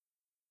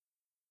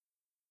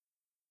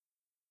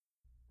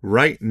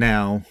Right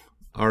now,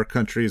 our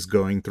country is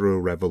going through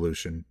a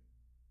revolution.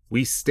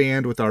 We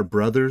stand with our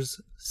brothers,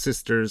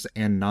 sisters,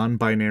 and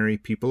non-binary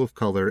people of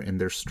color in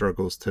their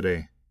struggles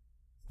today.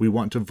 We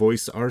want to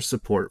voice our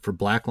support for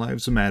Black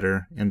Lives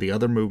Matter and the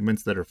other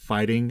movements that are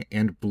fighting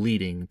and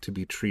bleeding to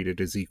be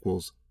treated as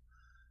equals.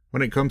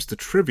 When it comes to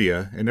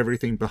trivia and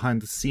everything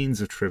behind the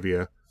scenes of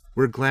trivia,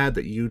 we're glad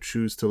that you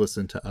choose to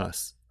listen to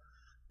us.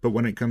 But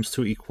when it comes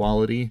to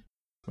equality,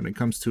 when it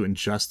comes to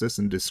injustice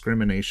and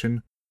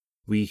discrimination,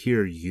 we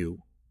hear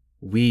you.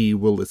 We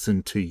will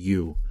listen to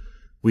you.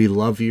 We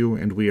love you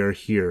and we are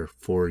here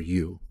for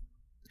you.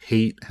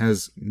 Hate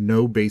has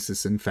no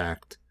basis in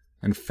fact,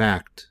 and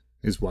fact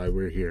is why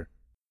we're here.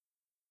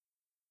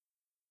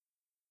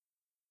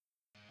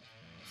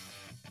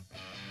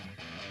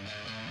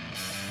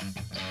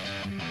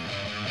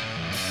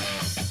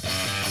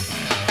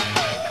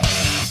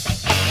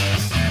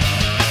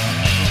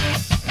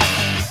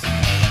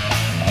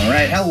 All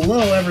right, hello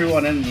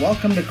everyone, and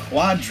welcome to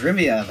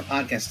Quadrivia, the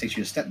podcast that takes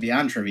you a step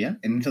beyond trivia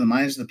and into the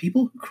minds of the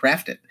people who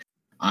craft it.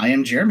 I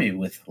am Jeremy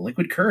with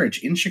Liquid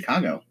Courage in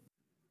Chicago.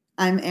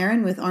 I'm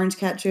Aaron with Orange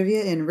Cat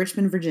Trivia in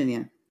Richmond,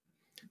 Virginia.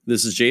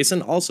 This is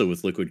Jason, also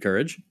with Liquid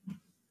Courage.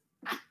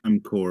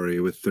 I'm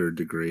Corey with Third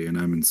Degree, and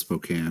I'm in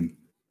Spokane.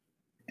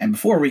 And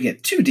before we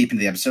get too deep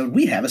into the episode,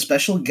 we have a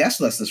special guest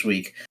with us this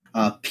week.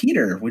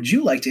 Peter, would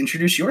you like to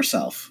introduce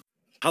yourself?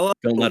 Hello.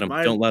 Don't let him.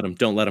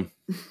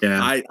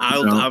 Yeah.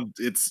 How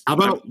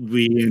about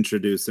we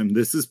introduce him?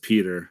 This is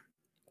Peter.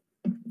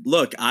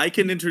 Look, I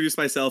can introduce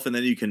myself and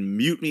then you can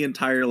mute me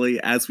entirely.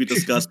 As we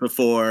discussed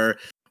before,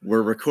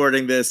 we're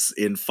recording this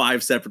in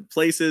 5 separate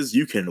places.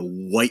 You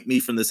can wipe me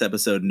from this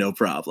episode, no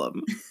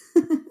problem.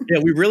 Yeah,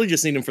 we really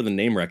just need him for the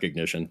name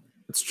recognition.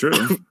 It's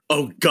true.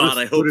 Oh God,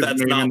 I hope Put his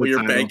that's name not in what the you're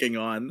title. banking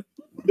on.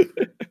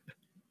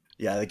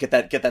 Yeah, get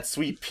that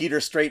sweet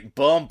Peter straight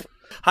bump.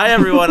 Hi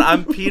everyone,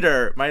 I'm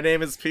Peter. My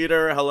name is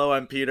Peter. Hello,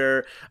 I'm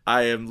Peter.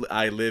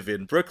 I live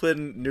in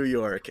Brooklyn, New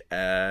York,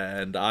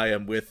 and I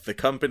am with the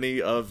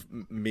company of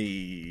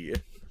me.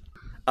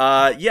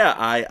 I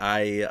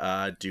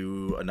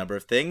do a number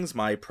of things.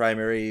 My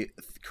primary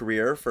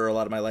career for a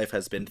lot of my life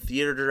has been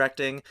theater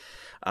directing.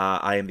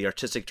 I am the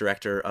artistic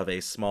director of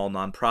a small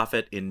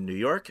nonprofit in New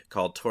York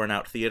called Torn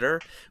Out Theater.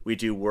 We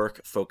do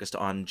work focused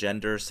on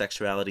gender,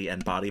 sexuality,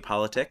 and body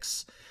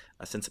politics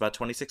since about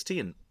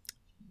 2016.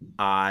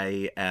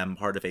 I am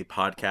part of a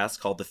podcast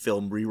called The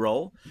Film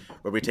Reroll,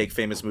 where we take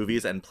famous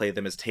movies and play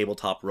them as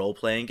tabletop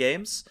role-playing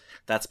games.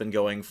 That's been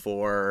going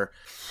for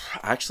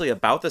actually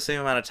about the same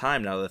amount of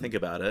time now that I think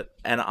about it.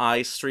 And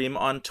I stream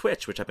on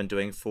Twitch, which I've been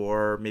doing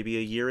for maybe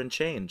a year and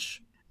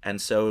change. And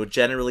so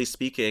generally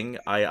speaking,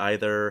 I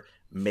either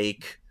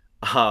make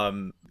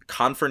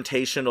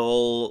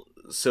confrontational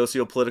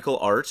socio-political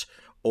art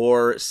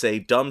or say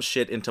dumb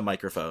shit into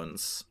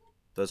microphones.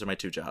 Those are my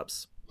two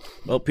jobs.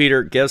 Well,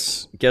 Peter,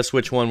 guess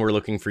which one we're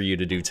looking for you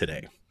to do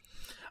today.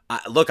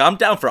 Look, I'm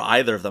down for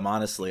either of them,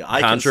 honestly.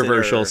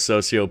 Controversial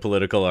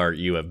socio-political art.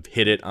 You have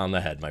hit it on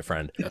the head, my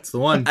friend. That's the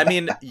one. I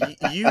mean,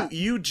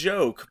 you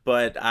joke,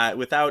 but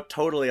without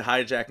totally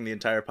hijacking the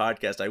entire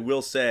podcast, I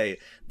will say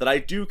that I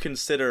do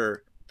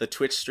consider the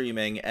Twitch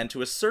streaming and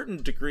to a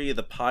certain degree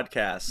the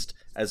podcast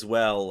as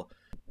well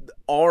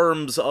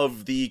arms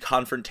of the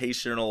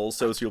confrontational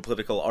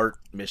socio-political art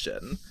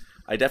mission.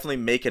 I definitely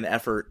make an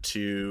effort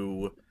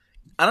to...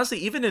 Honestly,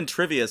 even in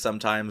trivia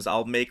sometimes,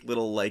 I'll make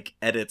little,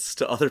 edits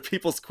to other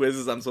people's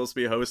quizzes I'm supposed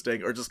to be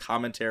hosting, or just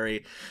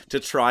commentary to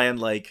try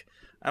and,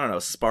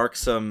 spark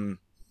some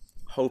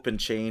hope and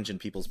change in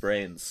people's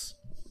brains.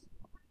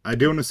 I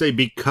do want to say,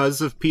 because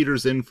of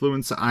Peter's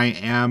influence, I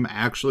am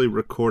actually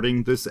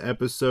recording this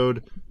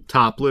episode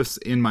topless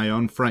in my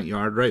own front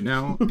yard right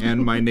now,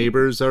 and my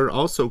neighbors are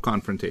also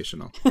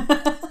confrontational.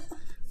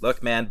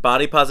 Look, man,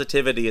 body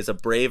positivity is a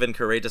brave and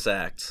courageous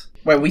act.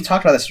 Wait, we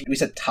talked about this. We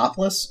said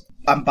topless?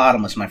 I'm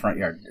bottomless in my front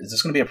yard. Is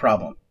this going to be a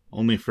problem?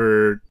 Only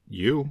for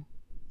you.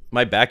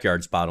 My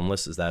backyard's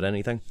bottomless. Is that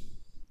anything?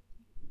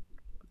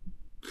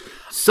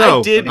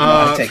 So, I did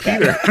want to take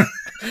Peter.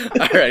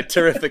 All right,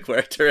 terrific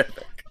work,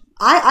 terrific.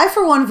 I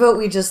for one vote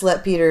we just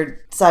let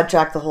Peter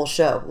sidetrack the whole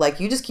show.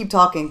 You just keep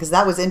talking because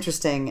that was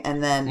interesting,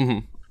 and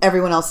then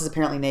everyone else is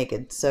apparently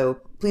naked. So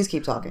please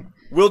keep talking.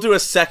 We'll do a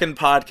second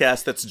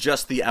podcast that's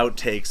just the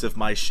outtakes of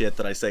my shit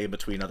that I say in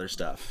between other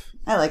stuff.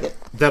 I like it.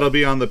 That'll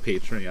be on the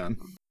Patreon.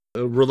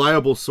 A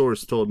reliable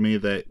source told me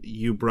that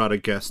you brought a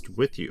guest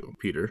with you,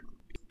 Peter.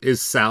 Is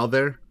Sal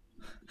there?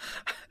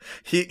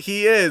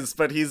 He is,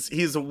 but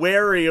he's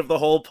wary of the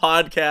whole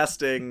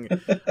podcasting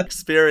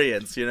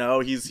experience, you know?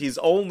 He's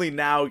only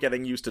now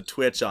getting used to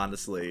Twitch,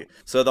 honestly.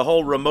 So the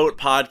whole remote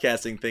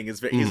podcasting thing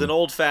is he's an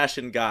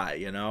old-fashioned guy,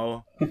 you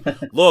know?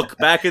 Look,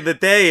 back in the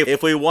day,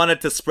 if we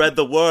wanted to spread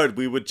the word,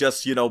 we would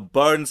just,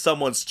 burn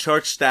someone's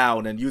church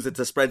down and use it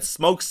to spread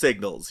smoke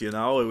signals, you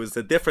know? It was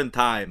a different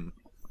time.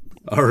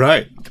 All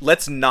right.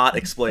 Let's not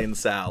explain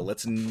Sal.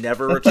 Let's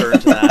never return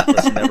to that.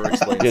 Let's never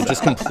explain Sal.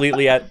 Just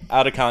completely out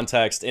of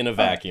context, in a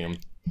vacuum.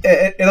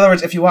 In other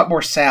words, if you want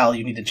more Sal,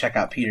 you need to check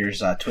out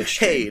Peter's Twitch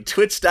stream. Hey,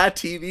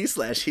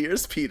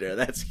 twitch.tv/Here's Peter.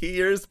 That's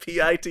Here's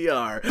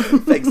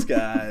PITR. Thanks,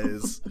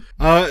 guys.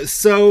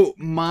 So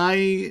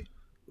my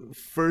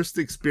first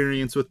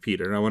experience with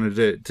Peter, I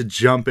wanted to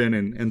jump in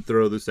and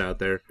throw this out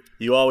there.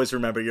 You always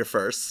remember your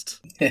first.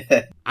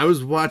 I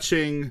was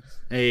watching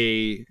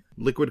a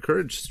Liquid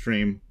Courage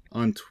stream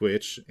on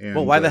Twitch. And,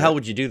 Well, why the hell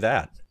would you do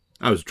that?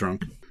 I was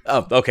drunk.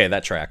 Oh, okay,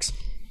 that tracks.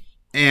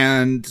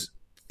 And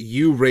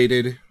you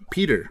rated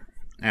Peter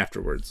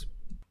afterwards.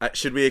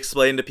 Should we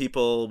explain to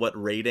people what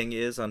rating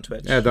is on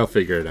Twitch? Yeah, they'll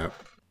figure it out.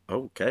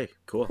 Okay,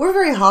 cool. We're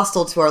very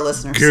hostile to our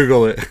listeners.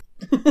 Google it.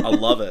 I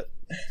love it.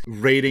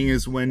 Rating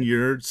is when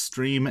your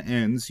stream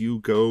ends, you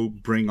go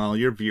bring all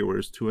your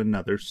viewers to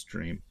another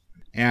stream.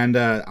 And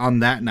on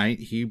that night,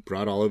 he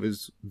brought all of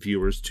his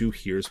viewers to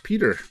Here's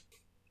Peter.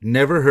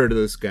 Never heard of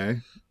this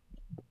guy.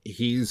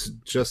 He's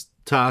just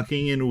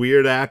talking in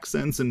weird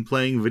accents and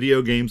playing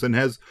video games and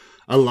has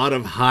a lot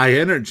of high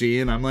energy.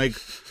 And I'm like,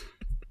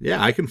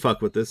 yeah, I can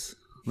fuck with this.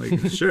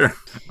 Like, sure.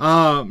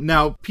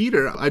 Now,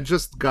 Peter, I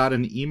just got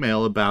an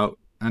email about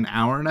an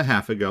hour and a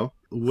half ago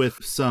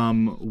with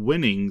some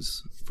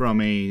winnings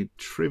from a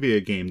trivia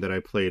game that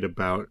I played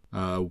about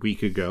a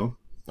week ago.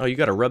 Oh, you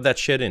got to rub that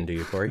shit in, do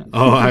you, Corey?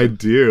 Oh, I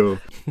do.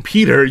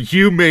 Peter,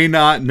 you may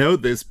not know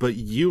this, but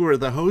you were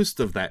the host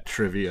of that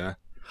trivia.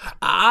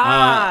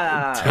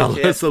 Tell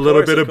okay, us a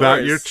little bit of about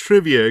course. your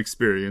trivia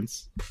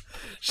experience.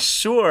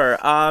 Sure.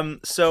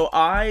 So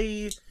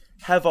I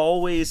have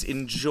always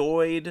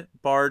enjoyed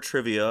bar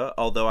trivia,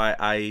 although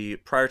I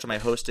prior to my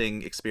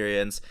hosting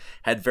experience,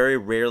 had very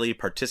rarely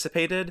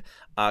participated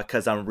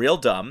because I'm real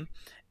dumb.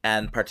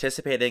 And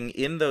participating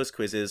in those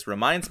quizzes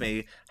reminds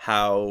me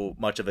how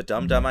much of a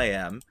dum-dum I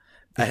am.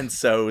 And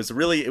so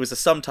it was a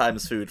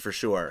sometimes food for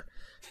sure.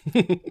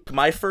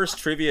 My first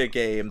trivia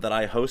game that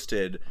I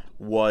hosted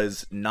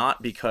was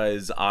not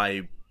because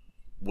I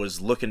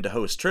was looking to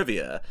host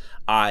trivia.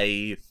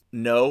 I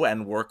know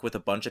and work with a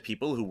bunch of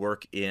people who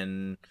work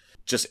in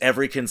just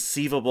every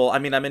conceivable... I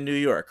mean, I'm in New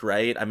York,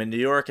 right? I'm in New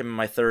York, I'm in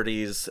my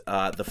 30s.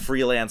 The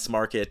freelance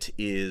market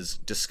is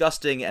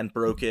disgusting and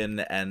broken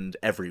and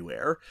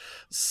everywhere.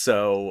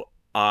 So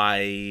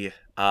I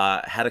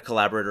had a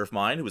collaborator of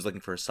mine who was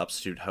looking for a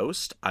substitute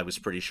host. I was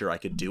pretty sure I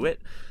could do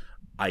it.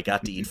 I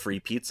got to eat free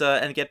pizza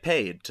and get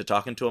paid to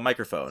talk into a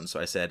microphone. So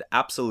I said,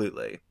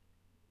 absolutely.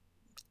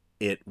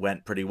 It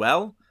went pretty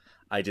well.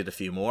 I did a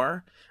few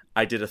more.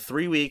 I did a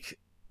 3-week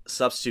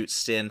substitute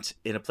stint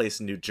in a place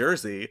in New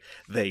Jersey.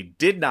 They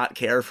did not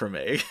care for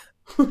me.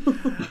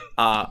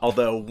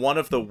 Although one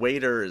of the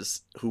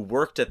waiters who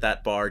worked at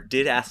that bar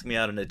did ask me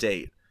out on a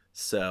date.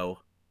 So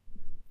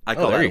I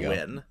call that a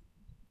win.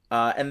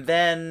 And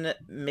then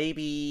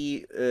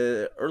maybe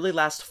early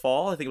last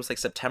fall, I think it was like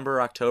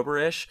September,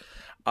 October-ish,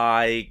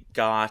 I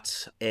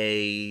got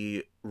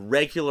a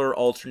regular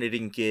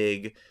alternating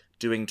gig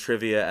doing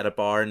trivia at a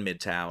bar in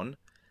Midtown.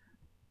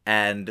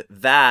 And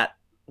that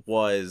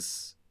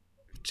was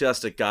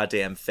just a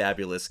goddamn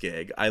fabulous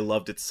gig. I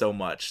loved it so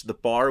much. The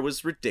bar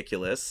was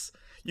ridiculous.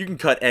 You can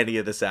cut any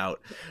of this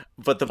out.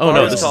 But the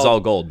bar this is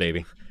all gold,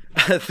 baby.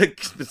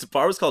 The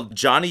bar was called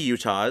Johnny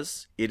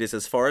Utah's. It is,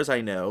 as far as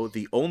I know,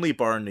 the only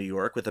bar in New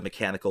York with a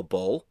mechanical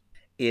bull.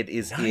 It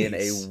is in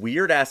a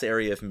weird-ass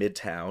area of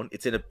Midtown.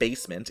 It's in a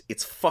basement.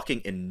 It's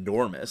fucking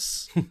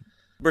enormous.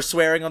 We're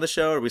swearing on the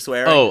show? Are we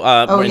swearing?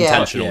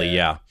 Intentionally,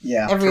 yeah.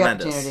 Yeah. Every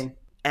Tremendous. opportunity.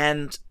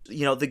 And,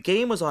 the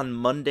game was on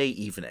Monday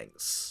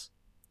evenings.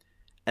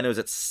 And it was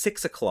at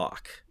 6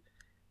 o'clock.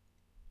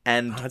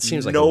 And That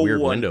seems like a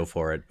weird window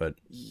for it, but...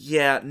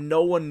 Yeah,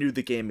 no one knew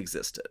the game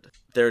existed.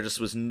 There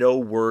just was no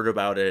word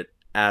about it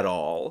at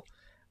all.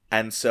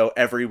 And so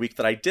every week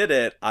that I did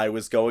it, I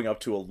was going up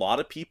to a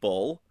lot of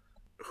people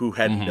who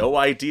had no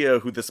idea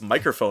who this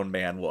microphone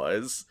man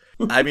was.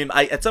 I mean,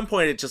 at some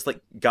point it just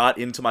got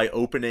into my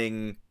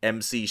opening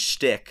MC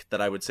shtick that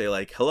I would say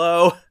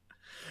hello,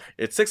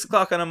 it's 6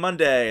 o'clock on a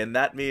Monday, and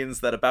that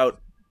means that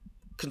about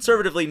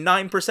conservatively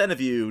 9%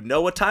 of you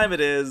know what time it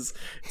is.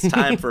 It's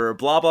time for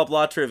blah, blah,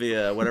 blah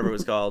trivia, whatever it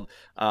was called.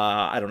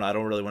 I don't know. I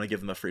don't really want to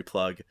give them a free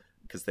plug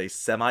because they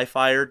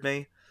semi-fired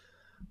me.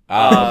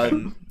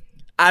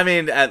 I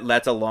mean,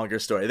 that's a longer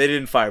story. They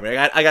didn't fire me.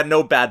 I got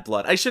no bad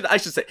blood. I should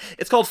say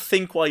it's called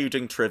Think While You're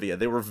Doing Trivia.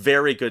 They were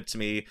very good to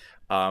me.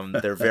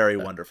 They're very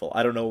wonderful.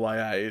 I don't know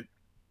why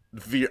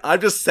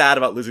I'm just sad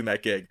about losing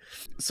that gig.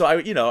 So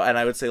and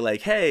I would say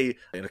hey,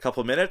 in a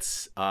couple of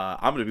minutes,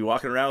 I'm going to be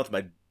walking around with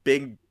my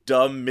big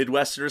dumb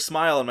Midwesterner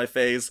smile on my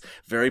face,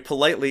 very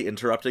politely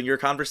interrupting your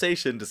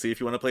conversation to see if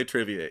you want to play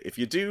trivia. If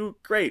you do,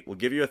 great, we'll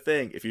give you a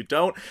thing. If you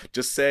don't,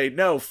 just say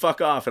no,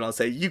 fuck off, and I'll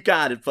say you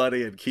got it,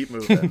 buddy, and keep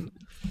moving.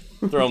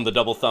 Throw him the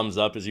double thumbs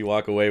up as you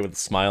walk away with a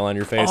smile on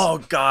your face. Oh,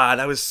 God,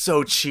 I was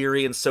so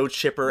cheery and so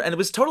chipper, and it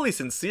was totally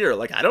sincere.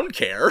 I don't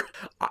care.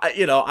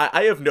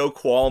 I have no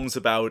qualms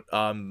about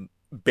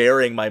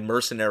bearing my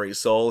mercenary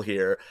soul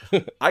here.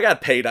 I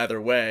got paid either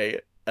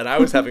way, and I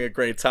was having a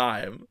great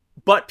time.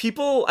 But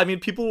people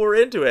were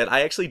into it.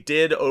 I actually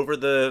did, over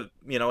the,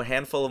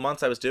 handful of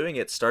months I was doing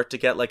it, start to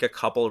get like a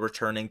couple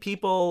returning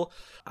people.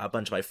 A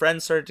bunch of my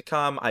friends started to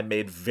come. I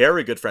made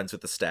very good friends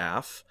with the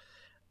staff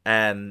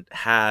and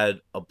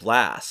had a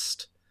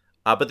blast.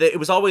 But it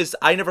was always,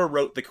 I never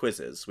wrote the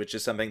quizzes, which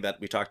is something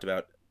that we talked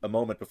about a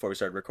moment before we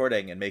started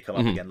recording and may come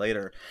up again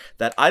later,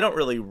 that I don't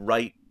really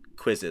write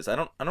quizzes. I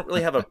don't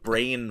really have a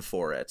brain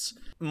for it.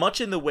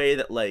 Much in the way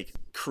that, like,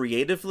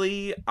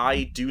 creatively,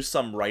 I do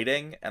some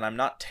writing, and I'm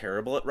not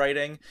terrible at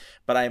writing,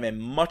 but I am a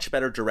much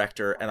better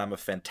director, and I'm a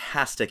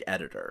fantastic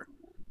editor.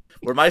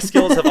 Where my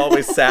skills have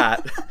always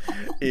sat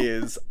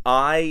is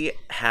I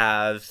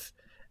have,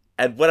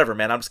 and whatever,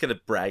 man, I'm just going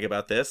to brag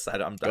about this. I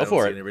don't see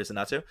any reason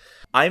not to.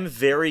 I'm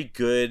very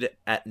good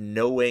at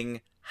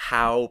knowing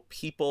how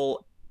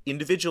people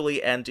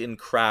individually and in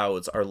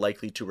crowds are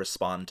likely to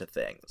respond to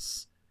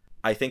things.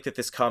 I think that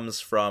this comes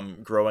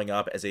from growing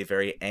up as a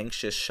very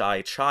anxious,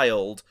 shy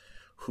child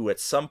who at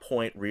some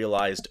point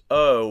realized,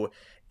 oh,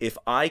 if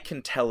I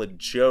can tell a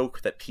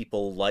joke that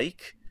people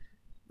like,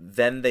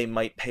 then they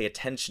might pay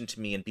attention to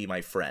me and be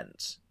my friend.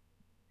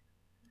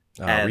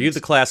 Were you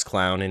the class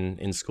clown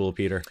in school,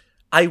 Peter?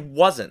 I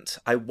wasn't,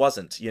 I've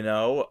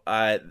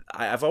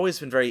always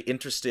been very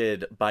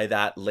interested by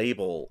that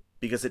label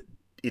because it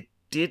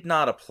did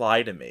not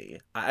apply to me.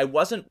 I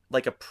wasn't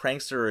like a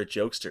prankster or a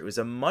jokester. It was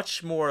a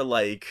much more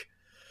like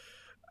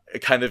a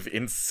kind of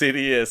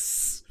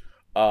insidious,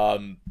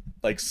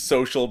 like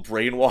social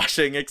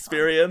brainwashing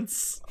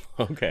experience.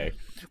 Okay.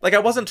 Like, I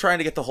wasn't trying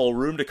to get the whole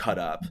room to cut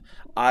up.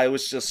 I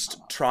was just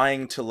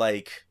trying to,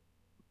 like,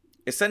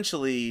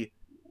 essentially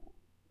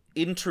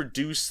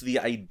introduce the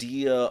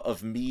idea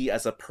of me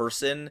as a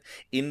person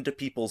into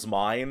people's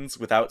minds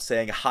without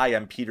saying, hi,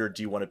 I'm Peter,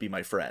 do you want to be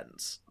my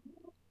friends?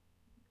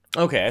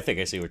 Okay, I think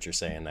I see what you're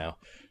saying now.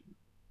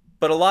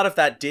 But a lot of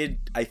that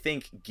did, I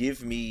think,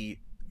 give me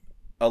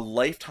a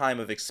lifetime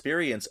of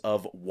experience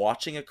of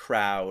watching a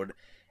crowd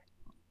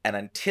and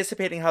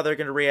anticipating how they're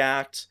going to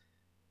react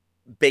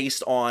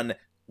based on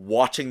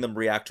watching them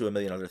react to a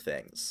million other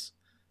things.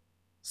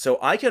 So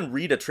I can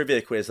read a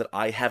trivia quiz that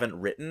I haven't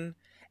written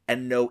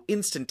and know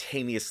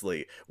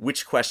instantaneously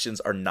which questions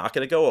are not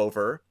going to go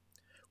over,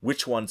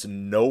 which ones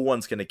no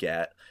one's going to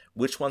get,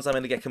 which ones I'm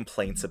going to get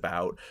complaints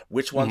about,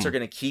 which ones are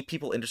going to keep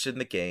people interested in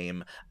the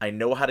game. I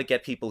know how to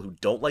get people who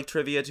don't like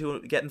trivia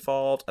to get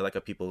involved. I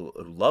like people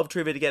who love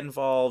trivia to get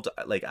involved.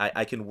 Like,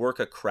 I can work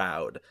a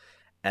crowd,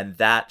 and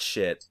that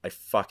shit I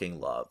fucking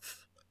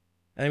love.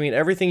 I mean,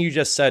 everything you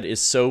just said is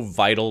so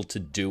vital to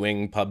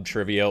doing pub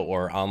trivia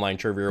or online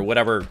trivia or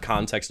whatever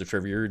context of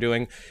trivia you're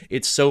doing.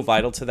 It's so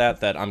vital to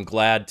that I'm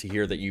glad to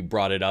hear that you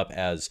brought it up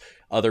as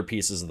other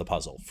pieces of the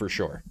puzzle, for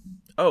sure.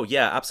 Oh,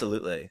 yeah,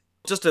 absolutely.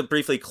 Just to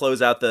briefly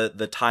close out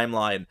the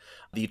timeline,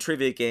 the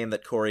trivia game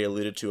that Corey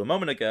alluded to a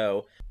moment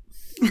ago,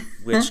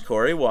 which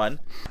Corey won.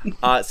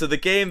 So the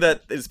game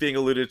that is being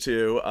alluded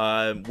to,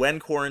 when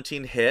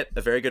quarantine hit,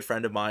 a very good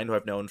friend of mine who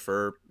I've known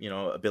for,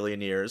 a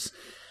billion years,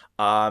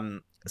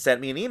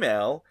 sent me an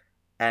email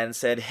and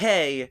said,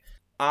 hey,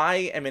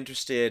 I am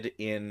interested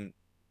in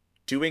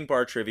doing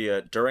bar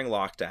trivia during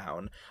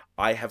lockdown.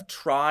 I have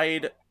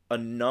tried a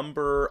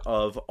number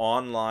of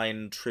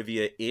online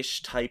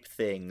trivia-ish type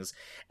things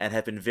and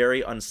have been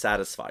very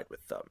unsatisfied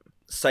with them,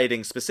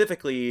 citing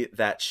specifically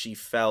that she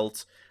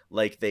felt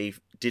like they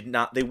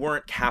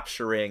weren't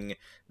capturing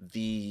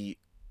the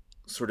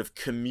sort of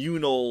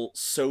communal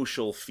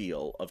social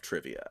feel of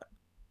trivia.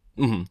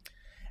 Mm-hmm.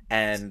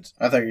 And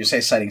I thought you were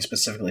say citing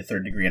specifically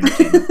Third Degree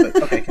Entertainment,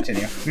 but okay,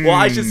 continue. Well,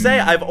 I should say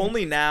I've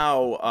only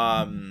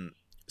now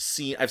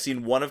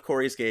seen one of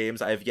Corey's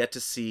games. I have yet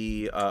to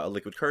see a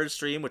Liquid Courage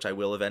stream, which I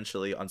will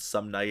eventually on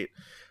some night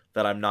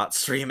that I'm not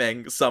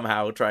streaming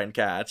somehow try and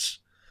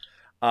catch.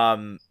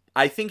 I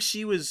don't think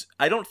she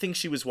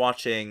was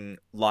watching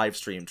live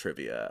stream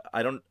trivia.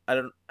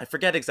 I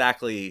forget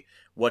exactly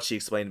what she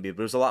explained to me,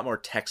 but it was a lot more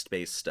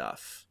text-based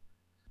stuff.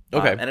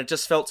 Okay. And it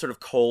just felt sort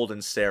of cold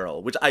and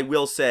sterile, which I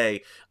will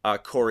say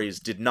Corey's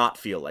did not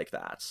feel like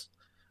that.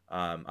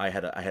 I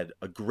had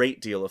a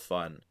great deal of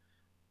fun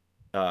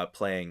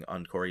playing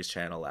on Corey's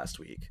channel last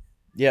week.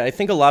 Yeah, I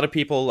think a lot of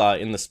people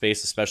in the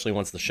space, especially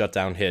once the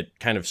shutdown hit,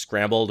 kind of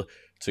scrambled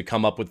to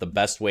come up with the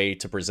best way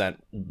to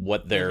present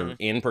what their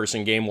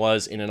in-person game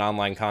was in an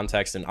online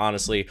context. And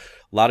honestly,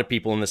 a lot of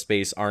people in the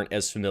space aren't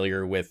as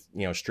familiar with,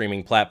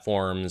 streaming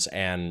platforms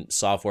and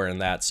software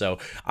and that. So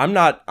I'm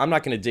not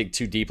going to dig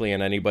too deeply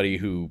on anybody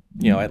who,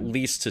 at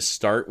least to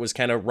start was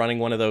kind of running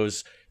one of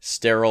those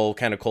sterile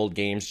kind of cold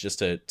games just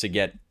to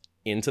get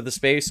into the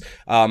space.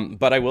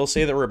 But I will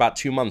say that we're about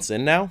 2 months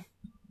in now.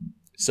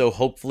 So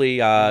hopefully,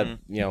 that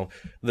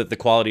the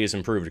quality is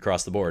improved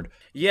across the board.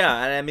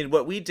 Yeah, and I mean,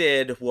 what we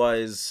did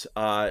was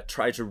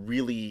try to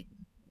really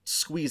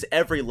squeeze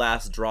every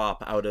last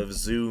drop out of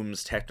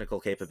Zoom's technical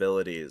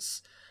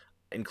capabilities,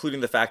 including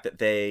the fact that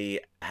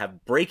they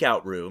have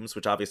breakout rooms,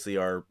 which obviously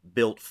are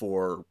built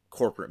for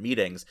corporate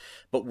meetings,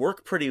 but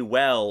work pretty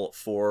well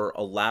for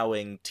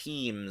allowing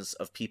teams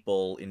of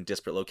people in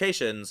disparate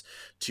locations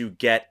to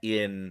get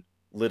in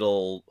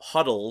little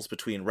huddles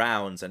between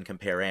rounds and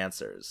compare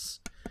answers.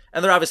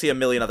 And there are obviously a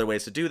million other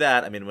ways to do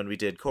that. I mean, when we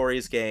did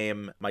Corey's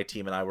game, my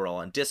team and I were all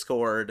on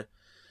Discord.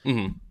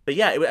 Mm-hmm. But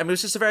yeah, it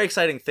was just a very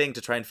exciting thing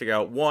to try and figure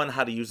out, one,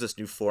 how to use this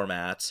new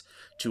format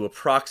to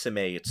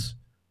approximate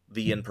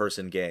the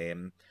in-person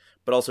game,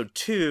 but also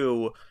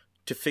two,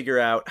 to figure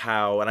out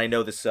how, and I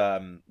know this,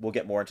 we'll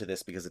get more into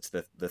this because it's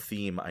the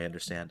theme, I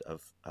understand,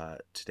 of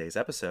today's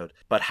episode,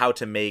 but how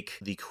to make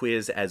the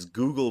quiz as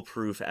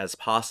Google-proof as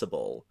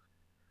possible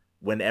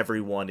when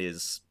everyone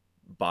is,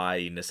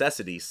 by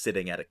necessity,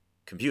 sitting at a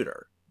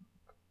computer.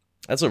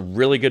 That's a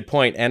really good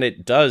point, and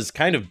it does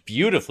kind of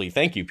beautifully.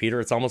 Thank you,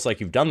 Peter. It's almost like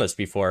you've done this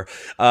before.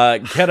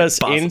 Get us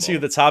into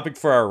the topic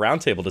for our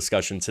roundtable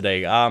discussion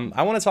today.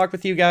 I want to talk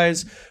with you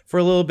guys for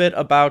a little bit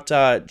about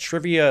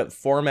trivia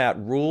format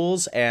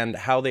rules and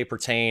how they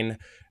pertain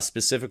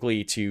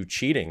specifically to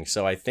cheating.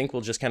 So I think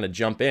we'll just kind of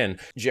jump in.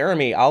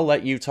 Jeremy, I'll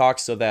let you talk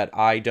so that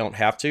I don't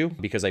have to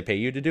because I pay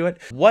you to do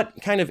it. What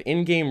kind of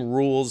in-game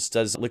rules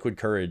does Liquid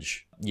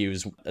Courage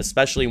use,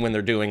 especially when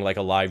they're doing like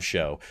a live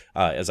show,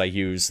 as I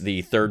use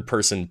the third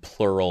person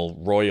plural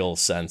royal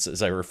sense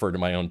as I refer to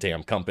my own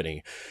damn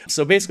company?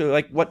 So basically,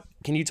 like, what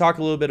can you talk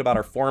a little bit about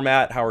our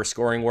format, how our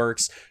scoring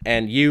works,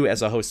 and you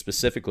as a host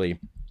specifically,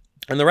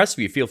 and the rest of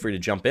you feel free to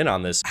jump in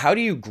on this. How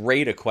do you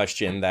grade a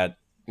question that,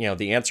 you know,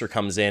 the answer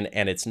comes in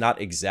and it's not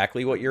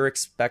exactly what you're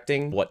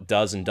expecting? What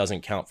does and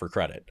doesn't count for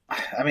credit?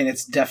 I mean,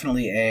 it's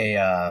definitely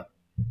a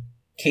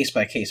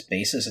case-by-case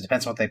basis. It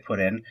depends on what they put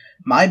in.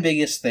 My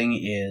biggest thing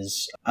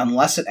is,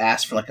 unless it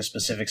asks for like a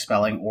specific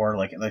spelling or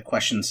like the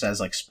question says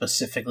like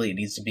specifically it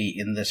needs to be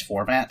in this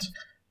format,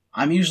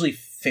 I'm usually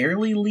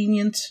fairly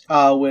lenient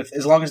with,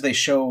 as long as they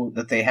show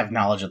that they have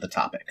knowledge of the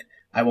topic.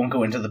 I won't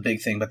go into the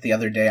big thing, but the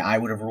other day I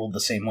would have ruled the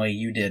same way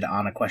you did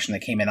on a question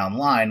that came in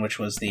online, which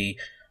was the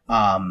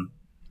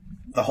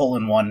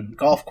hole-in-one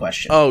golf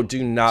question. Oh,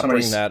 do not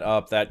bring that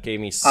up. That gave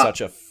me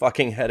such a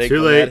fucking headache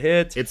Too when late. that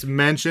hit. It's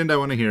mentioned. I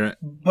want to hear it.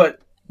 But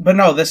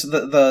no,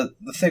 the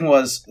thing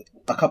was,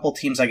 a couple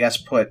teams, I guess,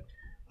 put,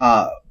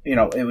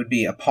 it would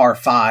be a par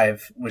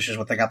 5, which is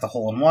what they got the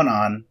hole-in-one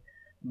on,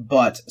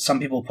 but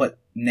some people put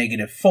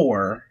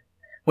 -4,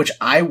 which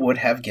I would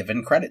have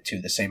given credit to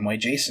the same way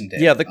Jason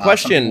did. Yeah, the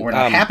question, we're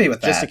not happy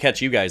with that. Just to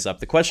catch you guys up,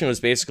 the question was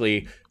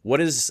basically,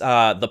 what is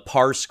the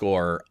par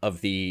score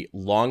of the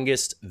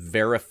longest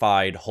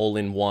verified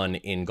hole-in-one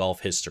in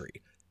golf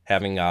history,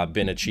 having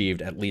been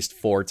achieved at least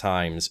 4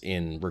 times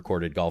in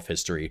recorded golf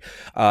history?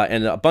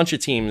 And a bunch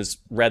of teams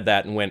read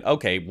that and went,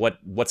 okay,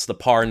 what's the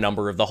par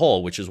number of the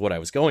hole, which is what I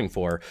was going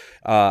for.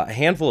 A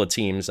handful of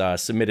teams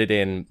submitted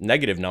in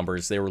negative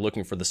numbers. They were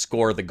looking for the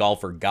score the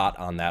golfer got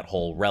on that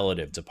hole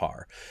relative to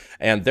par.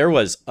 And there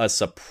was a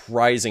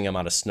surprising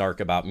amount of snark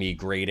about me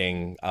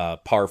grading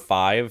par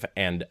 5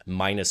 and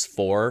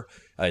 -4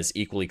 is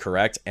equally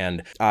correct,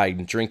 and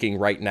I'm drinking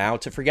right now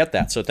to forget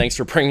that. So thanks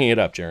for bringing it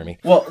up, Jeremy.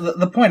 Well,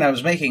 the point I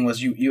was making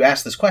was you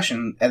asked this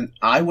question, and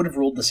I would have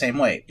ruled the same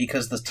way,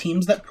 because the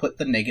teams that put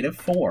the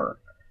 -4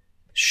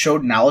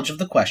 showed knowledge of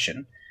the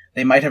question.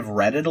 They might have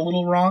read it a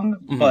little wrong,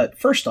 but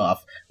first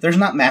off, there's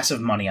not massive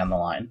money on the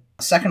line.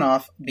 Second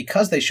off,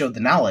 because they showed the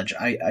knowledge,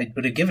 I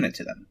would have given it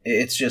to them.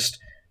 It's just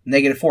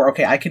 -4.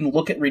 Okay, I can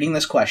look at reading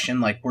this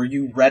question, like where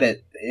you read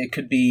it, it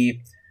could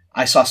be,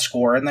 I saw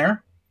score in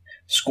there.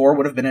 Score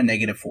would have been a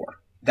 -4.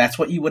 That's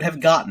what you would have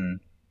gotten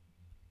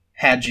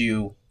had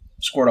you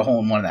scored a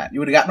hole-in-one of that. You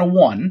would have gotten a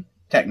 1,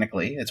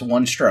 technically. It's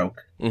 1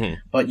 stroke.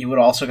 But you would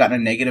have also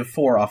gotten a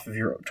 -4 off of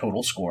your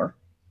total score.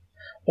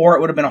 Or it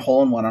would have been a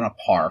hole-in-one on a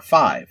par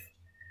 5.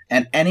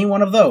 And any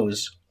one of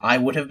those, I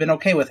would have been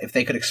okay with if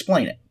they could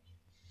explain it.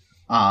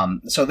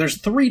 So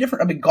there's 3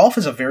 different... I mean, golf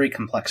is a very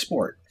complex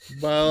sport.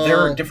 Well, There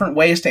are different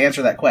ways to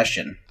answer that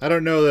question. I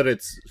don't know that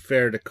it's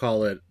fair to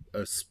call it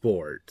a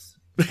sport.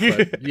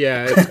 But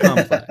yeah, it's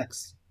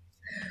complex.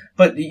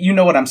 But you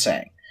know what I'm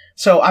saying.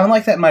 So I'm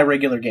like that in my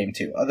regular game,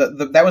 too.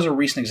 That was a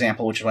recent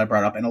example, which is why I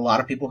brought up, and a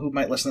lot of people who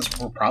might listen to this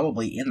were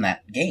probably in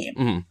that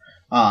game.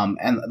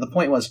 And the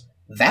point was,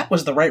 that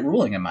was the right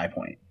ruling, in my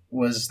point,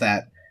 was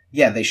that,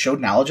 yeah, they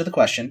showed knowledge of the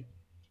question.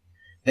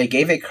 They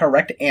gave a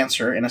correct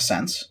answer, in a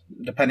sense,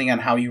 depending on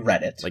how you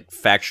read it. Like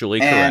factually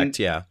correct,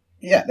 yeah.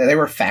 Yeah, they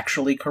were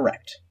factually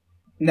correct.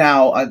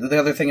 Now, the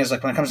other thing is,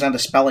 like, when it comes down to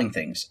spelling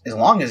things, as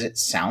long as it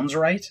sounds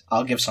right,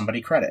 I'll give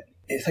somebody credit.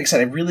 Like I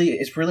said,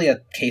 it's really a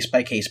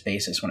case-by-case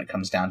basis when it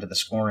comes down to the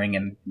scoring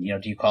and,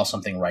 do you call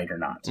something right or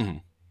not?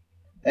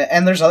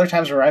 And there's other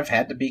times where I've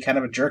had to be kind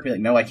of a jerk, be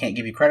like, no, I can't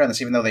give you credit on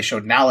this, even though they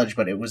showed knowledge,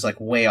 but it was,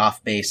 like, way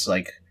off base.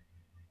 Like,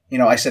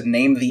 I said,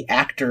 name the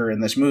actor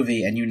in this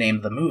movie, and you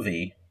named the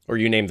movie. Or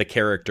you name the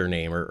character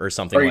name or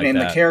something like that. Or you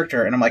name the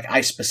character, and I'm like, I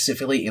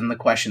specifically in the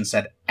question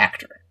said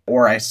actor.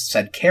 Or I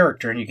said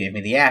character, and you gave me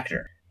the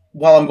actor.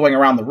 While I'm going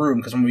around the room,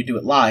 because when we do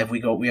it live, we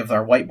have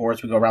our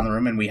whiteboards, we go around the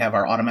room, and we have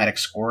our automatic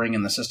scoring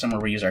in the system where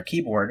we use our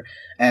keyboard.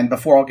 And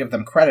before I'll give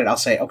them credit, I'll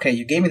say, okay,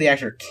 you gave me the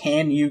actor,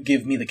 can you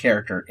give me the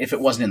character if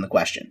it wasn't in the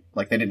question?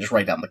 Like, they didn't just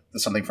write down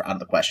something out of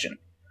the question.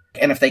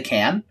 And if they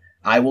can,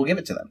 I will give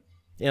it to them.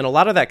 And a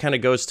lot of that kind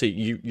of goes to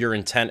your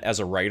intent as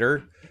a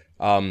writer.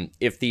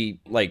 If the,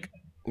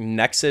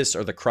 nexus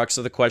or the crux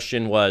of the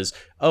question was,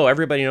 oh,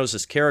 everybody knows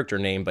his character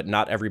name, but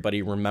not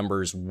everybody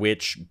remembers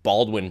which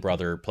Baldwin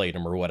brother played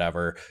him or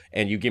whatever,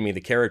 and you give me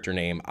the character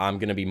name, I'm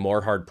going to be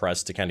more hard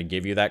pressed to kind of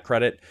give you that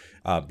credit,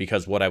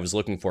 because what I was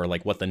looking for,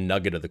 like what the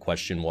nugget of the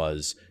question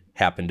was,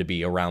 happened to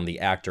be around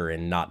the actor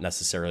and not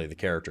necessarily the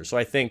character. So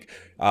I think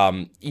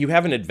you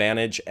have an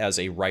advantage as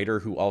a writer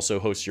who also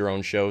hosts your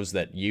own shows,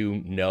 that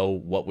you know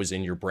what was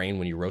in your brain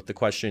when you wrote the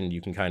question.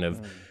 You can kind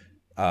of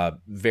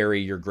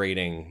vary your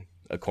grading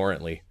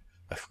accordingly.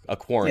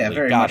 Yeah,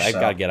 very God, much I've so.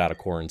 got to get out of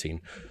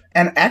quarantine.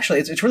 And actually,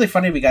 it's really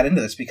funny we got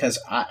into this, because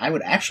I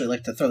would actually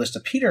like to throw this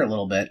to Peter a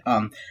little bit.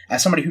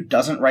 As somebody who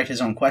doesn't write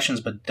his own questions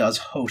but does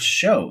host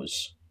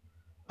shows,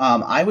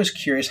 I was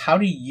curious, how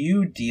do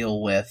you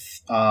deal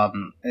with,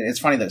 it's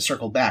funny that it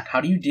circled back,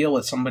 how do you deal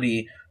with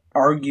somebody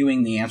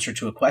arguing the answer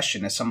to a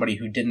question as somebody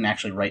who didn't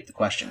actually write the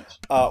questions?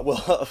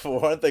 Well, for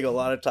one thing, a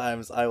lot of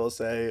times I will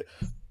say,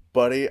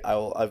 buddy, I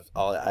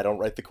don't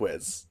write the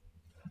quiz.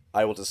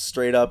 I will just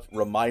straight up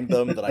remind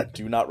them that I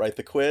do not write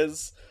the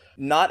quiz.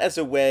 Not as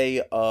a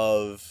way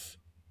of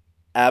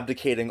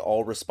abdicating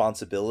all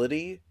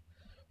responsibility,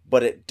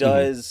 but it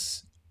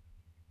does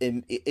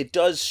it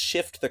does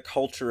shift the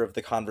culture of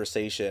the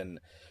conversation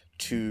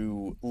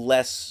to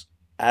less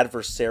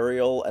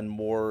adversarial and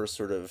more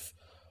sort of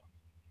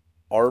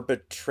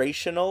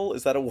arbitrational.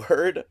 Is that a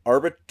word?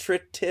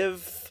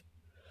 Arbitrative?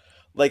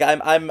 Like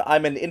I'm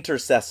an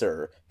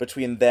intercessor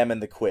between them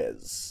and the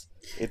quiz.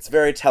 It's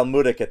very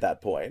Talmudic at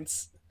that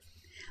point.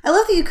 I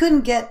love that you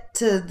couldn't get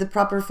to the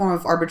proper form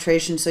of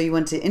arbitration, so you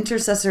went to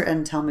intercessor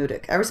and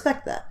Talmudic. I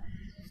respect that.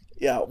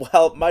 Yeah,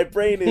 well, my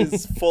brain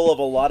is full of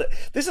a lot of...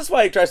 This is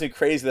why it drives me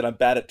crazy that I'm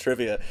bad at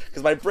trivia,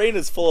 because my brain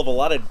is full of a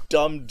lot of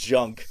dumb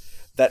junk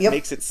that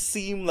makes it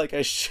seem like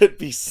I should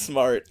be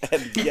smart,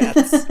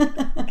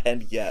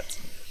 and yet...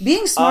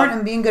 Being smart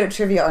and being good at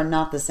trivia are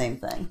not the same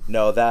thing.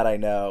 No, that I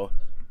know.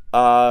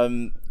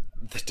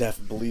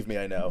 Believe me,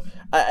 I know.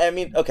 I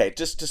mean, okay,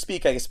 just to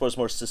speak, I suppose,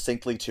 more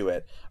succinctly to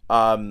it,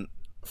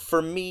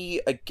 for me,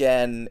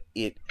 again,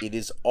 it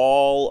is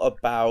all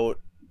about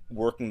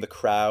working the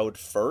crowd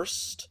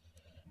first.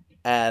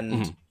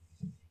 And,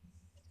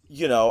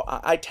 you know,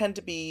 I tend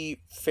to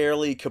be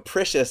fairly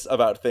capricious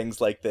about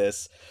things like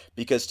this,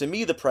 because to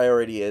me the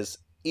priority is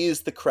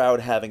the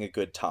crowd having a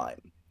good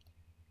time?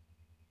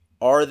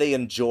 Are they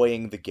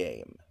enjoying the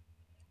game?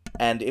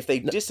 And if they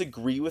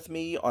disagree with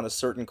me on a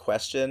certain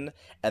question,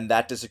 and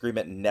that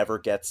disagreement never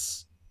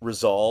gets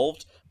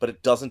resolved, but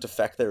it doesn't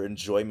affect their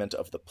enjoyment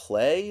of the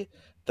play,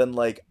 then,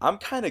 like, I'm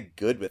kind of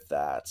good with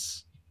that.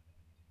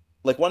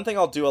 Like, one thing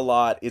I'll do a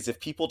lot is if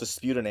people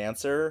dispute an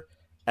answer,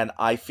 and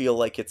I feel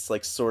like it's,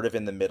 like, sort of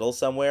in the middle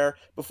somewhere,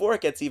 before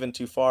it gets even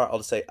too far, I'll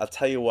just say, I'll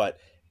tell you what,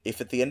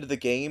 if at the end of the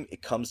game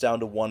it comes down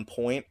to 1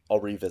 point, I'll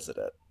revisit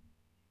it.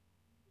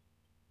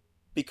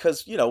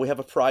 Because, you know, we have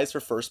a prize for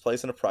first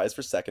place and a prize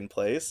for second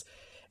place.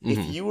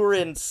 If you were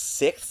in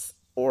 6th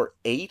or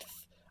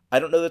 8th, I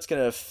don't know that's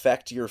going to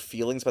affect your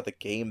feelings about the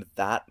game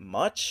that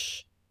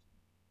much.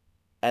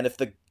 And if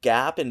the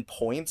gap in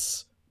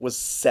points was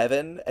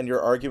 7 and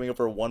you're arguing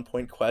over a 1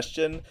 point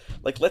question,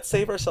 like, let's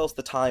save ourselves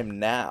the time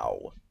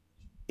now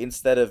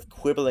instead of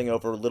quibbling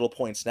over little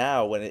points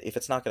now if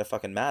it's not going to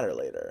fucking matter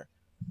later.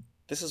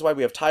 This is why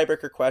we have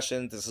tiebreaker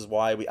questions. This is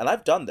why and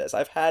I've done this.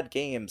 I've had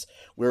games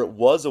where it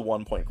was a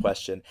 1 point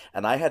question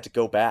and I had to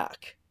go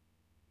back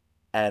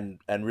and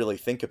really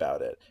think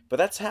about it. But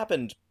that's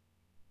happened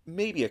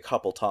maybe a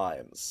couple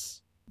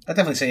times. I'd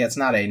definitely say it's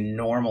not a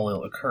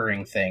normal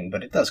occurring thing,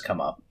 but it does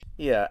come up.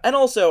 Yeah, and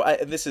also,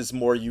 this is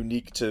more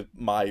unique to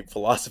my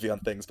philosophy on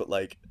things, but,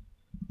 like,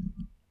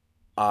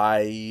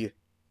 I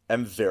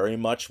am very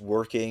much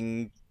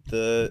working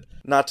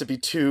not to be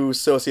too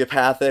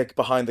sociopathic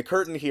behind the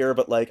curtain here,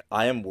 but, like,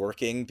 I am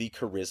working the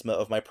charisma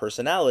of my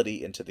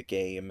personality into the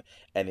game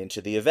and into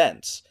the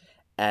event.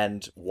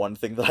 And one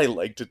thing that I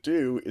like to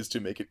do is to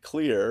make it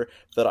clear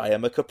that I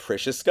am a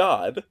capricious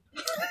god.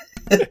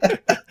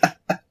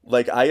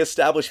 Like, I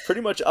established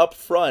pretty much up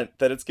front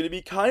that it's going to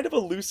be kind of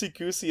a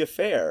loosey-goosey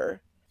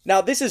affair.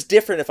 Now, this is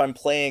different if I'm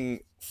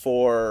playing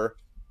for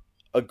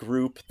a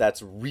group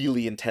that's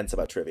really intense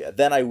about trivia.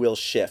 Then I will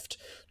shift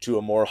to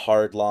a more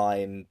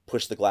hardline,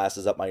 push the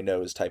glasses up my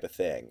nose type of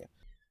thing.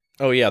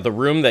 Oh, yeah, the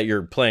room that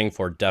you're playing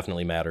for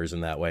definitely matters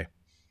in that way.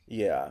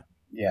 Yeah.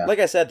 Yeah. Like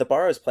I said, the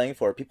bar I was playing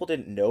for, people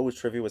didn't know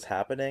trivia was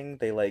happening.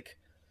 They, like,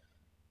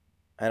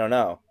 I don't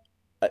know.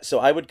 So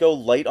I would go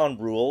light on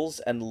rules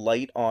and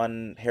light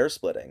on hair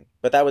splitting,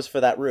 but that was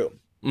for that room.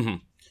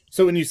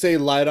 So when you say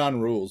light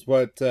on rules,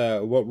 what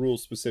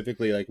rules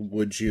specifically, like,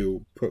 would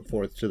you put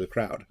forth to the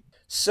crowd?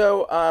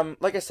 So,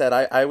 like I said,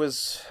 I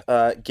was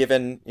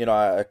given, you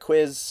know, a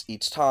quiz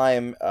each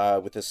time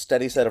with a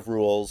steady set of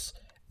rules,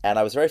 and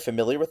I was very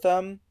familiar with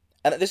them.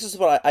 And this is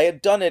what I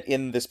had done it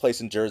in this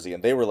place in Jersey,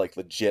 and they were, like,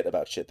 legit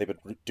about shit. They've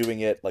been doing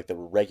it, like, they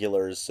were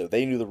regulars, so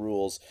they knew the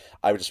rules.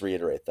 I would just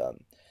reiterate them.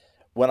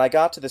 When I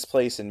got to this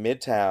place in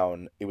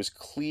Midtown, it was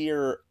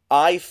clear,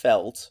 I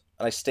felt,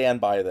 and I stand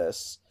by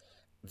this,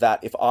 that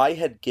if I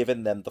had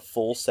given them the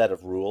full set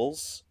of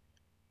rules,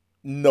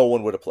 no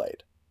one would have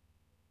played.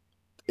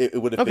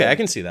 It would have Okay, been I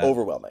can see that.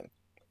 overwhelming.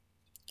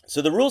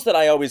 So the rules that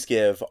I always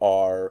give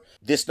are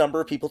this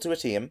number of people to a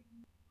team,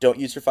 don't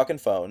use your fucking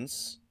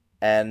phones,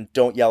 and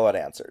don't yell at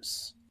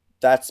answers.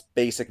 That's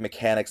basic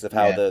mechanics of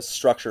how Yeah. the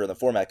structure and the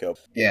format go.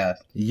 Yeah.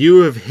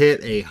 You have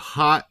hit a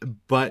hot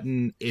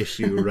button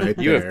issue right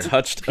You there. have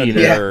touched a Peter.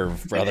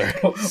 nerve, brother.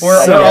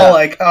 We're all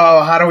like,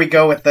 oh, how do we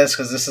go with this?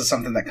 Because this is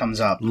something that comes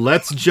up.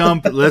 Let's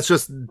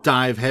just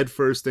dive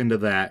headfirst into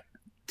that.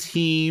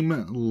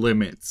 Team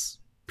limits.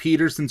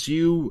 Peter, since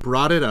you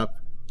brought it up,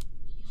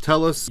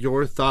 tell us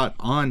your thought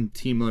on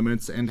team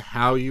limits and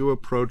how you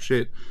approach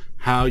it,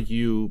 how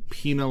you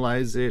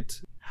penalize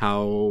it,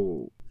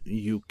 how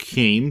you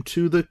came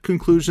to the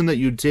conclusion that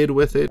you did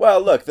with it.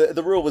 Well, look,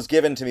 the rule was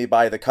given to me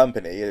by the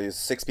company. It is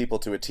 6 people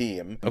to a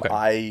team.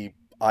 Okay.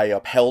 I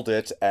upheld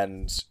it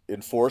and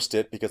enforced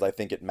it because I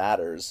think it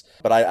matters.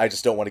 But I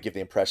just don't want to give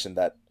the impression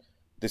that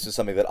this is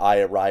something that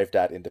I arrived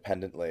at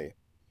independently.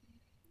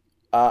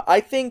 I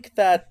think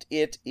that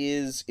it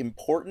is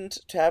important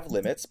to have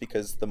limits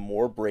because the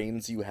more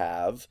brains you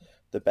have,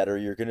 the better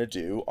you're going to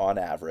do on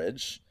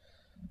average.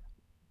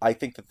 I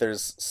think that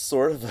there's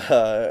sort of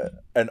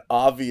an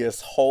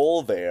obvious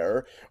hole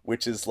there,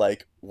 which is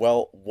like,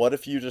 well, what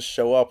if you just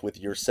show up with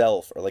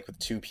yourself or like with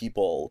 2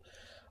 people?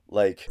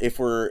 Like, if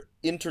we're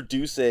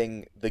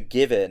introducing the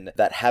given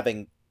that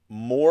having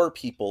more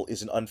people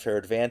is an unfair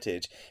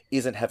advantage,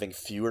 isn't having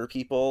fewer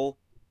people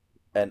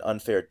an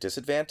unfair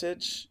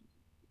disadvantage?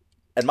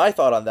 And my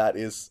thought on that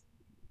is,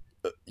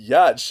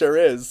 yeah, it sure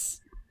is.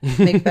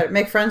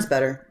 Make friends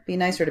better. Be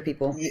nicer to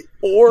people.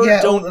 Or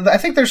Yeah, don't. well, I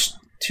think there's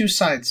 2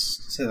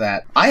 sides to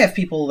that. I have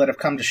people that have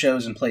come to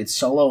shows and played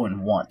solo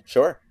and won.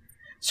 Sure.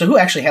 So who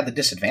actually had the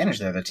disadvantage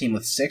there? The team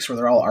with 6 where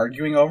they're all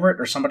arguing over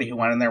it, or somebody who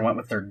went in there, went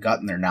with their gut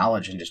and their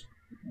knowledge and just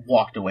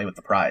walked away with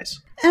the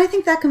prize? And I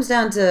think that comes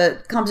down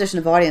to composition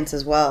of audience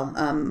as well.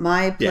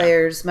 My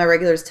players, my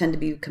regulars tend to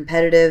be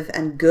competitive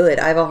and good.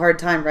 I have a hard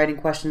time writing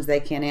questions they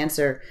can't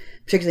answer,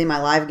 particularly in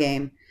my live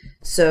game.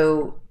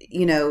 So,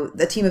 you know,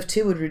 the team of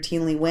 2 would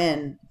routinely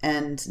win,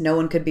 and no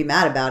one could be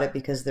mad about it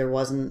because there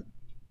wasn't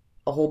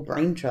a whole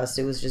brain trust.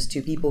 It was just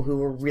 2 people who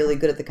were really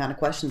good at the kind of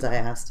questions I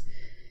asked.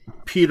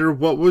 Peter,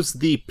 what was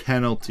the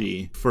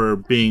penalty for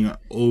being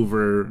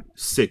over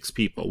 6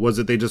 people? Was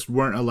it they just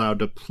weren't allowed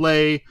to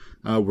play?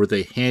 Were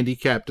they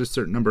handicapped a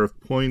certain number of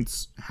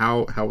points?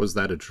 How was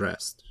that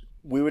addressed?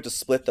 We would just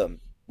split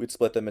them. We'd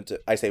split them into,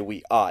 I say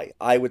we,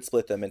 I would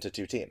split them into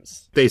 2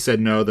 teams. They said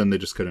no, then they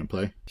just couldn't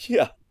play.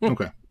 Yeah.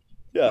 Okay.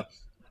 Yeah.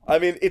 I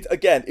mean,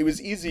 it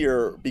was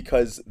easier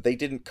because they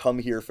didn't come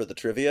here for the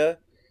trivia.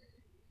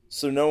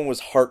 So no one was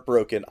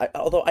heartbroken.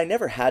 Although I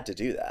never had to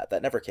do that.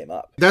 That never came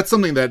up. That's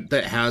something that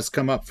has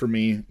come up for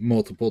me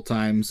multiple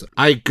times.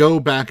 I go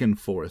back and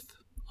forth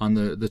on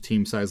the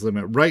team size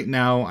limit. Right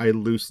now, I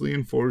loosely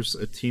enforce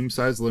a team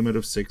size limit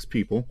of 6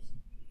 people.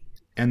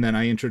 And then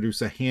I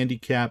introduce a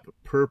handicap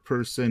per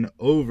person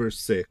over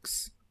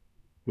 6,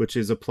 which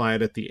is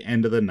applied at the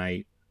end of the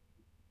night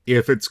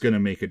if it's going to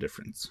make a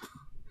difference.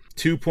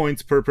 2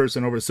 points per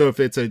person over. So if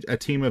it's a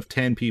team of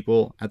 10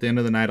 people, at the end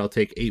of the night, I'll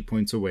take 8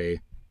 points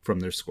away from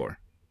their score.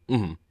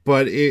 Mm-hmm.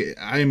 But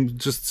I'm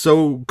just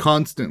so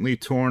constantly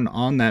torn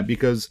on that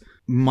because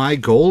my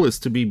goal is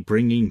to be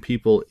bringing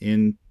people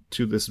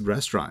into this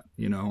restaurant.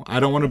 You know, I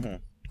don't want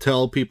to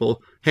tell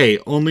people, hey,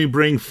 only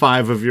bring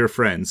 5 of your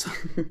friends.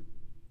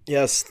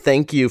 Yes,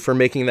 thank you for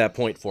making that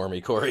point for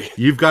me, Corey.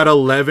 You've got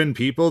 11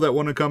 people that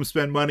want to come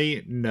spend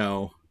money?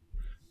 No.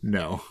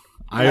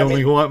 I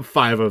only want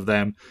 5 of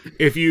them.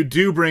 If you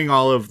do bring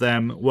all of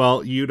them,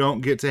 well, you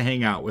don't get to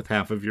hang out with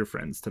half of your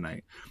friends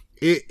tonight.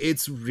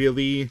 It's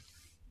really,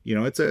 you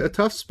know, it's a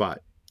tough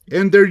spot.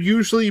 And they're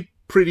usually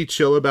pretty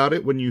chill about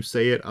it when you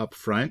say it up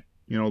front.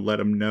 You know, let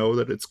them know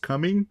that it's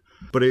coming.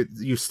 But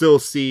you still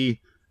see,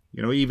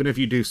 you know, even if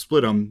you do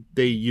split them,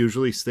 they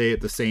usually stay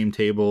at the same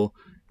table.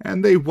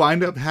 And they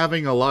wind up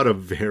having a lot of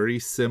very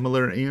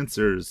similar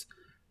answers.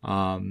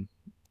 And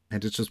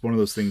it's just one of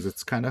those things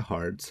that's kind of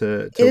hard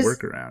to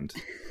work around.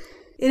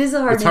 It is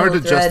a hard It's hard to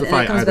thread, justify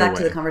and it comes either back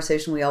to way. the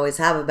conversation we always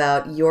have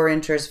about your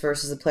interest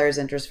versus the player's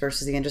interest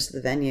versus the interest of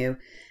the venue.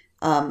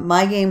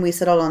 My game, we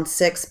settled on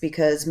 6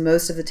 because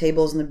most of the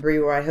tables in the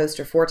brewery where I host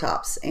are 4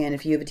 tops. And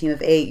if you have a team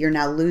of 8, you're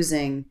now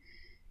losing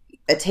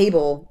a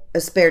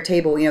spare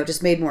table. You know, it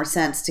just made more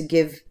sense to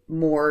give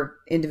more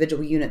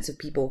individual units of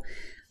people.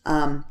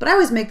 But I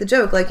always make the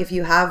joke, like, if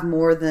you have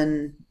more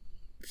than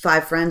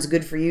 5 friends,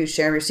 good for you,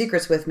 share your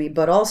secrets with me.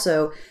 But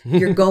also,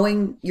 you're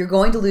going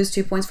to lose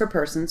 2 points per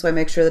person. So I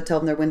make sure that tell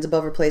them their wins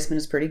above replacement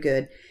is pretty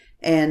good.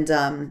 And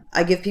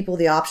I give people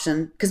the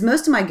option, because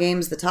most of my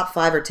games, the top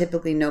 5 are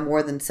typically no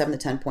more than 7 to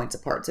 10 points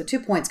apart. So 2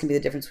 points can be the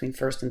difference between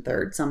first and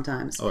third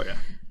sometimes. Oh,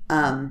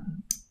 yeah.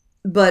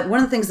 But one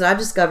of the things that I've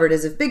discovered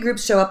is if big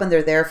groups show up and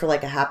they're there for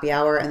like a happy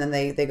hour and then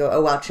they go, oh,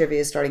 wow,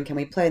 trivia is starting, can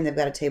we play? And they've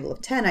got a table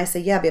of 10. I say,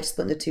 yeah, we have to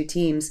split into 2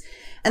 teams.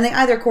 And they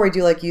either, Corey,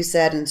 do like you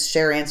said and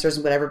share answers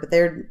and whatever, but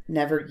they're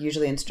never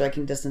usually in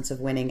striking distance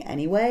of winning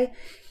anyway.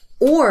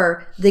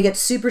 Or they get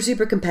super,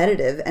 super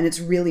competitive, and it's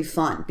really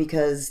fun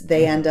because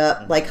they end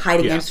up like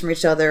hiding answers from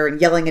each other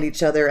and yelling at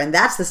each other, and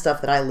that's the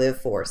stuff that I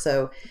live for.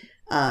 So,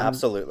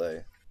 Absolutely.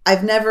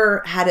 I've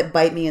never had it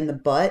bite me in the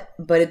butt,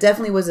 but it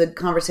definitely was a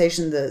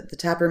conversation the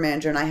taproom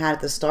manager and I had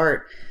at the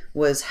start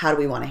was, how do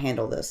we want to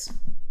handle this?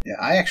 Yeah,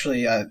 I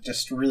actually,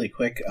 just really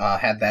quick,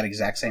 had that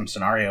exact same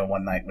scenario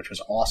one night, which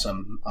was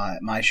awesome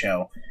at my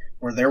show,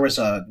 where there was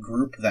a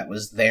group that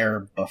was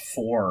there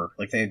before,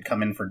 like they had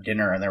come in for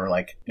dinner, and there were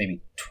like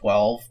maybe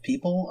 12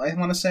 people, I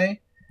want to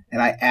say.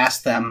 And I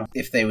asked them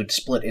if they would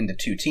split into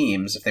 2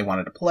 teams if they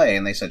wanted to play,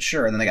 and they said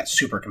sure, and then they got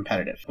super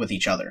competitive with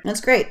each other. That's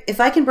great. If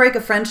I can break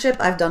a friendship,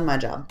 I've done my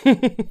job.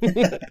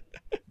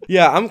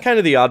 Yeah, I'm kind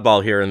of the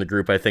oddball here in the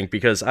group, I think,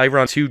 because I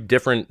run 2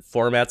 different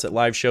formats at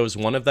live shows.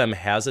 One of them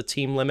has a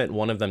team limit,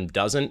 one of them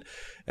doesn't.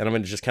 And I'm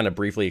going to just kind of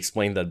briefly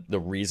explain the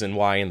reason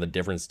why and the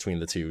difference between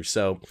the two.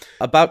 So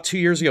about 2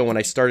 years ago, when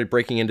I started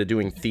breaking into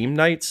doing theme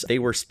nights, they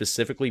were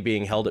specifically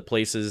being held at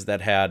places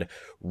that had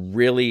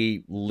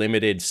really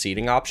limited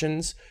seating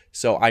options.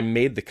 So I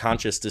made the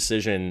conscious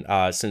decision,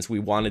 since we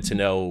wanted to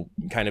know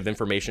kind of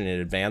information in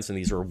advance, and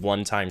these were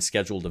one-time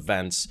scheduled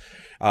events,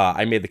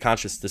 I made the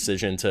conscious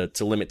decision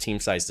to limit team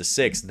size to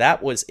 6.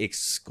 That was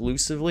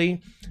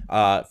exclusively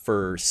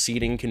for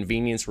seating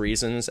convenience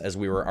reasons, as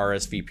we were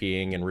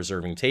RSVPing and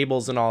reserving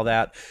tables and all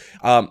that.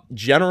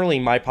 Generally,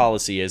 my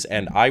policy is,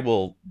 and I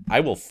will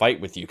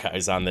fight with you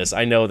guys on this.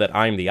 I know that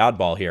I'm the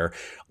oddball here.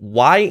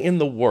 Why in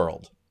the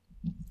world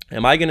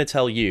am I going to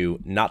tell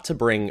you not to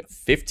bring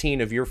 15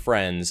 of your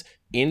friends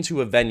into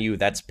a venue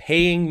that's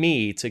paying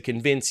me to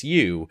convince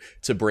you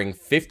to bring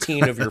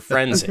 15 of your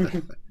friends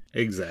in?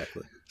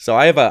 Exactly. So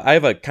I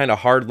have a kind of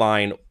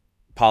hardline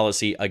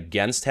policy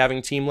against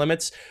having team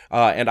limits,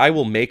 and I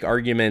will make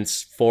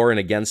arguments for and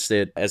against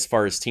it as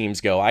far as teams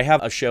go. I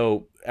have a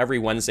show every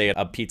Wednesday at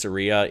a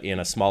pizzeria in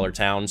a smaller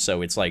town,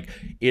 so it's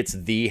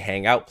the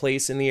hangout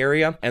place in the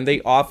area, and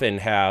they often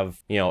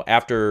have,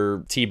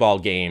 after t-ball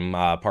game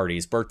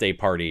parties, birthday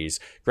parties,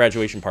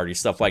 graduation parties,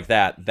 stuff like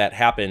that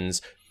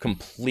happens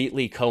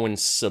completely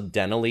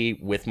coincidentally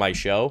with my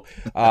show,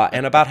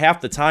 and about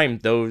half the time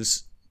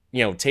those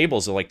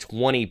tables of like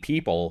 20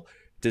 people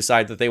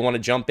decide that they want to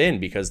jump in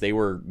because they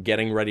were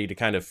getting ready to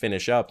kind of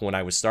finish up when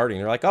I was starting.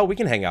 They're like, oh, we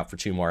can hang out for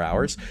 2 more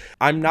hours.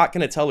 I'm not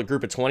going to tell a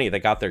group of 20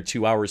 that got there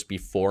 2 hours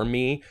before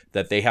me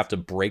that they have to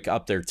break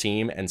up their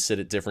team and sit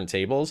at different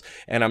tables.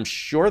 And I'm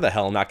sure the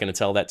hell not going to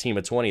tell that team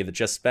of 20 that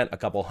just spent a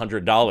couple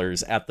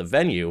 $100 at the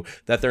venue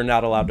that they're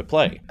not allowed to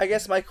play. I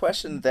guess my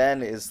question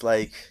then is,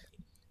 like,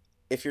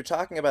 if you're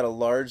talking about a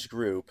large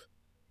group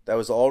that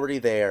was already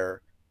there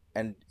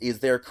and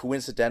is there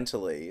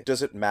coincidentally,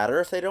 does it matter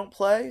if they don't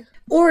play?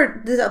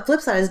 Or the flip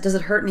side is, does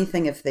it hurt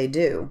anything if they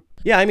do?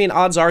 Yeah, I mean,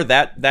 odds are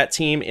that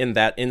team in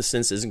that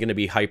instance isn't going to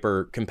be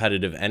hyper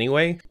competitive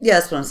anyway. Yeah,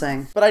 that's what I'm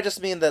saying. But I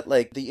just mean that,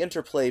 like, the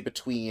interplay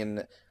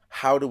between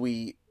how do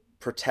we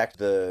protect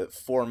the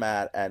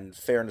format and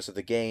fairness of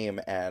the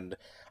game, and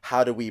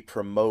how do we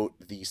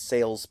promote the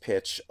sales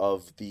pitch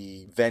of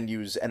the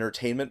venue's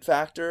entertainment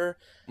factor?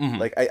 Mm-hmm.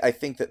 Like, I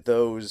think that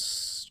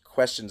those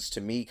questions to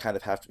me kind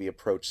of have to be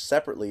approached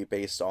separately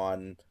based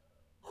on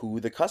who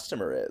the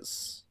customer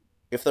is.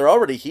 If they're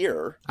already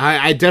here.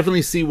 I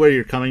definitely see where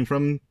you're coming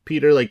from,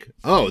 Peter. Like,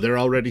 oh, they're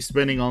already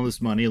spending all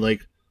this money.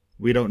 Like,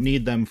 we don't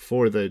need them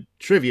for the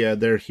trivia.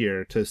 They're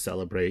here to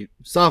celebrate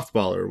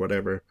softball or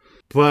whatever.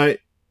 But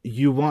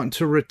you want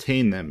to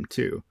retain them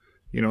too.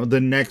 The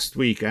next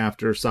week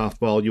after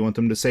softball, you want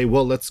them to say,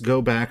 well, let's go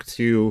back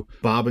to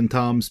Bob and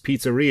Tom's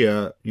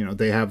Pizzeria.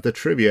 They have the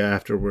trivia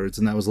afterwards,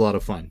 and that was a lot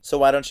of fun. So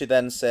why don't you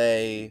then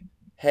say,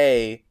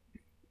 hey,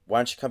 why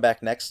don't you come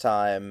back next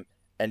time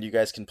and you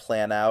guys can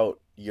plan out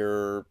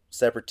your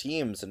separate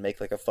teams and make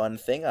like a fun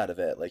thing out of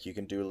it. Like you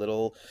can do a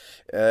little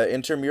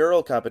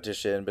intramural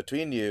competition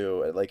between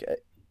you. Like,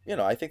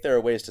 I think there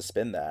are ways to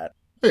spin that.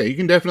 Yeah, you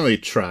can definitely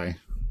try.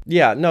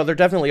 Yeah, no, there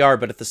definitely are,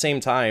 but at the same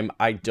time,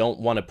 I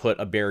don't want to put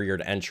a barrier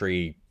to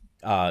entry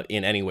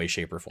in any way,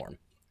 shape, or form.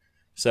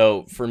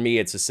 So for me,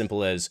 it's as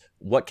simple as,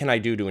 what can I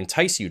do to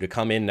entice you to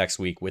come in next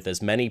week with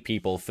as many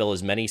people, fill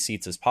as many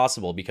seats as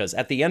possible? Because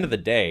at the end of the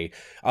day,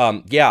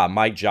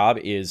 my job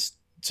is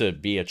to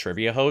be a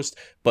trivia host,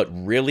 but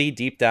really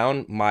deep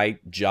down, my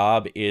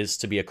job is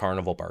to be a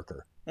carnival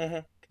barker. Mm-hmm.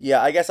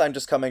 Yeah, I guess I'm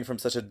just coming from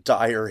such a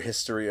dire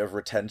history of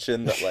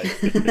retention that, like,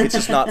 it's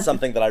just not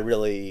something that I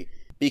really...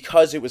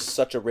 Because it was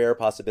such a rare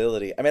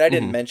possibility. I mean, I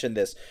didn't mention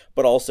this,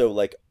 but also,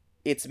 like,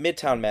 it's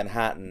Midtown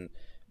Manhattan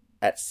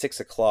at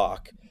 6:00.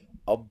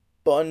 A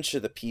bunch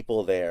of the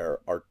people there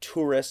are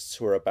tourists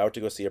who are about to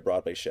go see a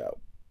Broadway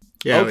show.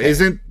 Yeah,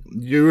 okay.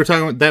 You were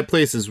talking about, that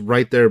place is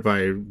right there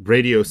by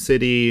Radio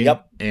City.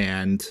 Yep.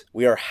 And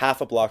we are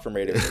half a block from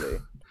Radio City.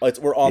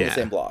 We're on the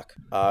same block.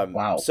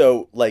 Wow.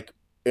 So, like,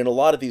 in a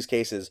lot of these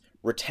cases,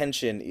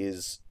 retention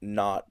is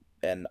not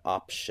an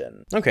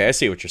option. Okay, I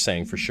see what you're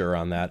saying for sure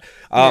on that.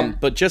 Yeah.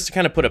 But just to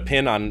kind of put a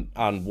pin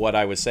on what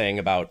I was saying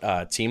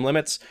about team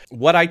limits,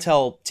 what I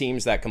tell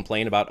teams that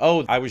complain about,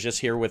 oh, I was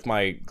just here with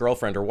my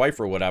girlfriend or wife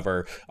or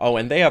whatever, oh,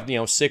 and they have,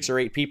 6 or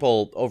 8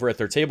 people over at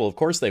their table, of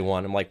course they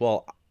won. I'm like,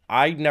 well,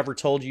 I never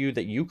told you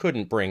that you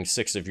couldn't bring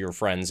 6 of your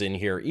friends in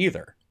here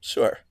either.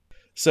 Sure.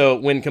 So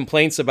when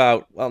complaints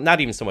about, well,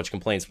 not even so much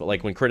complaints, but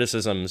like when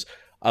criticisms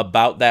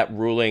about that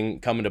ruling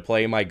come into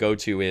play, my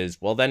go-to is,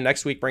 well, then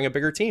next week bring a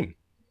bigger team.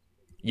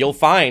 You'll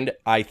find,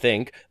 I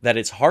think, that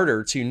it's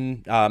harder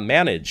to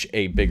manage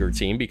a bigger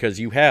team because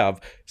you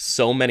have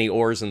so many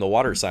oars in the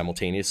water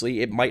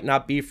simultaneously. It might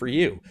not be for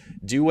you.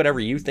 Do whatever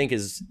you think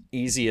is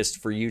easiest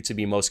for you to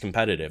be most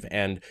competitive.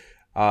 And,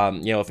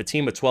 if a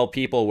team of 12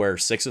 people where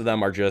 6 of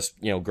them are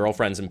just,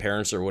 girlfriends and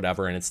parents or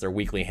whatever, and it's their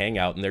weekly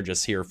hangout and they're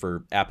just here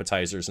for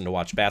appetizers and to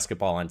watch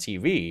basketball on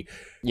TV,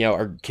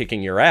 are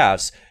kicking your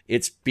ass,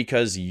 it's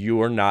because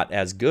you're not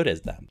as good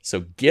as them.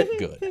 So get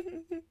good.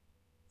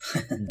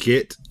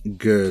 Get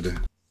good.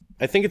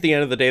 I think at the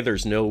end of the day,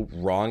 there's no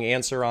wrong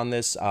answer on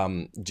this.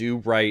 Do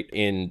right,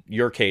 in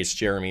your case,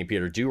 Jeremy and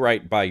Peter, do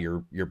right by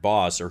your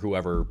boss or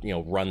whoever,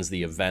 runs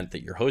the event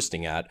that you're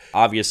hosting at.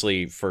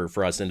 Obviously,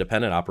 for us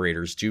independent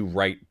operators, do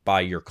right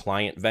by your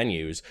client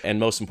venues. And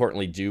most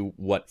importantly, do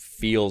what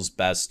feels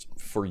best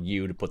for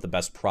you to put the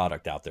best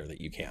product out there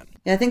that you can.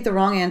 Yeah, I think the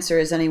wrong answer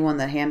is anyone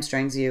that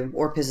hamstrings you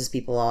or pisses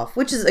people off,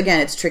 which is,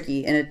 again, it's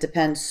tricky and it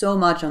depends so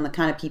much on the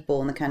kind of people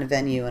and the kind of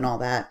venue and all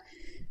that.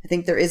 I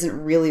think there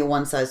isn't really a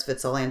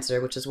one-size-fits-all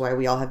answer, which is why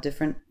we all have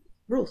different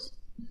rules.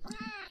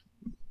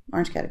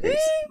 Orange categories.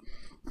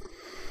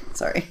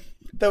 Sorry.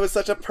 That was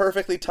such a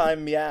perfectly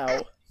timed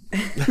meow.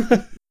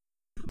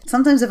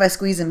 Sometimes if I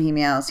squeeze him, he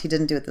meows. He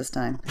didn't do it this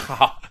time.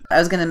 I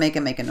was going to make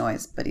him make a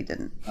noise, but he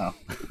didn't. Oh.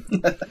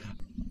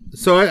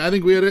 So I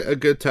think we had a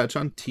good touch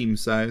on team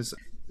size.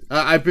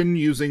 I've been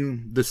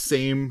using the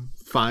same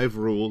 5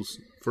 rules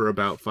for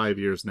about 5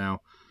 years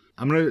now.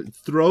 I'm going to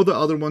throw the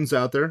other ones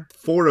out there,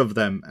 4 of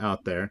them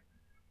out there,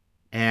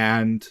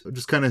 and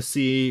just kind of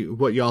see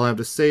what y'all have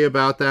to say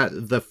about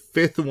that. The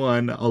 5th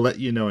one, I'll let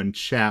you know in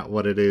chat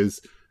what it is,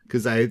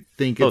 because I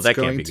think it's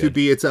going to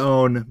be its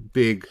own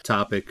big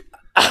topic,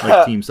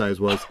 like team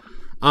size was.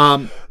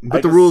 But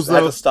the rules, though...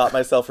 I have to stop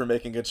myself from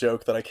making a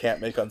joke that I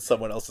can't make on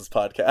someone else's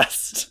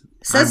podcast.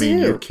 Says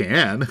you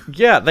can.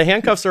 Yeah, the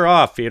handcuffs are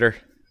off, Peter.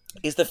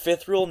 Is the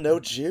 5th rule no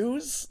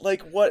Jews?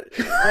 Like, what?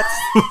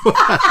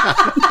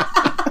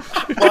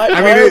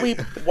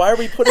 Why are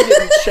we putting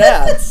it in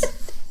chats?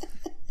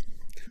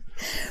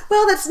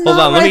 Well, that's Hold not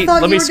on, where I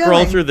thought let you me were scroll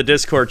going. through the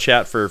Discord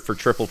chat for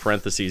triple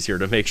parentheses here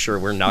to make sure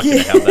we're not going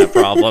to have that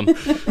problem.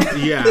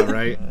 Yeah,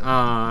 right.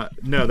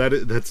 No,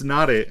 that's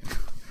not it.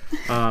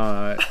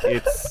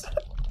 It's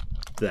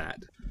that.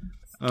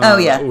 Oh,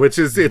 yeah. Which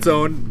is its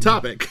own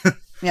topic.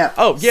 Yeah.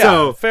 Oh, yeah,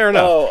 So- fair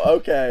enough. Oh,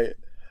 okay.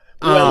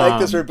 Ooh, I like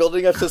this. We're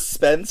building up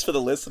suspense for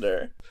the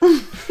listener.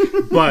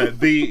 But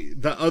the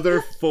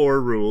other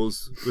 4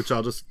 rules, which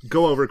I'll just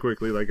go over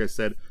quickly, like I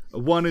said.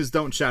 1 is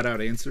don't shout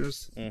out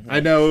answers. I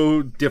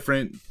know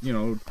different,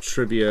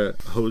 trivia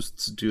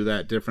hosts do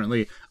that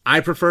differently.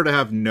 I prefer to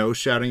have no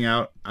shouting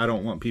out. I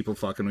don't want people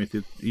fucking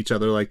with each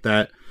other like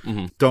that.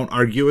 Don't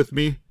argue with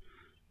me.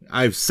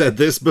 I've said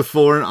this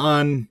before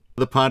on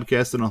the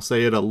podcast, and I'll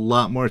say it a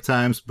lot more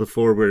times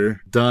before we're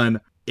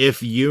done.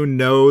 If you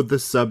know the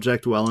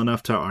subject well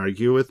enough to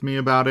argue with me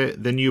about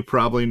it, then you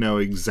probably know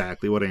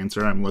exactly what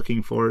answer I'm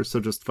looking for, so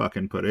just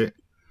fucking put it.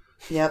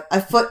 Yep.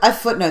 I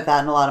footnote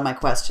that in a lot of my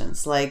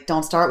questions. Like,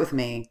 don't start with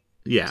me.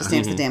 Yeah. Just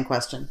answer the damn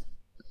question.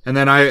 And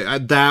then I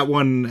that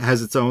one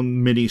has its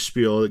own mini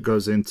spiel that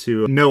goes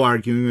into no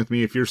arguing with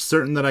me. If you're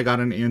certain that I got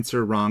an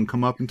answer wrong,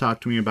 come up and talk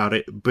to me about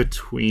it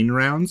between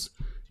rounds,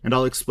 and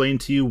I'll explain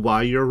to you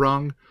why you're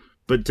wrong,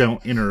 but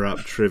don't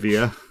interrupt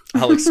trivia.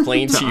 I'll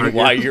explain to you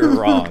why you're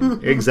wrong.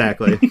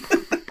 Exactly.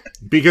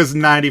 Because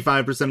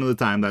 95% of the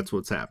time, that's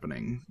what's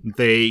happening.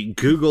 They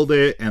Googled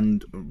it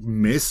and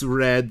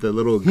misread the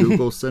little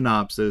Google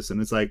synopsis,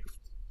 and it's like,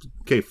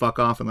 okay, fuck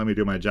off and let me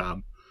do my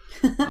job.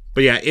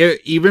 But yeah,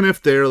 even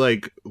if they're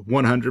like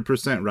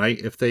 100% right,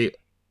 if they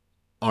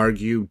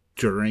argue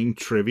during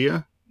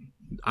trivia,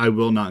 I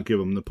will not give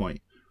them the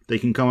point. They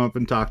can come up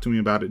and talk to me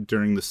about it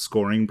during the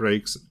scoring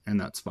breaks, and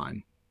that's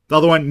fine. The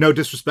other one, no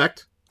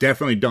disrespect.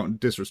 Definitely don't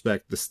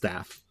disrespect the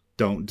staff.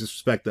 Don't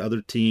disrespect the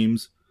other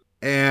teams.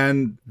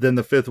 And then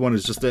the 5th one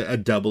is just a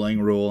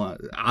doubling rule.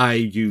 I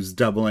use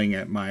doubling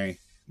at my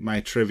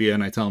trivia,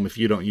 and I tell them if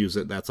you don't use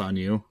it, that's on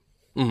you.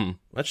 Mm-hmm.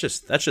 That's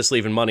just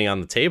leaving money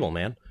on the table,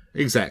 man.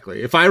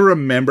 Exactly. If I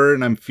remember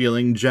and I'm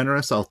feeling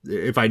generous,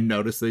 if I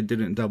notice they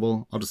didn't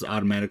double, I'll just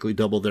automatically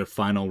double their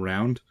final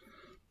round.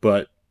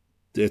 But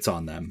it's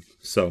on them.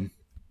 So,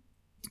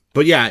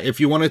 but yeah, if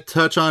you want to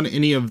touch on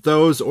any of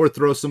those or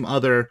throw some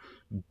other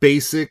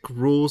basic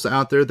rules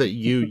out there that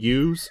you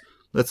use,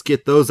 let's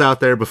get those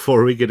out there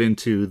before we get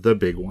into the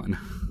big one.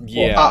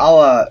 Yeah.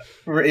 Well,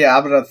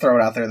 I'm gonna throw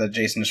it out there that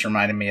Jason just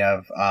reminded me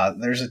of.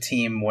 There's a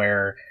team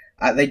where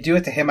They do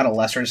it to him at a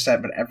lesser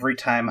extent, but every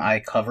time I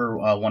cover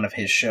one of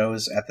his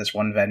shows at this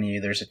one venue,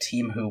 there's a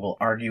team who will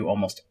argue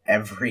almost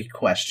every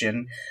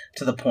question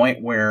to the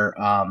point where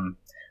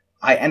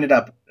I ended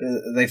up,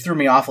 they threw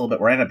me off a little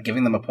bit where I ended up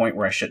giving them a point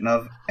where I shouldn't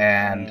have.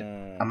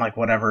 And I'm like,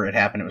 whatever, it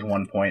happened. It was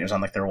 1 point. It was on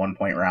like their 1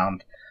 point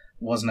round.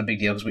 Wasn't a big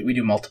deal because we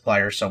do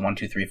multipliers. So 1,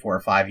 2, 3, 4, or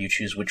 5, you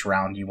choose which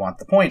round you want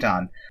the point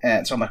on.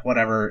 And so I'm like,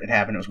 whatever, it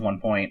happened. It was 1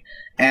 point.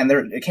 And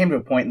it came to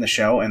a point in the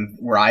show and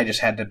where I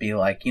just had to be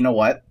like, you know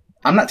what?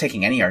 I'm not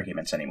taking any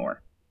arguments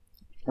anymore.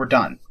 We're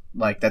done.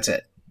 Like, that's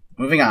it.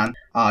 Moving on.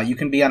 You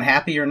can be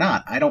unhappy or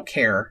not. I don't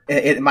care.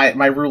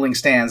 My ruling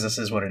stands. This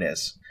is what it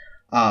is.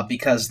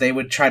 Because they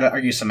would try to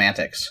argue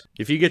semantics.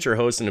 If you get your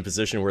host in a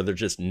position where they're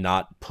just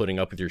not putting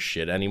up with your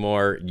shit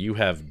anymore, you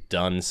have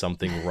done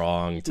something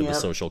wrong to the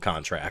social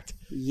contract.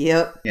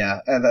 Yep. Yeah,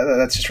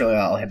 that's just really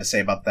all I had to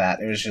say about that.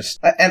 It was just...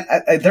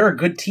 And they're a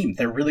good team.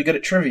 They're really good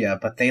at trivia,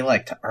 but they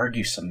like to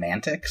argue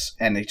semantics,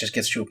 and it just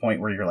gets to a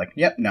point where you're like,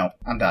 yep, no,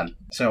 I'm done.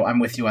 So I'm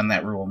with you on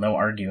that rule. No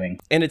arguing.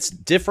 And it's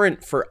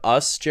different for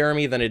us,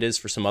 Jeremy, than it is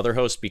for some other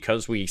hosts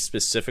because we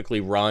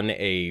specifically run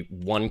a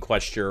one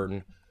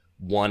question...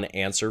 one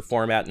answer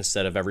format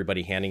instead of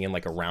everybody handing in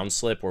like a round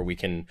slip where we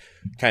can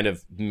kind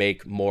of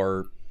make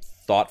more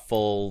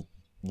thoughtful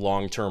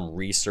long-term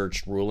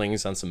research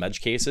rulings on some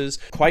edge cases.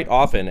 Quite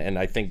often, and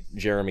I think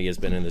Jeremy has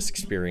been in this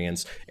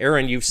experience,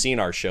 Aaron, you've seen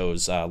our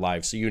shows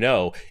live, so you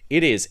know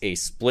it is a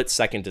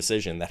split-second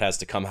decision that has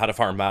to come out of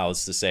our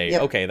mouths to say,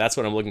 okay, that's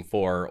what I'm looking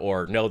for,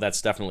 or no,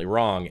 that's definitely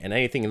wrong. And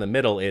anything in the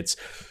middle, it's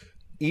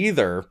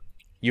either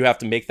you have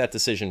to make that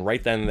decision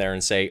right then and there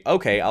and say,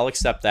 okay, I'll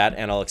accept that,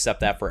 and I'll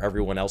accept that for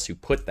everyone else who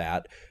put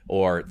that,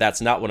 or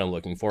that's not what I'm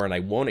looking for, and I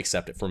won't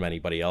accept it from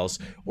anybody else.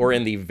 Or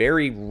in the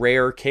very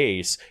rare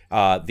case,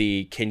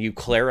 can you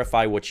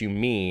clarify what you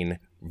mean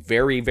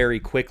very, very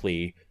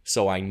quickly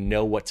so I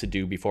know what to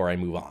do before I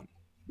move on?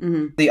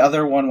 Mm-hmm. The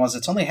other one was,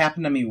 it's only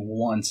happened to me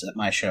once at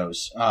my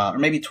shows, or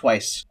maybe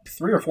twice.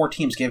 3 or 4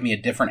 teams gave me a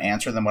different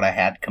answer than what I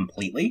had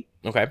completely.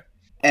 Okay.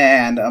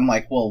 And I'm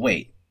like, well,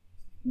 wait.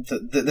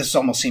 This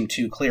almost seemed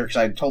too clear because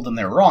I told them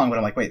they were wrong, but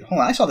I'm like, wait, hold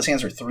on, I saw this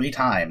answer 3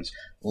 times.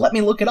 Let me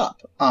look it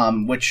up,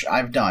 which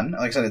I've done.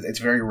 Like I said, it's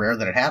very rare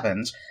that it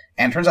happens,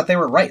 and it turns out they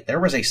were right.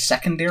 There was a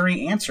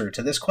secondary answer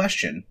to this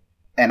question,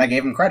 and I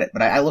gave them credit,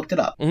 but I looked it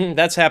up. Mm-hmm.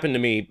 That's happened to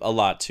me a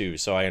lot too,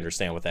 so I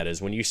understand what that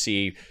is. When you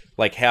see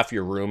like half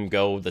your room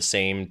go the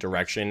same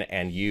direction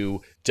and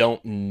you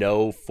don't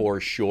know for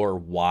sure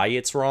why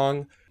it's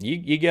wrong,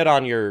 you get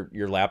on your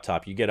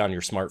laptop, you get on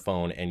your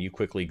smartphone, and you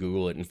quickly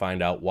Google it and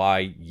find out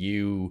why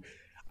you,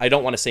 I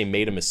don't want to say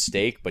made a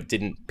mistake, but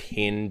didn't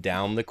pin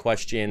down the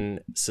question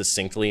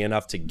succinctly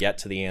enough to get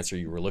to the answer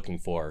you were looking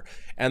for.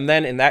 And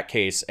then in that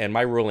case, and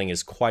my ruling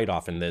is quite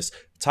often this,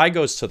 tie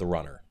goes to the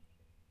runner.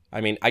 I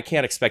mean, I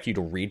can't expect you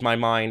to read my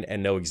mind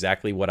and know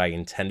exactly what I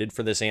intended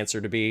for this answer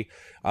to be.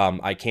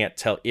 If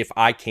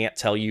I can't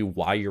tell you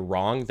why you're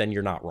wrong, then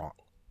you're not wrong.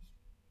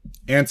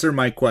 Answer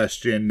my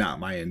question,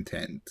 not my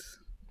intent.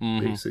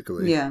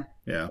 Basically. Yeah.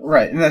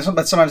 Right.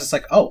 But sometimes it's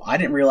like, oh, I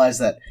didn't realize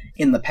that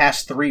in the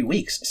past 3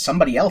 weeks,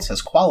 somebody else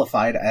has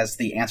qualified as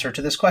the answer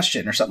to this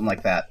question or something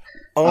like that.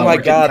 Oh my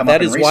God,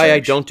 that is why I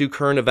don't do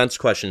current events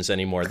questions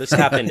anymore. This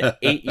happened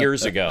 8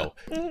 years ago.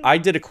 I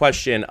did a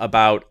question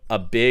about a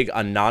big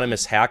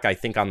anonymous hack, I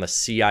think on the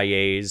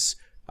CIA's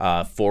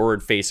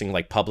forward-facing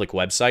like public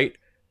website.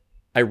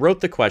 I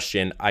wrote the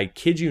question, I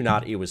kid you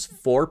not, it was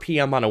 4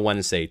 p.m. on a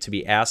Wednesday to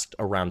be asked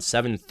around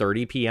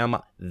 7:30 p.m.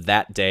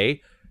 that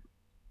day.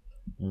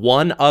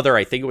 One other,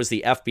 I think it was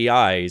the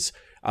FBI's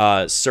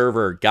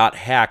server, got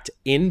hacked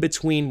in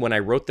between when I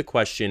wrote the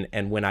question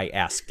and when I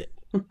asked it.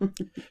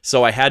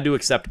 So I had to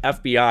accept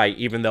FBI,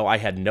 even though I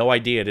had no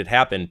idea it had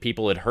happened.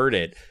 People had heard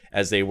it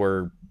as they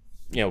were,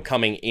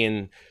 coming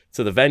in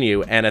to the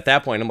venue. And at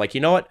that point, I'm like,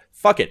 you know what?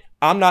 Fuck it.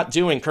 I'm not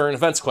doing current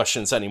events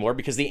questions anymore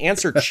because the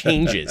answer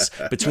changes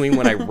between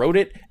when I wrote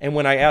it and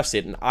when I asked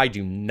it. And I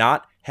do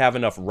not have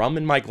enough rum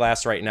in my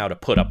glass right now to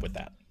put up with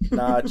that.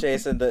 Nah,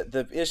 Jason,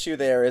 the issue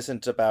there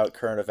isn't about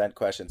current event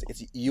questions.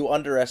 It's you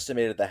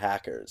underestimated the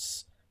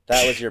hackers.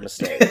 That was your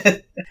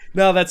mistake.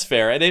 No, that's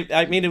fair. And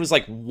it was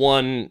like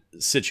one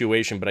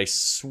situation, but I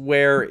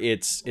swear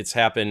it's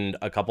happened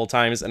a couple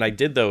times. And I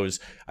did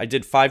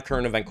 5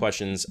 current event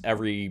questions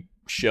every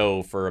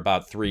show for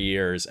about 3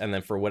 years. And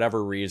then for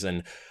whatever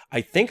reason,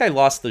 I think I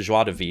lost the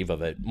joie de vivre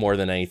of it more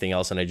than anything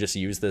else. And I just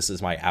used this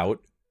as my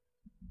out.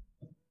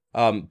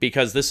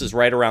 Because this is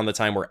right around the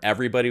time where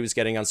everybody was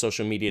getting on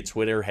social media.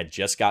 Twitter had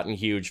just gotten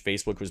huge.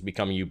 Facebook was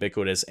becoming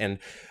ubiquitous. And,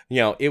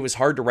 it was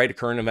hard to write a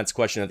current events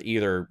question that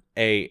either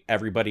A,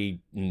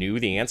 everybody knew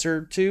the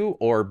answer to,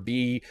 or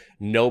B,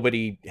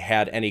 nobody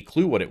had any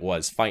clue what it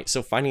was.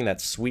 So finding that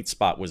sweet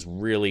spot was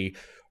really,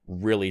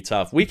 really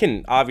tough. We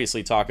can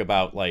obviously talk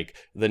about like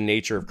the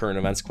nature of current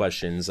events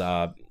questions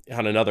on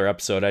another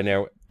episode. I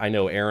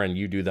know Aaron,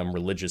 you do them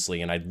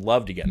religiously, and I'd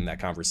love to get in that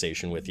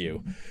conversation with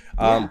you.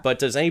 But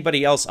does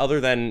anybody else,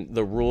 other than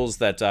the rules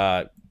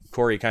that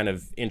Corey kind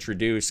of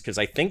introduced, because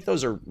I think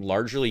those are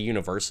largely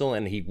universal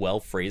and he well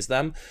phrased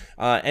them.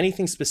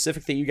 Anything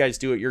specific that you guys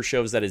do at your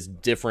shows that is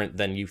different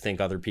than you think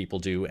other people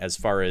do as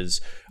far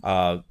as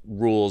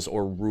rules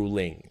or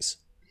rulings?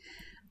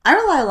 I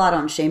rely a lot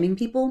on shaming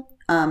people.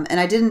 And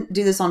I didn't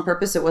do this on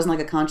purpose. It wasn't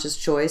like a conscious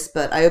choice,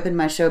 but I opened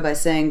my show by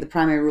saying the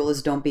primary rule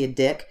is don't be a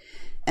dick.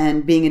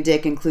 And being a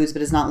dick includes,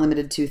 but is not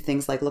limited to,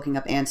 things like looking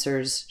up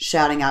answers,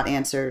 shouting out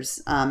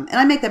answers. And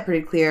I make that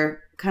pretty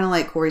clear, kind of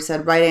like Corey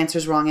said, right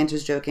answers, wrong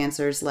answers, joke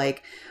answers.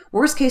 Like,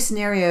 worst case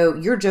scenario,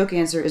 your joke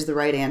answer is the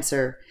right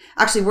answer.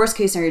 Actually, worst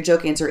case scenario,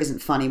 joke answer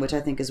isn't funny, which I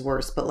think is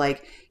worse. But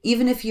like,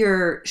 even if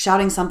you're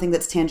shouting something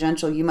that's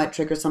tangential, you might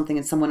trigger something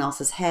in someone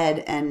else's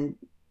head, and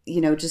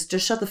just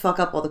shut the fuck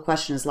up while the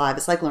question is live.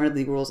 It's like learned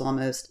league rules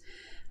almost.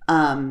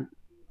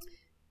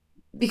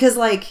 Because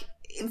like,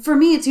 for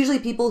me, it's usually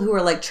people who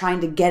are like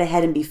trying to get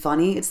ahead and be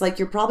funny. It's like,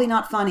 you're probably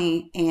not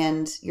funny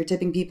and you're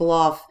tipping people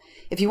off.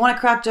 If you want to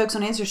crack jokes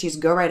on answer sheets,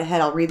 go right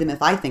ahead. I'll read them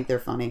if I think they're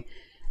funny.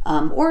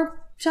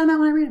 Or shout them out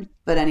when I read them.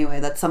 But anyway,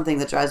 that's something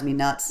that drives me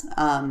nuts.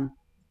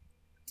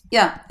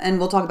 Yeah, and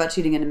we'll talk about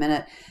cheating in a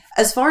minute.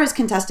 As far as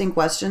contesting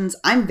questions,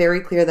 I'm very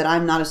clear that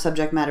I'm not a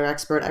subject matter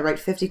expert. I write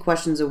 50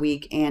 questions a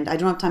week, and I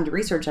don't have time to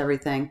research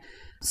everything.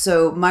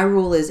 So my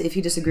rule is, if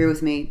you disagree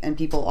with me, and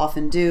people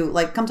often do,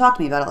 like, come talk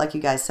to me about it, like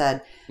you guys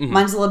said. Mm-hmm.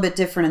 Mine's a little bit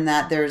different in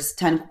that there's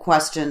 10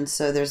 questions,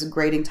 so there's a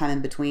grading time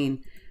in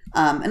between.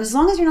 And as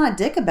long as you're not a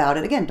dick about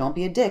it, again, don't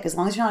be a dick. As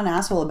long as you're not an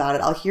asshole about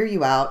it, I'll hear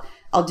you out.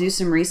 I'll do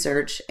some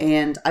research,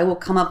 and I will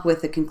come up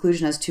with a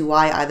conclusion as to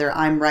why either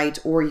I'm right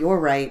or you're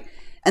right.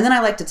 And then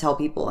I like to tell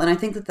people, and I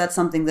think that that's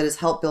something that has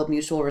helped build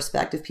mutual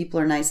respect. If people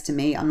are nice to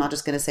me, I'm not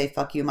just going to say,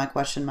 fuck you, my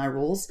question, my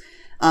rules,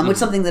 which is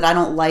something that I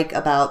don't like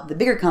about the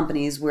bigger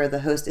companies where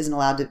the host isn't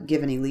allowed to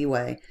give any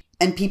leeway.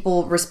 And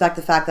people respect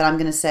the fact that I'm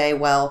going to say,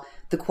 well,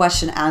 the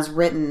question as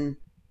written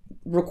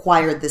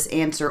required this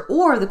answer,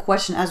 or the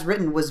question as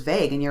written was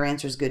vague and your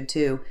answer's good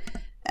too.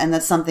 And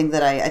that's something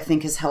that I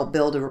think has helped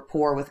build a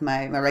rapport with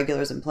my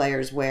regulars and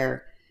players,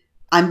 where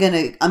I'm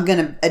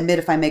gonna admit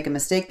if I make a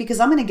mistake, because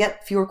I'm gonna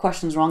get fewer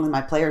questions wrong than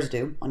my players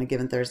do on a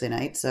given Thursday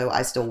night, so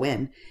I still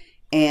win.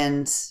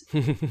 And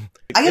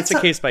it's a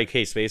case by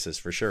case basis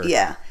for sure.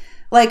 Yeah,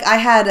 like I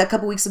had a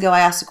couple weeks ago, I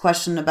asked a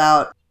question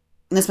about,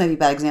 and this might be a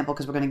bad example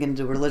because we're going to get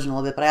into religion a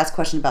little bit, but I asked a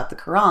question about the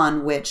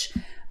Quran, which,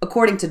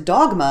 according to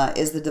dogma,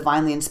 is the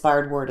divinely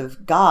inspired word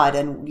of God,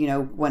 and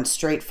went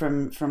straight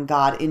from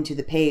God into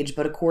the page.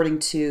 But according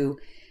to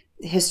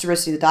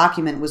historicity, the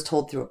document was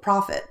told through a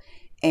prophet.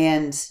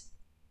 And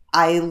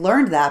I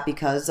learned that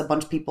because a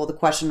bunch of people, the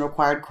question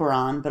required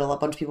Quran, but a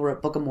bunch of people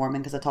wrote Book of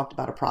Mormon because I talked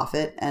about a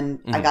prophet, and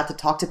I got to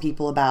talk to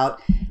people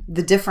about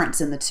the difference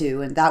in the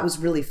two, and that was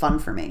really fun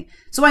for me.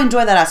 So I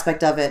enjoy that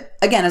aspect of it.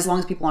 Again, as long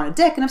as people aren't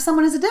a dick, and if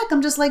someone is a dick,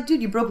 I'm just like,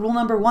 dude, you broke rule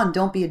number 1,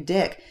 don't be a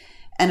dick.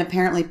 And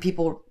apparently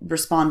people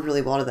respond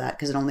really well to that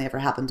because it only ever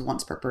happens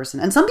once per person.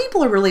 And some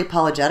people are really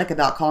apologetic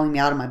about calling me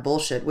out on my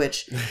bullshit,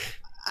 which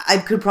I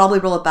could probably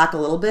roll it back a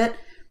little bit.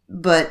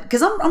 But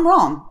because I'm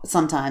wrong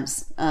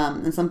sometimes,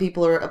 and some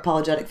people are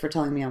apologetic for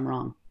telling me I'm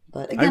wrong.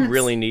 But again, I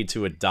really need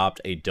to adopt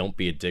a "don't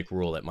be a dick"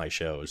 rule at my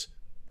shows.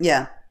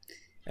 Yeah,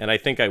 and I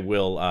think I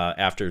will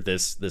after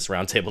this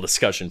roundtable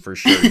discussion for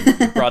sure.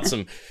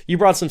 You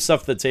brought some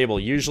stuff to the table.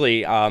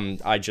 Usually,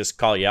 I just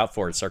call you out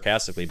for it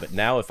sarcastically, but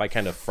now if I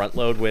kind of front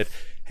load with,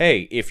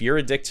 "Hey, if you're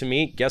a dick to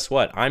me, guess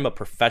what? I'm a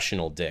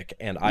professional dick,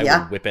 and I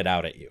will whip it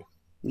out at you."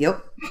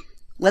 Yep.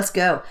 Let's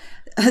go.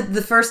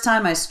 The first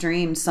time I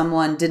streamed,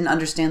 someone didn't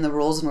understand the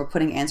rules and were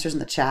putting answers in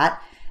the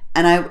chat.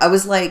 And I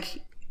was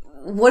like,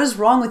 what is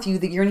wrong with you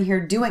that you're in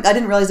here doing? I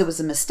didn't realize it was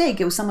a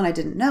mistake. It was someone I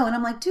didn't know. And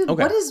I'm like, dude,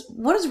 okay.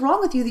 what is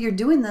wrong with you that you're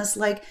doing this?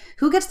 Like,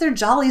 who gets their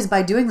jollies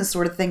by doing this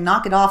sort of thing?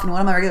 Knock it off. And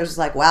one of my regulars was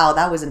like, wow,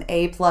 that was an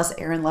A+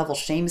 Aaron level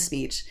shame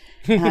speech.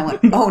 And I went,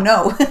 oh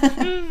no.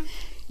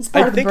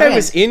 I think I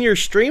was in your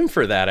stream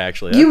for that,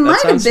 actually. You might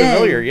that sounds have been.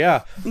 Familiar,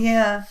 yeah.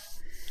 Yeah.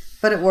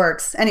 But it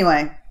works.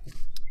 Anyway.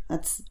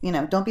 That's,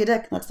 don't be a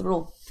dick. That's the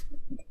rule.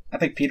 I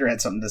think Peter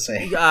had something to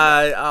say.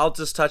 I'll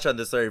just touch on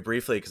this very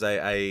briefly because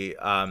I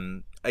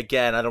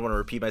again, I don't want to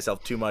repeat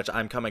myself too much.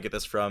 I'm coming at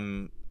this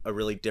from a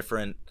really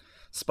different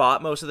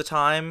spot most of the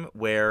time,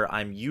 where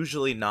I'm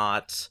usually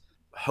not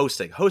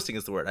hosting. Hosting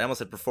is the word. I almost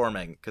said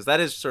performing, because that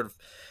is sort of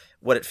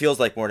what it feels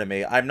like more to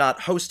me. I'm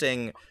not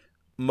hosting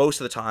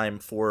most of the time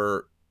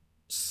for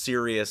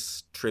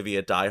serious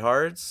trivia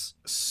diehards,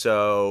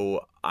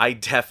 so I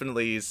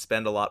definitely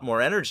spend a lot more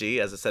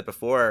energy, as I said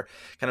before,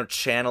 kind of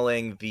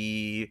channeling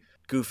the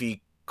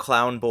goofy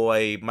clown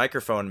boy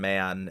microphone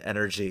man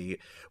energy,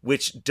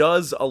 which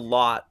does a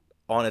lot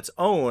on its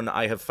own,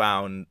 I have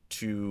found,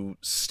 to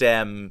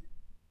stem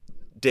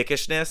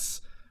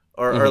dickishness,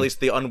 or at least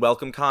the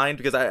unwelcome kind,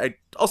 because I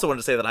also wanted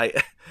to say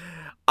that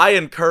I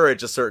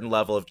encourage a certain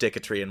level of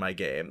dicketry in my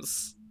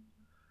games.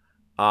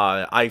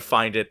 I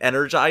find it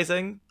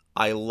energizing.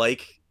 I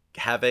like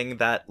having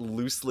that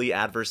loosely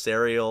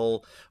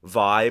adversarial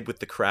vibe with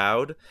the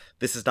crowd.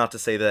 This is not to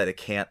say that it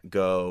can't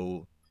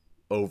go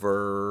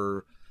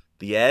over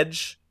the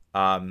edge.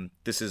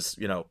 This is,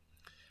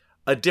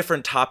 a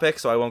different topic,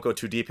 so I won't go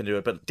too deep into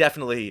it, but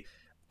definitely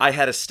I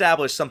had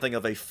established something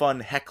of a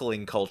fun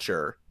heckling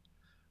culture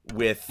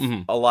with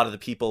a lot of the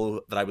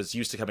people that I was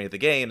used to coming to the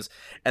games,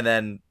 and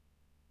then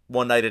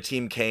one night a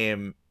team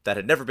came that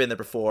had never been there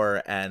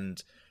before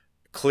and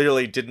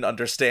clearly didn't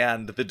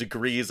understand the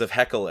degrees of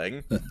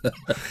heckling.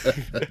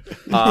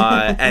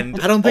 And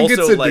I don't think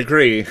also, it's a like,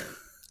 degree.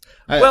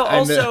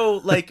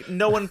 Also, like,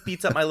 no one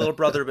beats up my little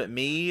brother but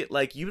me.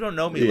 Like, you don't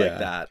know me like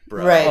that,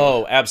 bro. Right.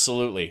 Oh,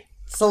 absolutely.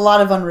 It's a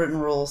lot of unwritten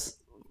rules.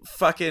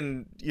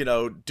 Fucking,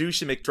 douchey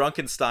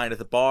McDrunkenstein at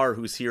the bar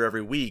who's here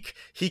every week,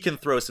 he can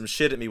throw some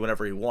shit at me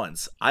whenever he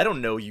wants. I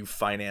don't know you,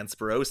 finance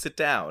bro. Sit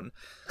down.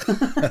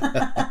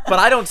 But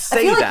I don't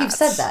say that. I feel like you've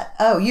said that.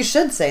 Oh, you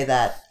should say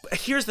that.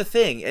 Here's the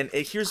thing, and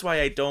here's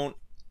why I don't,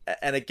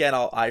 and again,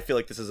 I feel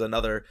like this is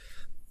another,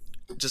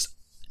 just,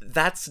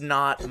 that's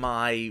not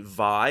my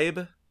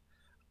vibe.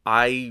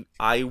 I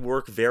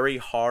work very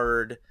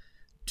hard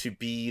to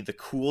be the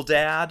cool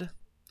dad,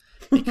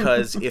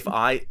 because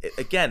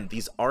again,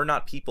 these are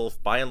not people,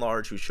 by and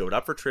large, who showed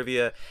up for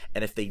trivia,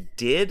 and if they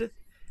did,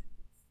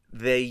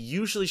 they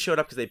usually showed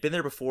up because they've been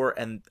there before,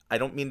 and I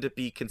don't mean to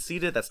be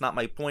conceited, that's not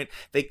my point.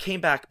 They came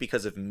back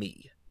because of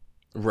me.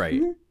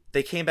 Right. Mm-hmm.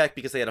 They came back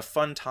because they had a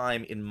fun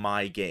time in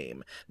my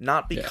game,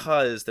 not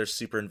because they're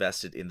super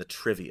invested in the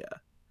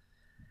trivia.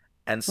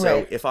 And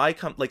so if I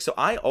come, like, so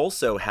I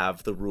also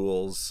have the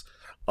rules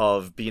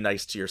of be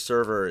nice to your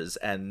servers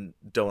and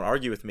don't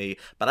argue with me,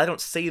 but I don't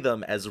say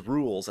them as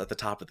rules at the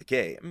top of the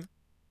game.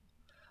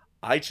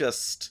 I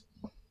just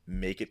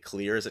make it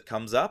clear as it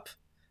comes up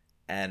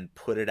and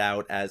put it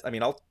out as, I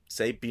mean, I'll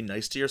say be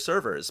nice to your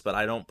servers, but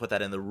I don't put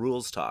that in the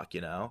rules talk,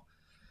 Yeah,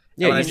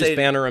 you just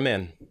banner them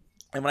in.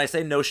 And when I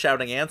say no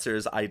shouting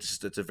answers,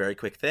 it's a very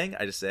quick thing.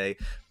 I just say,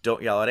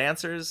 don't yell at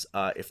answers.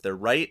 If they're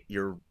right,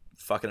 you're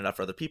fucking it up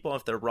for other people.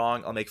 If they're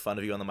wrong, I'll make fun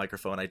of you on the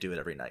microphone. I do it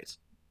every night.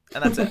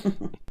 And that's it.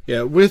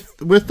 Yeah, with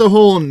the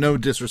whole no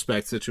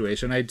disrespect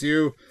situation,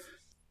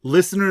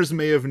 listeners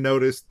may have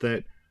noticed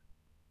that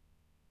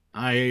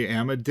I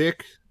am a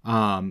dick.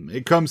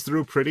 It comes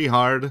through pretty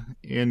hard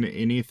in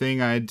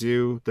anything I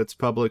do that's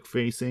public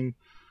facing.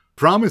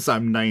 Promise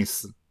I'm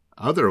nice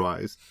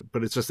otherwise,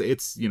 but it's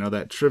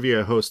that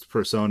trivia host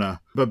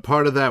persona. But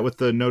part of that with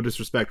the no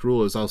disrespect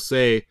rule is I'll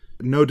say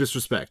no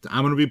disrespect.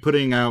 I'm going to be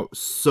putting out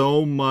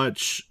so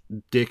much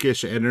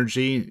dickish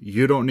energy,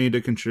 you don't need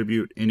to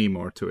contribute any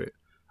more to it.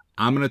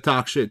 I'm going to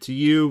talk shit to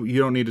you, you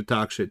don't need to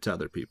talk shit to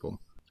other people.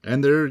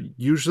 And there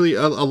usually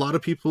a lot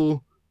of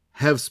people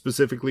have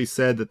specifically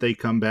said that they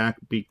come back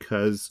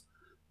because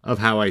of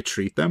how I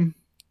treat them,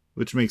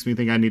 which makes me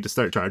think I need to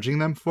start charging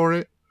them for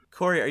it.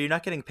 Corey, are you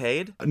not getting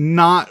paid?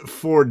 Not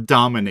for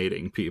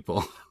dominating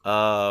people.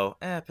 Oh,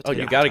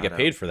 You got to get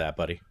paid for that,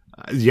 buddy.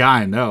 Yeah,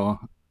 I know.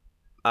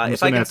 I'm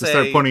just going to have to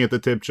start pointing at the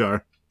tip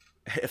jar.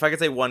 If I could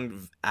say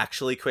one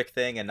actually quick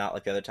thing, and not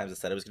like the other times I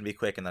said it was going to be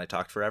quick and then I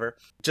talked forever.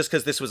 Just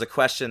because this was a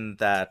question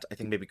that I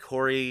think maybe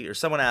Corey or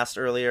someone asked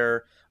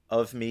earlier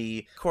of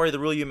me. Corey, the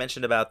rule you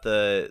mentioned about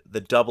the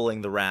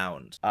doubling the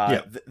round.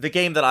 The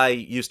game that I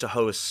used to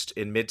host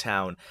in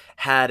Midtown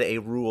had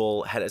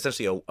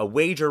essentially a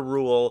wager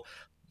rule.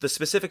 The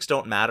specifics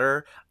don't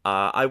matter.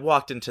 I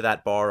walked into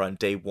that bar on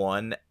day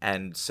one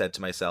and said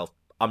to myself,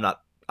 I'm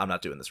not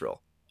doing this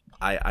rule.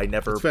 I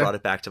never brought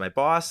it back to my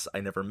boss.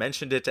 I never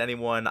mentioned it to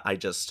anyone.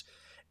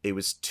 It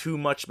was too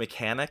much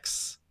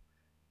mechanics,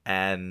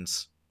 and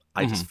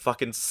I just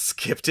fucking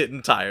skipped it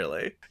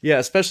entirely. Yeah,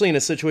 especially in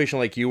a situation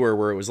like you were,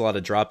 where it was a lot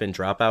of drop-in,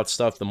 drop-out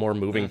stuff. The more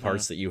moving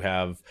parts that you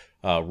have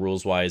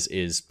rules-wise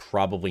is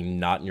probably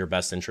not in your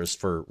best interest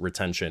for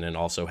retention and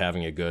also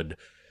having a good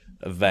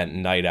event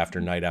night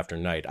after night after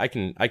night. I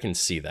can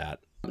see that.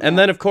 And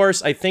then, of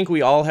course, I think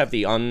we all have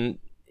the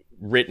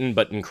unwritten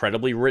but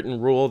incredibly written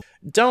rule.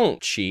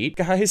 Don't cheat,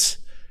 guys.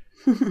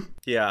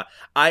 Yeah.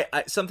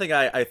 I something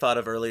I thought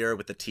of earlier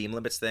with the team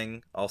limits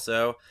thing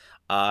also.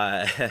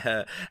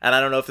 And I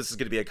don't know if this is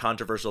going to be a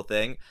controversial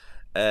thing,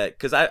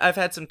 because I've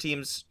had some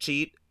teams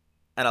cheat,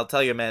 and I'll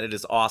tell you, man, it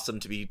is awesome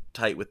to be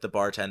tight with the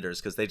bartenders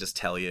because they just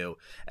tell you,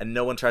 and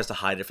no one tries to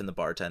hide it from the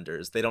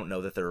bartenders. They don't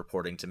know that they're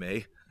reporting to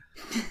me.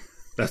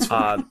 That's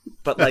fine.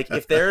 But like,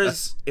 if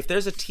there's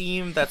a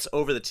team that's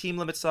over the team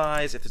limit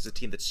size, if there's a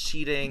team that's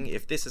cheating,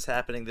 if this is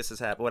happening,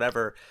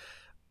 whatever,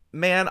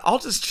 man, I'll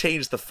just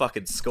change the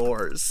fucking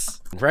scores.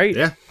 Right?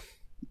 Yeah.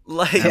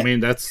 Like, I mean,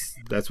 that's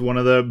one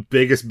of the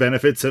biggest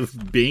benefits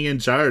of being in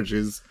charge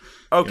is,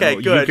 okay,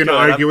 good. You can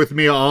argue with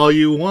me all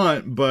you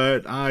want,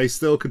 but I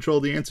still control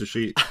the answer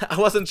sheet. I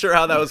wasn't sure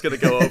how that was going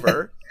to go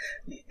over.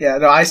 Yeah,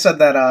 no, I said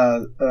that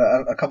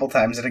a couple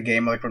times in a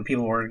game, like when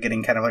people were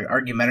getting kind of like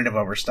argumentative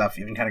over stuff,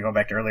 even kind of go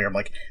back to earlier, I'm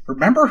like,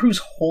 remember who's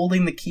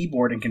holding the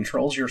keyboard and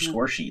controls your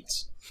score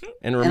sheets.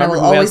 And remember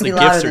who has the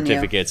gift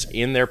certificates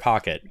in their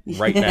pocket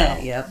right now.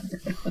 Yep.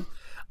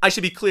 I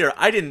should be clear,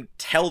 I didn't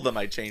tell them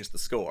I changed the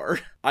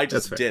score. I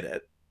just did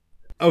it.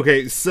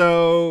 Okay,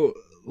 so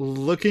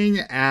looking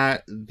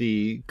at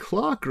the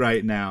clock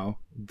right now,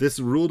 this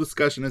rule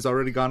discussion has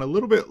already gone a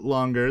little bit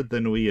longer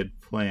than we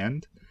had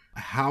planned.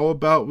 How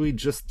about we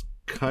just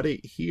cut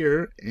it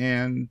here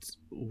and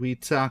we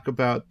talk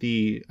about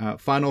the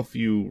final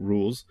few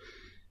rules,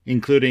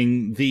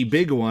 including the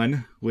big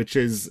one, which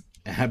is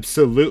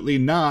absolutely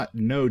not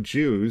no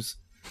Jews,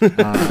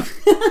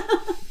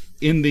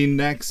 in the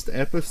next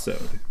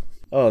episode.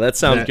 Oh, that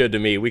sounds good to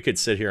me. We could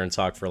sit here and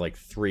talk for like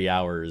 3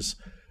 hours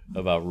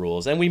about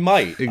rules, and we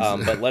might,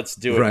 but let's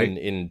do it Right.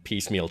 in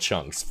piecemeal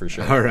chunks for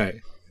sure. All right.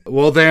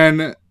 Well,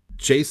 then,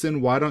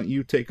 Jason, why don't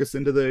you take us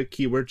into the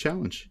keyword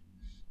challenge?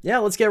 Yeah,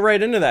 let's get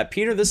right into that.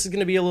 Peter, this is going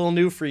to be a little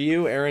new for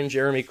you. Aaron,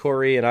 Jeremy,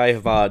 Corey, and I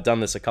have done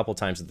this a couple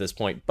times at this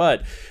point,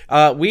 but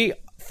we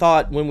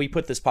thought when we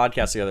put this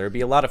podcast together, it'd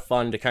be a lot of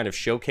fun to kind of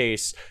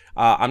showcase,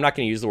 I'm not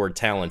going to use the word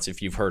talents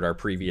if you've heard our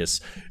previous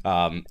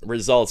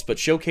results, but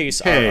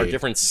showcase our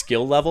different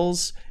skill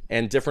levels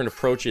and different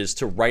approaches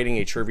to writing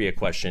a trivia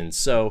question.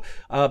 So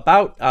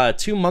about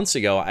 2 months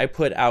ago, I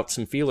put out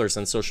some feelers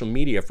on social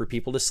media for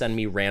people to send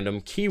me random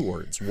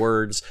keywords,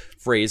 words,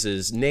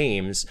 phrases,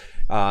 names,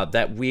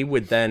 that we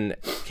would then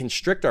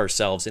constrict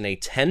ourselves in a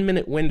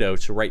 10-minute window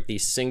to write the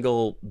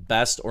single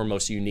best or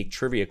most unique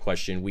trivia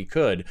question we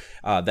could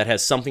that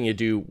has something to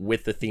do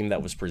with the theme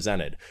that was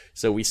presented.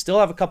 So we still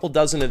have a couple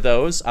dozen of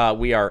those.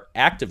 We are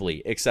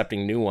actively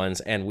accepting new ones,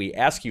 and we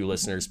ask you,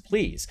 listeners,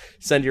 please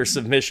send your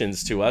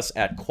submissions to us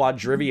at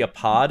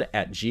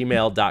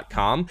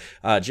quadriviapod@gmail.com.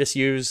 Just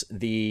use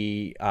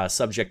the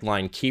subject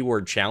line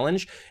keyword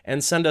challenge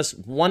and send us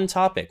one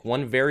topic,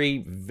 one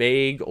very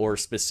vague or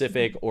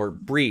specific or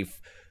brief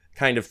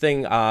kind of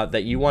thing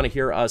that you want to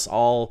hear us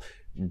all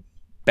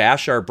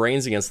bash our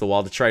brains against the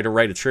wall to try to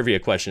write a trivia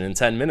question in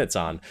 10 minutes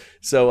on.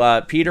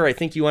 So, Peter, I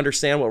think you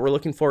understand what we're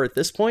looking for at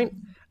this point.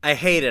 I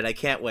hate it. I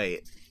can't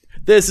wait.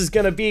 This is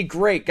going to be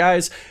great,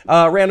 guys.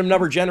 Random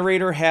number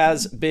generator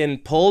has been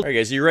pulled. All right,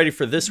 guys, are you ready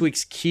for this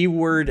week's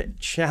keyword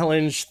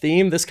challenge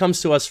theme? This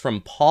comes to us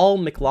from Paul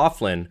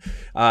McLaughlin.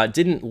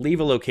 Didn't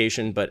leave a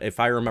location, but if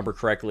I remember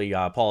correctly,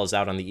 Paul is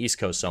out on the East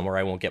Coast somewhere.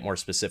 I won't get more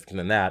specific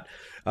than that.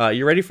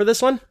 You ready for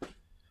this one?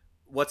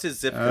 What's his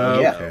zip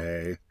code?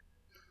 Okay.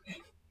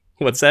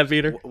 What's that,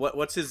 Peter?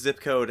 What's his zip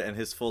code and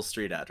his full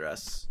street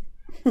address?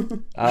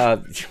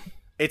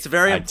 It's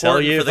very I'd tell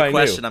important you for if the I knew.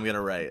 question I'm going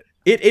to write.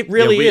 It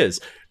really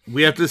is.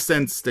 We have to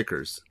send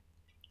stickers.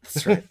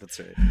 That's right. That's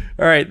right.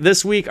 All right,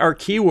 this week our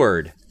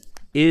keyword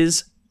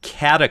is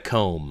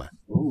catacomb.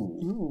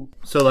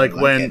 So, like,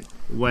 like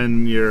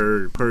when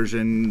your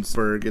Persian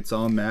spur gets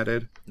all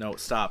matted. No,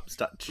 stop.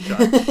 Shut up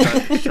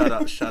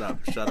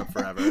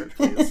forever,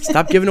 please.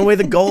 Stop giving away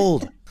the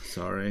gold.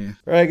 Sorry.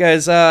 All right,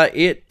 guys,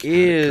 it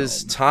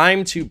is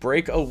time to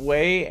break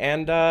away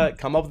and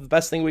come up with the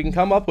best thing we can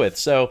come up with.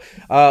 So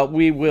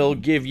we will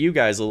give you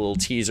guys a little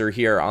teaser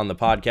here on the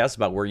podcast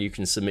about where you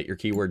can submit your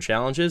keyword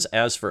challenges.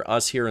 As for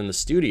us here in the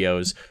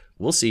studios,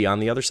 we'll see you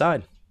on the other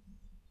side.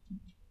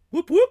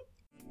 Whoop, whoop.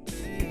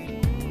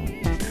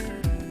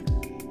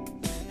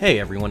 Hey,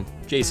 everyone.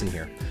 Jason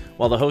here.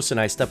 While the host and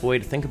I step away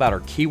to think about our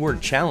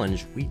keyword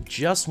challenge, we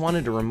just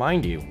wanted to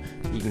remind you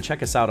can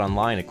check us out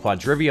online at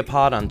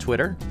QuadriviaPod on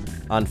Twitter.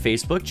 On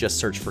Facebook, just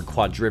search for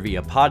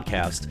Quadrivia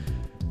Podcast.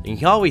 And you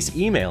can always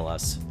email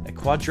us at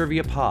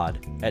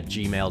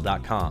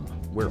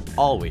quadriviapod@gmail.com. We're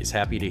always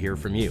happy to hear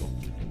from you.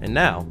 And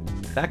now,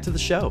 back to the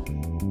show.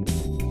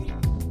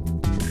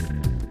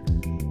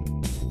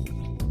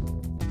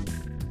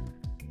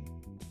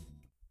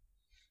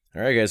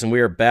 All right, guys, and we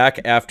are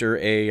back after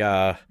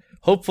a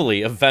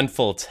hopefully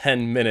eventful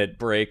 10-minute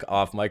break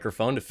off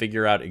microphone to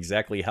figure out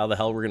exactly how the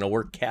hell we're going to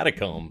work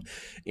catacomb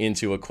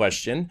into a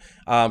question.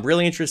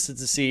 Really interested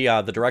to see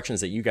the directions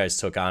that you guys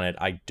took on it.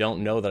 I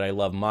don't know that I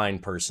love mine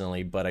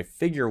personally, but I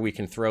figure we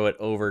can throw it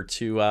over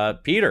to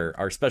Peter,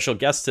 our special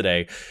guest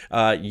today.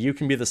 You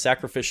can be the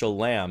sacrificial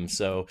lamb.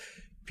 So,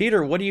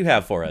 Peter, what do you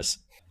have for us?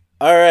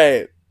 All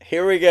right,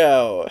 here we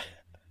go.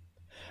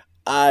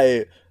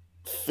 I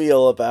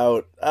feel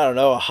about,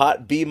 a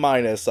hot B-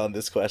 on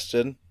this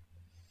question.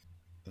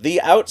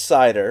 The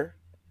outsider,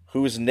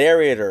 whose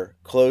narrator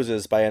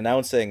closes by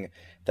announcing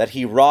that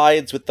he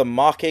rides with the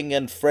mocking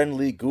and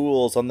friendly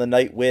ghouls on the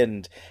night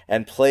wind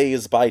and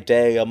plays by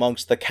day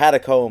amongst the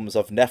catacombs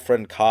of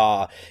Nephron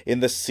Ka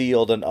in the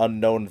sealed and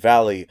unknown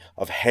valley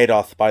of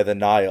Hadoth by the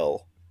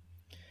Nile,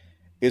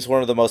 is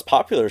one of the most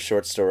popular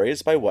short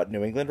stories by what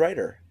New England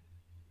writer?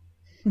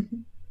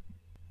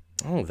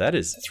 Oh,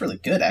 That's really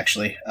good,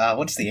 actually.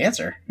 What's the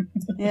answer?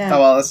 Yeah.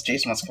 Oh, well, unless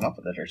Jason wants to come up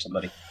with it or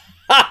somebody.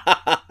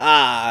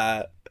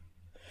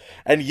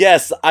 And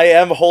yes, I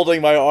am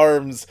holding my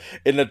arms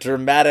in a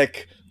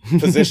dramatic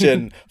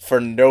position for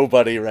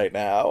nobody right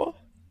now.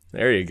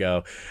 There you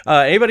go.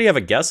 Anybody have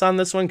a guess on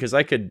this one? Because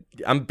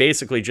I'm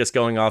basically just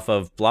going off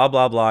of blah,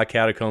 blah, blah,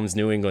 Catacombs,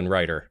 New England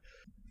writer.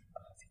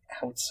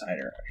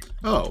 Outsider.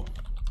 Oh.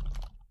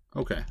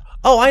 Okay.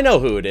 Oh, I know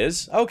who it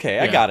is. Okay,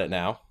 I Yeah. got it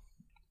now.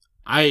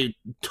 I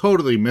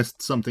totally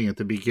missed something at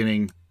the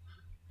beginning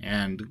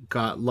and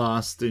got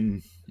lost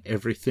in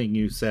everything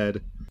you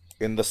said.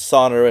 In the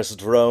sonorous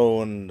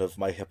drone of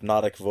my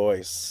hypnotic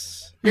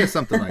voice. Yeah,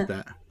 something like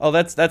that. Oh,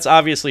 that's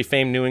obviously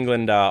famed New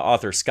England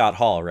author Scott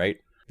Hall, right?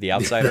 The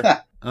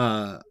Outsider.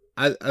 I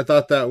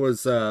thought that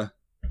was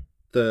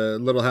the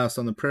Little House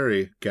on the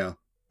Prairie gal.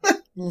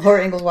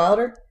 Laura Ingalls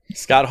Wilder.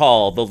 Scott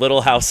Hall, the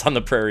Little House on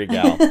the Prairie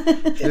gal.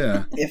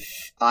 Yeah.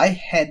 If I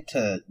had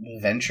to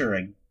venture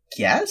a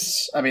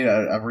guess, I mean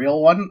a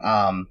real one,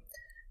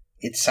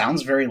 it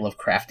sounds very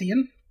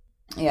Lovecraftian.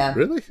 Yeah.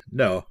 Really?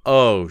 No.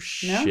 Oh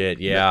shit!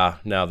 Yeah,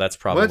 no, that's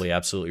probably What?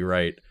 absolutely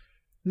right.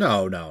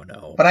 No.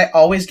 But I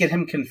always get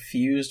him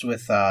confused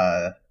with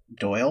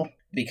Doyle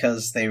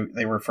because they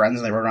were friends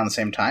and they wrote around the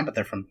same time, but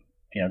they're from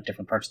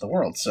different parts of the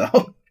world.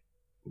 So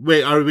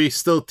Wait, are we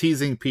still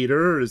teasing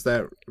Peter, or is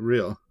that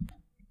real?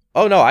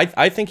 Oh no,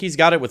 I think he's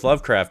got it with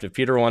Lovecraft. If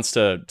Peter wants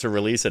to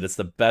release it, it's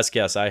the best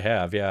guess I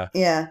have. Yeah.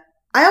 Yeah.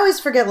 I always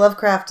forget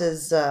Lovecraft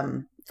is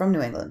from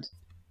New England.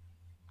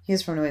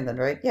 He's from New England,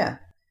 right? Yeah.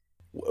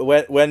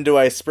 When do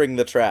I spring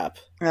the trap?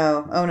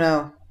 Oh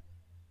no.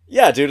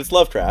 Yeah, dude, it's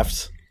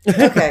Lovecraft.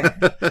 Okay.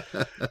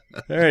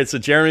 All right, so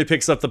Jeremy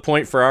picks up the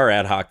point for our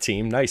ad hoc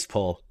team. Nice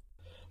pull.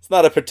 It's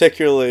not a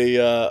particularly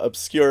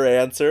obscure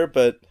answer,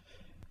 but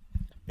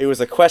it was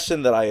a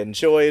question that I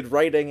enjoyed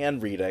writing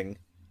and reading.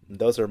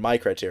 Those are my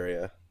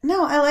criteria.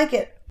 No, I like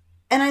it.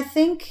 And I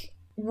think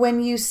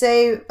when you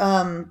say,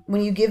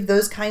 when you give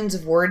those kinds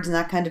of words and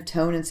that kind of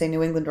tone and say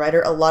New England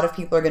writer, a lot of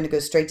people are going to go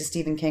straight to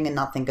Stephen King and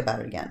not think about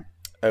it again.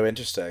 Oh,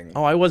 interesting.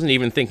 Oh, I wasn't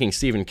even thinking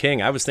Stephen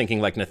King. I was thinking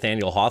like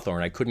Nathaniel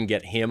Hawthorne. I couldn't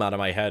get him out of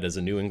my head as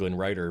a New England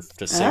writer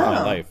to save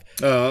my life.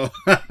 Oh.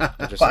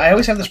 but I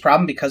always have this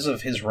problem because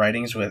of his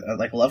writings with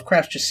like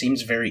Lovecraft just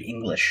seems very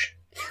English.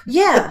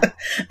 Yeah.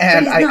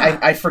 And But he's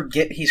not. I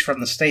forget he's from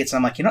the States. And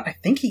I'm like, I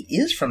think he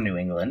is from New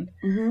England.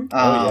 Mm-hmm.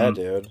 Oh, yeah,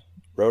 dude.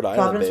 Rhode Island,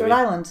 Providence, baby. Rhode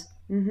Island.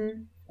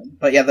 Mm-hmm.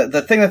 But yeah,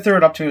 the thing that threw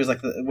it up to me was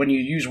like when you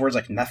use words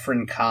like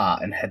Nephrin Ka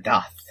and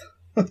Hadath.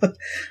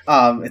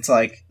 It's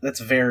like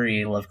that's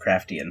very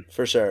Lovecraftian.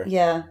 For sure.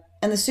 Yeah.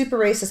 And the super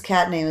racist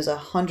cat name is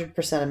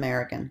 100%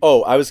 American.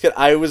 Oh, I was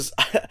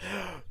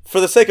for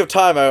the sake of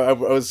time, I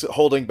was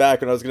holding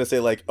back when I was going to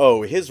say, like,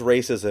 oh, his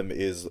racism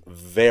is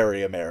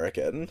very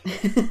American.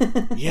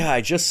 Yeah,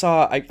 I just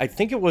saw, I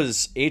think it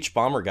was H.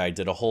 Bomber Guy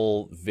did a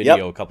whole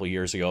video a couple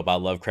years ago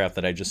about Lovecraft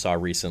that I just saw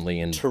recently.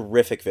 And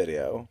Terrific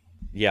video.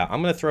 yeah,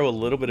 I'm going to throw a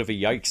little bit of a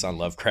yikes on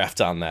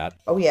Lovecraft on that.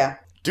 Oh, yeah.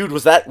 Dude,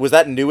 was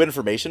that new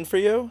information for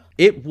you?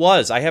 It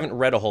was. I haven't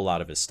read a whole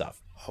lot of his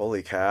stuff.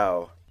 Holy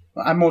cow.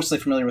 I'm mostly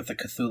familiar with the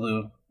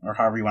Cthulhu or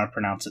however you want to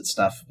pronounce it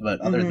stuff, but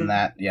other than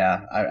that,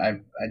 yeah, I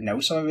know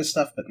some of his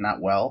stuff, but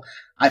not well.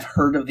 I've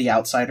heard of The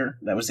Outsider.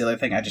 That was the other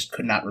thing I just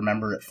could not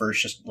remember at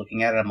first. Just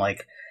looking at it, I'm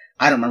like,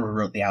 I don't remember who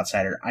wrote The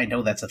Outsider. I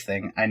know that's a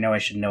thing. I know I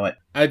should know it.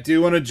 I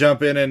do want to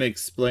jump in and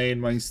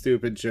explain my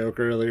stupid joke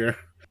earlier.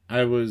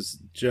 I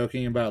was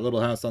joking about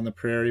Little House on the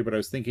Prairie, but I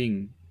was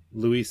thinking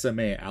Louisa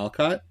May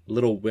Alcott,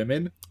 Little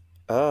Women,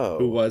 Oh.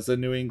 who was a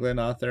New England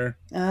author.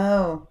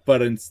 Oh.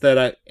 But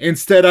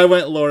instead I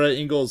went Laura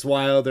Ingalls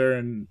Wilder,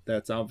 and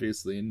that's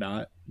obviously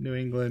not New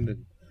England.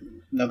 And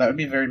No, that would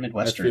be very I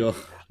Midwestern. feel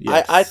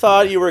yes. I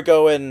thought you were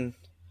going,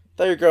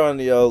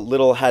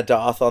 Little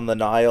Hadath on the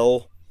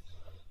Nile.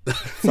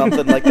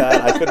 Something like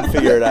that. I couldn't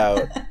figure it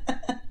out.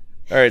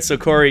 All right, so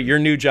Corey, your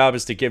new job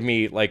is to give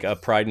me like a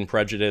Pride and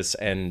Prejudice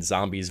and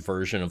Zombies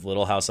version of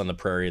Little House on the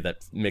Prairie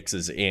that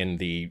mixes in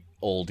the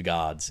old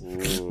gods.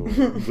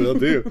 Ooh. Will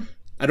do.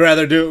 I'd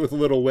rather do it with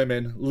Little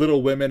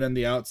Women and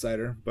The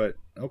Outsider, but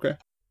okay.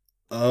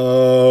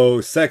 Oh,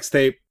 sex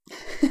tape.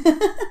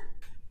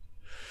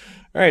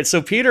 All right,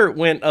 so Peter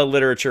went a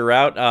literature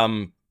route.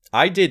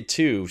 I did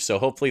too, so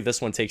hopefully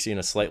this one takes you in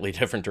a slightly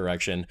different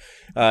direction.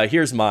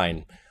 Here's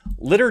mine.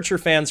 Literature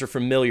fans are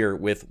familiar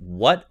with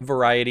what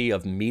variety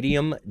of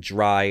medium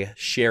dry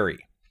sherry,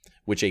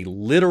 which a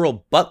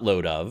literal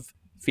buttload of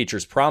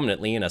features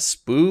prominently in a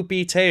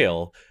spoopy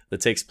tale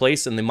that takes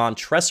place in the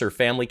Montresor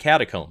family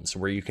catacombs,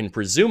 where you can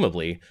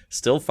presumably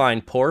still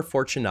find poor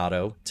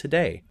Fortunato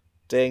today.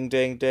 Ding,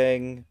 ding,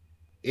 ding.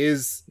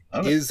 Is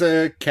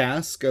a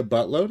cask a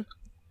buttload?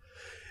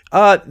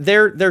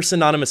 They're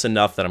synonymous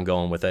enough that I'm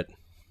going with it.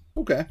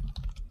 Okay.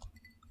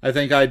 I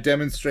think I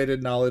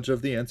demonstrated knowledge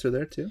of the answer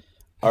there too.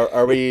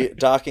 Are we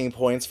docking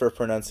points for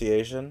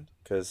pronunciation?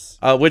 Because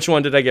Which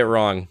one did I get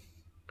wrong?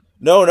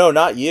 no,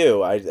 not you.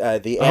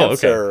 The Oh, okay.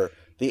 answer.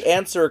 The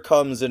answer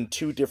comes in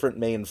two different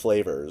main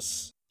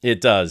flavors. It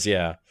does,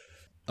 yeah.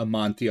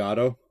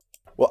 Amontillado.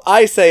 Well,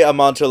 I say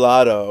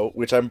Amontillado,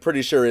 which I'm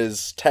pretty sure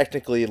is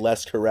technically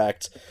less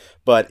correct,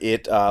 but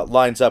it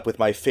lines up with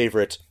my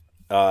favorite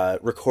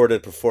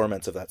recorded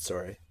performance of that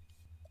story.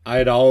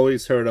 I'd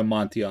always heard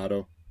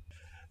Amontillado.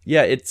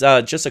 Yeah, it's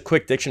just a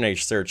quick dictionary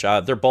search.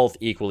 They're both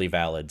equally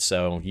valid,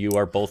 so you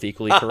are both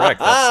equally correct.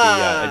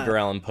 That's the Edgar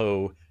Allan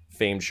Poe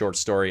famed short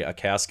story, A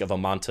Cask of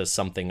Amanta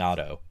Something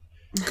Otto.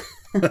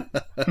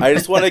 I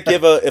just want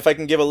to if I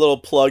can give a little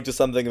plug to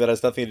something that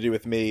has nothing to do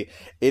with me.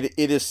 It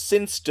is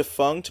since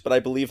defunct, but I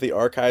believe the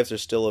archives are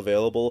still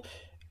available.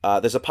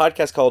 There's a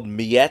podcast called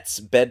Miette's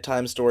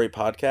Bedtime Story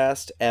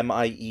Podcast,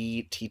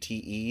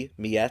 Miette,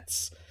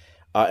 Miette's.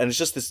 And it's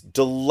just this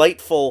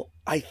delightful,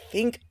 I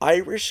think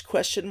Irish ?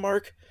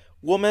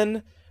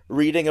 Woman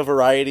reading a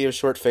variety of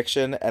short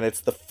fiction, and it's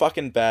the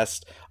fucking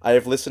best. I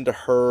have listened to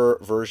her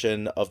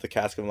version of the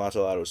Cask of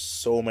Amontillado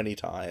so many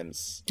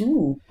times.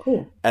 Ooh,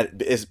 cool.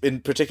 And is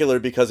in particular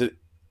because it,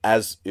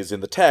 as is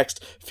in the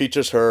text,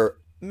 features her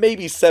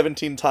maybe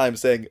 17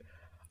 times saying,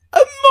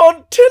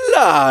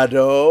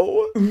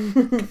 Amontillado!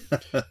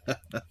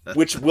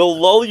 Which will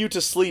lull you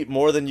to sleep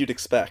more than you'd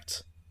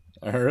expect.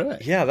 All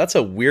right. Yeah, that's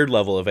a weird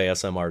level of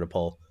ASMR to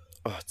pull.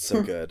 Oh, it's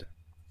so good.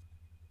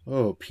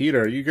 Oh,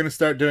 Peter, are you going to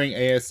start doing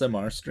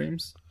ASMR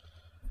streams?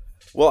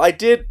 Well, I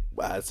did...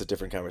 Wow, it's a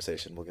different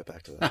conversation. We'll get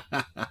back to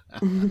that.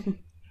 All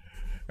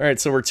right,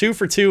 so we're 2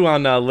 for 2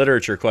 on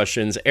literature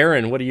questions.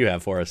 Aaron, what do you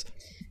have for us?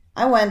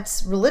 I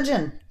went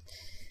religion.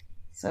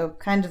 So,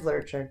 kind of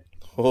literature.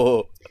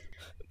 Oh,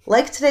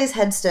 Like today's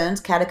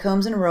headstones,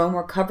 catacombs in Rome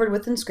were covered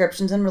with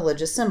inscriptions and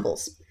religious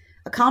symbols.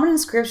 A common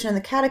inscription in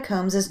the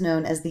catacombs is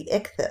known as the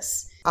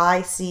ichthys,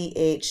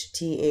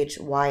 Ichthys.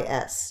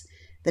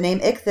 The name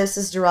ichthys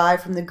is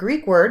derived from the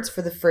Greek words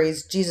for the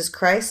phrase Jesus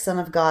Christ, Son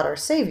of God, our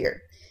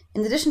Savior.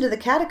 In addition to the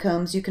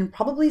catacombs, you can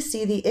probably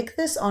see the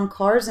ichthys on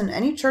cars in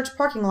any church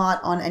parking lot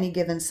on any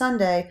given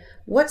Sunday.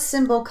 What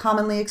symbol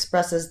commonly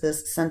expresses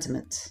this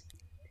sentiment?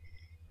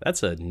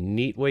 That's a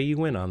neat way you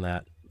win on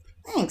that.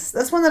 Thanks.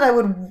 That's one that I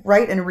would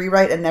write and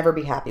rewrite and never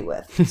be happy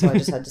with. So I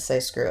just had to say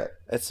screw it.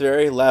 it's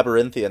very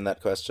labyrinthian,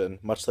 that question.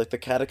 Much like the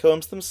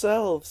catacombs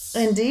themselves.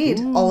 Indeed.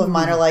 All of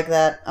mine are like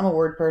that. I'm a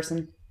word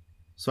person.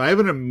 So I have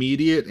an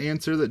immediate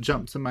answer that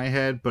jumps in my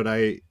head, but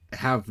I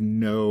have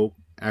no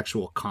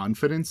actual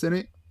confidence in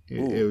it.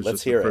 It was let's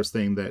just hear the it. first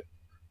thing that...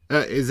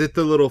 is it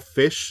the little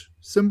fish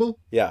symbol?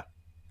 Yeah.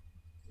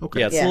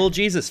 Okay. Yeah, it's Yeah. the little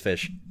Jesus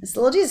fish. It's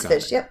the little Jesus Got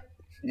fish. it.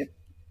 Yep.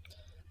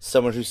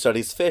 Someone who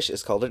studies fish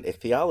is called an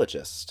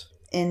ichthyologist.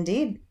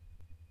 Indeed.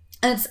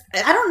 And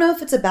I don't know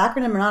if it's a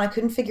backronym or not. I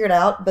couldn't figure it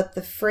out, but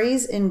the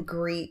phrase in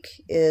Greek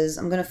is,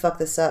 I'm going to fuck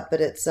this up, but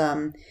it's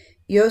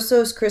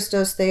Iosos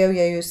Christos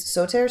Theoieus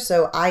Soter.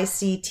 So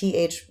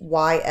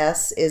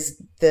Ichthys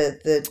is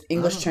the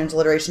English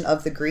transliteration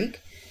of the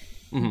Greek.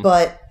 Mhm.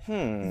 But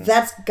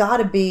that's got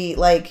to be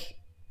like,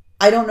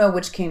 I don't know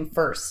which came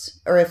first,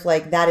 or if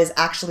like that is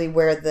actually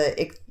where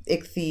the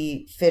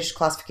ichthy fish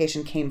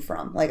classification came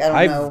from. Like,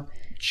 I don't know.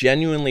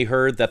 Genuinely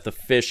heard that the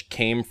fish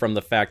came from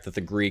the fact that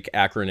the Greek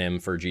acronym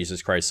for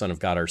Jesus Christ, Son of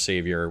God, our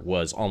Savior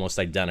was almost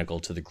identical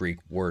to the Greek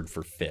word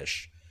for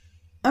fish.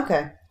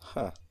 Okay.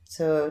 Huh.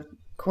 So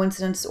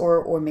coincidence,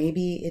 or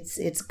maybe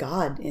it's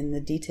God in the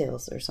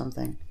details or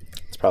something.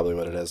 That's probably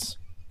what it is.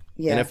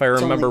 Yeah. And if I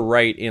it's remember only-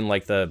 right, in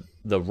like the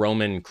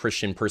Roman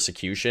Christian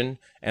persecution,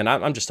 and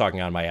I'm just talking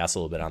on my ass a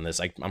little bit on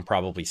this, I'm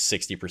probably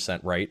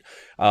 60% right.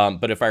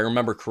 But if I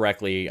remember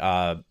correctly,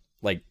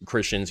 like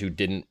Christians who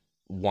didn't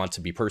want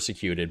to be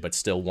persecuted but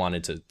still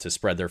wanted to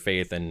spread their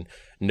faith and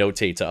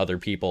notate to other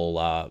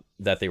people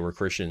that they were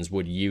Christians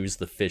would use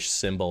the fish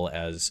symbol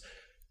as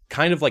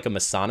kind of like a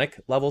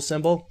Masonic level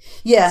symbol.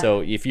 Yeah.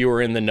 So if you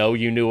were in the know,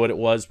 you knew what it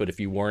was, but if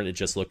you weren't, it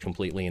just looked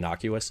completely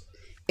innocuous.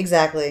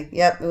 Exactly.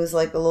 Yep. It was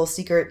like a little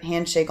secret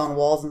handshake on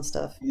walls and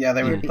stuff. Yeah,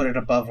 they would put it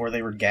above where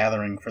they were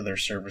gathering for their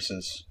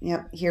services.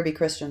 Yep. Here be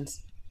Christians.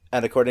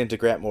 And according to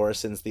Grant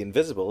Morrison's The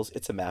Invisibles,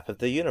 it's a map of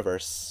the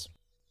universe.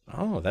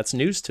 Oh, that's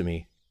news to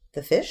me.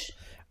 The fish?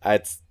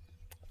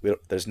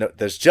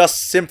 There's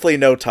just simply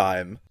no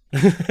time.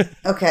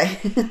 Okay.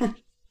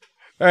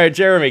 All right,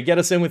 Jeremy, get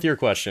us in with your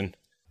question.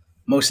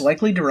 Most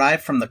likely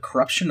derived from the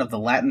corruption of the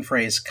Latin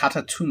phrase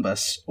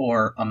catatumbus,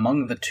 or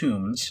among the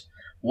tombs,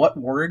 what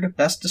word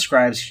best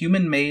describes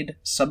human-made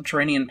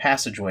subterranean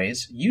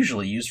passageways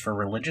usually used for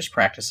religious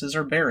practices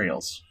or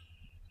burials?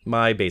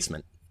 My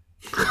basement.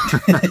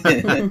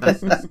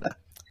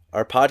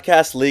 Are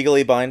podcasts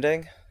legally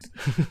binding?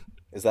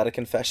 Is that a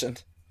confession?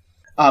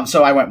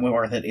 So I went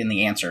with it in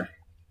the answer.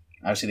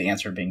 Obviously, the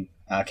answer being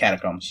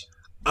catacombs.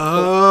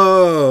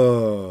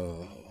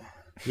 Oh.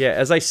 Yeah,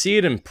 as I see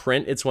it in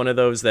print, it's one of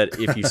those that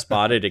if you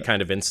spot it, it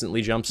kind of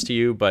instantly jumps to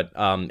you. But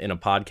in a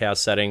podcast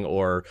setting,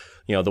 or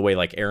the way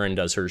like Erin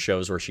does her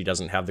shows where she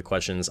doesn't have the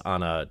questions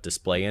on a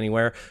display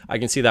anywhere, I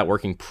can see that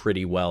working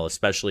pretty well,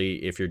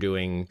 especially if you're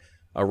doing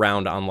a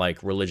round on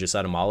like religious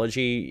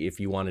etymology, if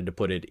you wanted to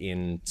put it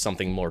in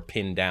something more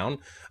pinned down.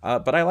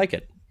 But I like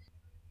it.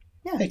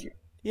 Yeah. Thank you.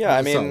 Yeah,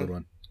 I That's a solid mean,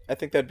 one. I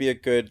think that'd be a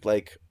good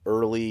like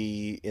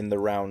early in the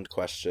round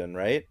question,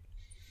 right?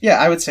 Yeah,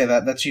 I would say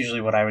that's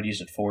usually what I would use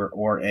it for,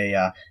 or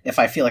if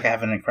I feel like I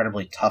have an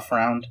incredibly tough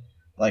round,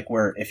 like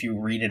where if you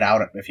read it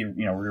out, if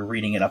you're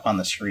reading it up on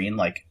the screen,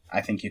 like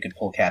I think you could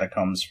pull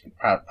catacombs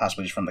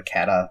possibly just from the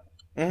cata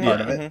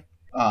part of it,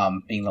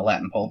 being the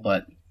Latin pull.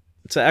 But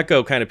To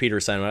echo kind of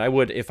Peter's sentiment, I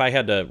would, if I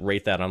had to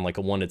rate that on like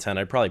a 1 to 10,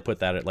 I'd probably put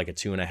that at like a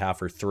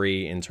 2.5 or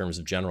 3 in terms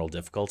of general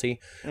difficulty.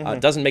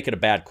 It doesn't make it a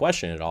bad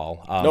question at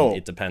all. No.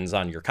 It depends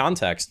on your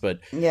context, but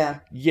Yeah.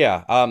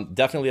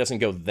 definitely doesn't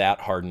go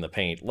that hard in the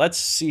paint. Let's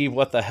see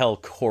what the hell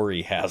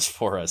Corey has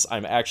for us.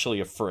 I'm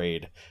actually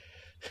afraid.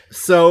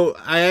 So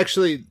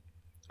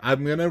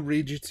I'm gonna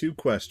read you 2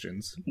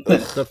 questions.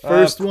 The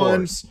first Of one,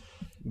 course.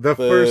 the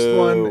first Boo.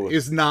 one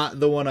is not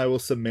the one I will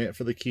submit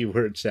for the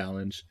keyword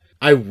challenge.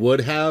 I would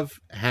have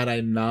had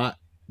I not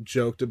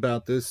joked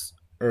about this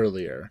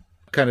earlier.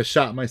 Kind of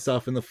shot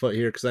myself in the foot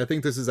here because I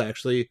think this is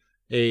actually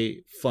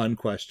a fun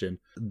question.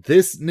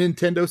 This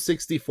Nintendo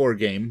 64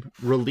 game,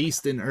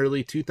 released in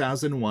early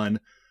 2001,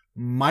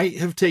 might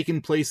have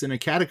taken place in a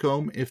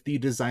catacomb if the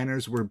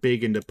designers were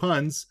big into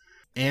puns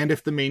and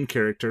if the main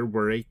character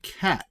were a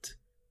cat.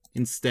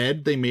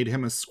 Instead, they made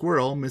him a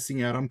squirrel,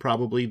 missing out on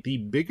probably the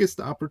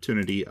biggest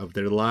opportunity of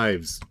their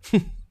lives.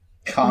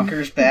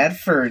 Conker's Bad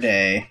Fur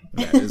Day.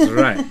 That is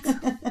right.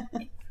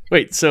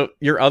 Wait, so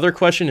your other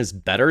question is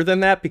better than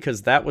that?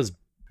 Because that was,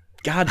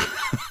 God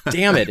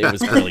damn it, it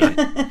was brilliant.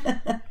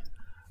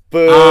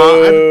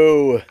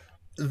 Boo!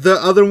 The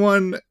other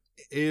one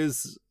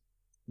is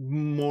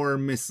more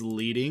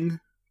misleading,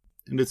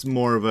 and it's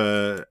more of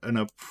an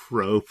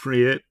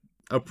appropriate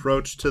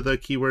approach to the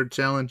keyword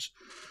challenge.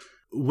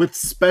 With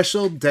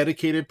special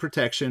dedicated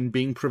protection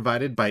being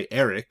provided by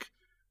Eric,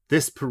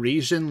 this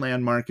Parisian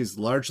landmark is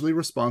largely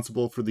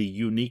responsible for the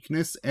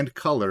uniqueness and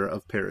color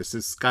of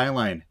Paris's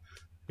skyline.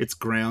 Its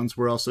grounds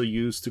were also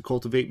used to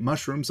cultivate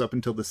mushrooms up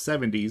until the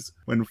 70s,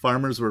 when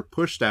farmers were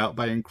pushed out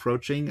by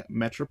encroaching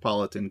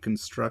metropolitan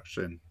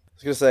construction. I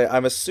was going to say,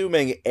 I'm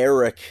assuming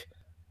Eric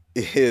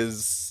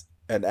is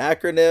an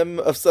acronym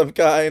of some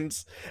kind,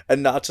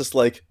 and not just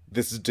like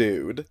this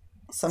dude.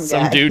 Some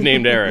Some guy. dude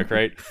named Eric,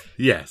 right?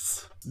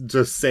 Yes.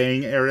 Just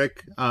saying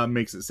Eric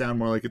makes it sound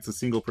more like it's a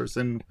single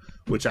person,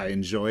 which I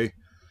enjoy.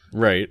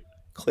 Right.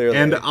 Clearly.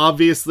 And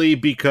obviously,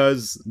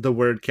 because the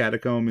word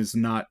catacomb is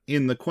not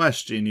in the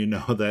question, you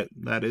know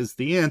that is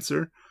the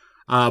answer.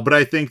 But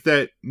I think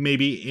that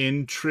maybe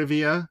in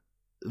trivia,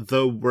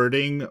 the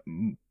wording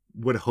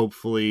would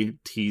hopefully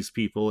tease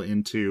people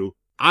into...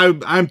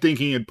 I'm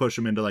thinking it'd push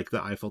them into like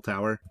the Eiffel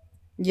Tower.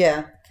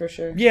 Yeah, for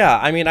sure. Yeah,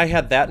 I mean, I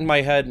had that in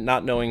my head,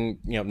 not knowing,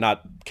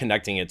 not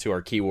connecting it to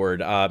our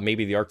keyword.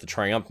 Maybe the Arc de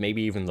Triomphe,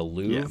 maybe even the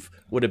Louvre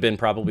would have been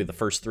probably the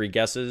first three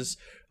guesses.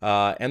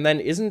 And then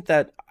isn't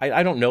that,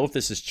 I don't know if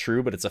this is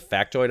true, but it's a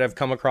factoid I've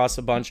come across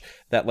a bunch,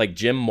 that like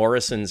Jim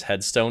Morrison's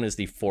headstone is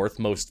the fourth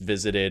most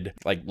visited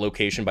like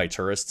location by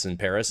tourists in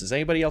Paris. Has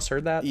anybody else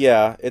heard that?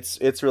 Yeah,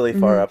 it's really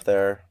far up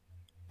there.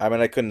 I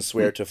mean, I couldn't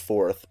swear to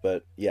fourth,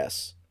 but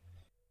yes.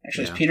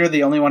 Actually, is Peter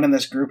the only one in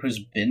this group who's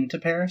been to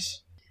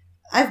Paris?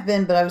 I've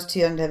been, but I was too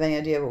young to have any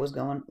idea what was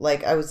going.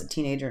 Like, I was a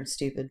teenager and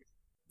stupid.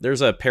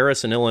 There's a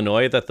Paris in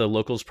Illinois that the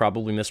locals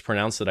probably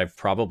mispronounced that I've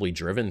probably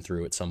driven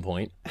through at some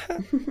point.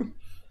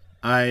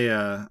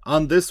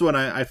 On this one,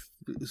 I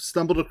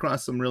stumbled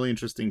across some really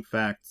interesting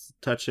facts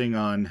touching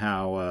on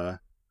how,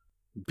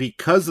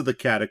 because of the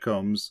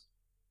catacombs,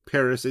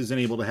 Paris isn't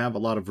able to have a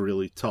lot of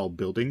really tall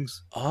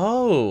buildings.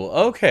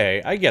 Oh, okay.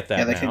 I get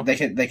that now.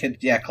 They could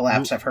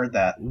collapse. I've heard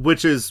that.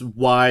 Which is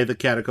why the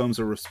catacombs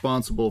are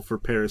responsible for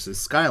Paris's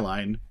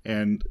skyline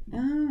and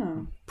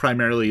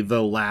primarily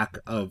the lack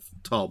of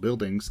tall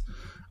buildings.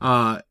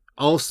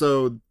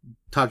 Also,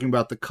 talking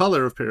about the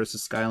color of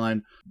Paris's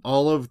skyline,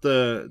 all of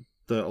the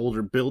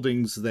older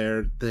buildings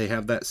there, they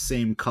have that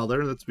same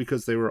color. That's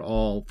because they were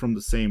all from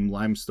the same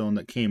limestone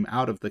that came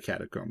out of the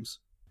catacombs.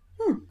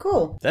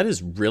 Cool. That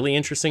is really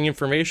interesting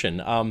information.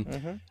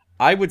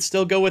 I would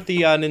still go with the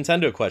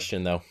Nintendo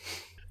question, though.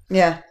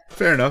 Yeah.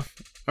 Fair enough.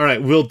 All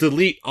right, we'll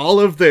delete all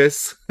of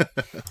this.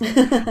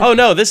 Oh,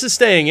 no, this is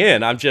staying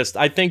in. I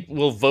think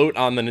we'll vote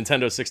on the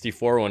Nintendo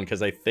 64 one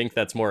because I think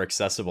that's more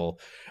accessible.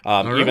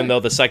 Even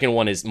though the second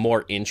one is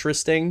more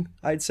interesting,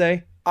 I'd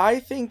say. I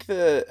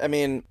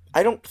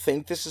don't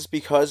think this is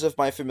because of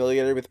my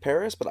familiarity with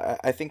Paris, but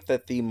I think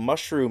that the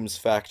mushrooms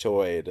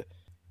factoid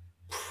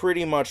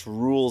pretty much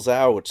rules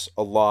out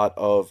a lot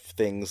of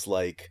things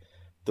like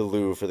the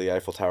Louvre or the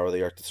Eiffel Tower or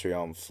the Arc de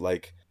Triomphe.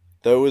 Like,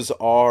 those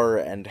are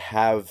and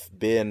have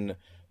been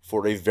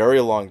for a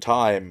very long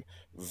time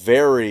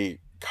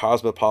very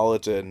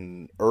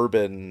cosmopolitan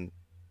urban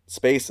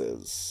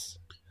spaces.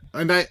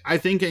 And I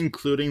think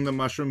including the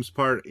mushrooms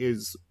part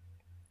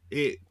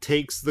it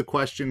takes the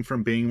question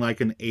from being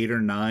like an 8 or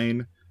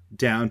 9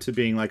 down to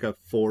being like a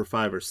 4,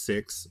 5, or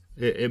 6.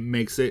 It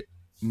makes it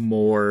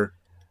more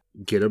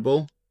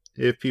gettable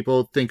if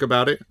people think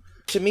about it.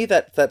 To me,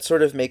 that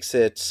sort of makes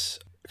it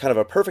kind of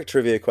a perfect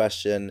trivia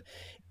question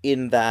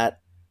in that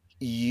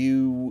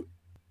you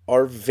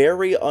are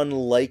very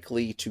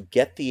unlikely to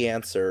get the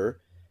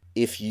answer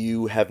if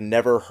you have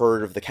never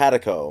heard of the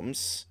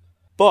catacombs,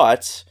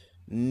 but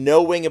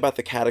knowing about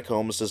the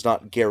catacombs does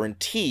not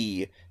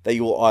guarantee that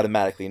you will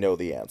automatically know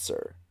the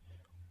answer.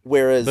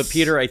 Whereas... But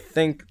Peter, I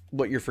think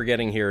what you're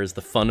forgetting here is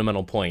the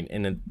fundamental point,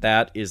 and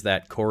that is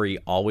that Corey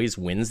always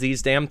wins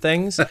these damn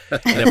things. And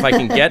if I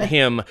can get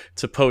him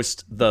to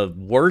post the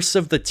worse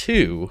of the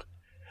two,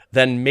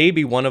 then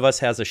maybe one of us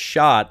has a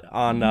shot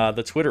on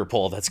the Twitter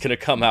poll that's going to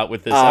come out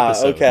with this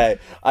episode. Okay.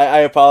 I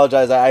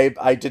apologize.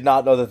 I did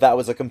not know that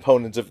was a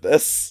component of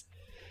this.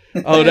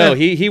 Oh no,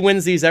 he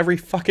wins these every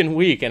fucking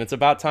week, and it's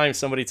about time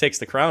somebody takes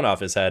the crown off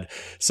his head.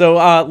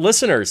 So,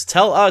 listeners,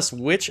 tell us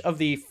which of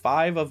the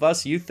 5 of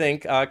us you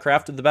think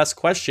crafted the best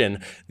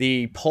question.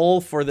 The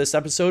poll for this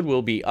episode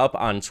will be up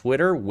on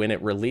Twitter when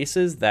it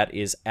releases. That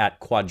is at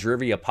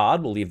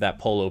QuadriviaPod. We'll leave that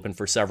poll open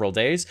for several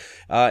days.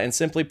 And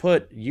simply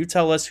put, you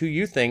tell us who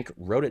you think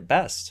wrote it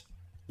best.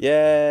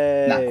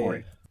 Yay! Not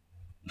Corey.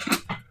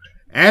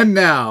 And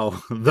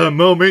now, the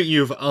moment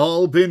you've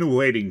all been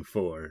waiting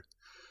for.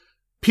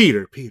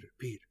 Peter.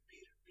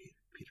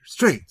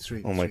 Straight.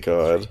 Oh my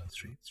God.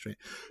 Straight.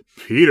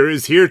 Peter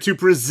is here to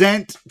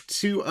present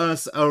to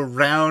us a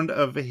round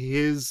of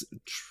his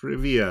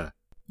trivia.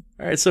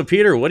 All right, so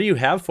Peter, what do you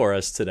have for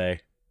us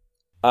today?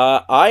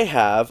 I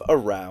have a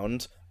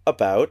round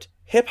about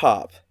hip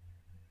hop.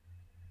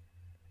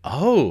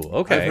 Oh,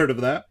 okay. I've heard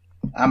of that.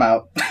 I'm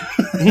out.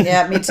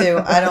 Yeah, me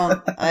too.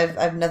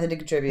 I've nothing to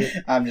contribute.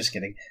 I'm just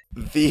kidding.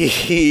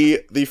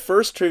 The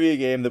first trivia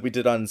game that we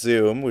did on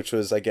Zoom, which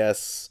was, I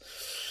guess,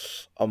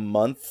 a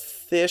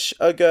month-ish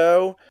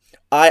ago.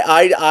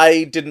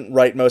 I didn't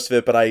write most of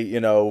it, but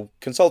I,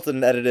 consulted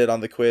and edited on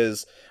the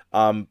quiz.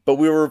 But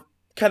we were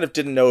kind of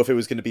didn't know if it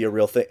was going to be a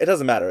real thing. It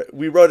doesn't matter.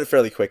 We wrote it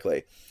fairly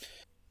quickly.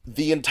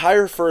 The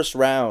entire first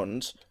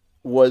round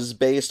was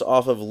based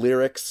off of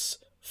lyrics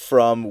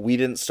from We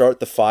Didn't Start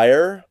the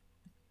Fire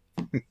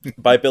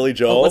by Billy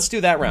Joel. Oh, let's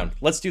do that round.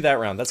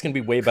 That's going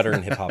to be way better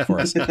in hip hop for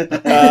us.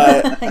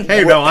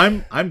 Hey, no,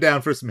 I'm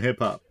down for some hip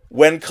hop.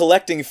 When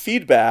collecting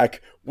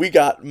feedback, we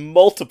got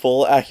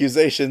multiple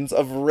accusations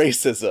of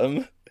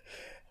racism.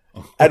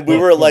 And we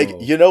were like,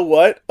 you know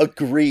what?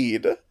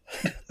 Agreed.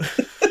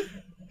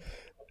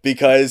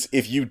 Because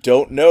if you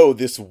don't know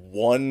this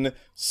one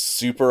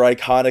super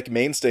iconic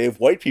mainstay of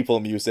white people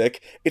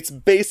music, it's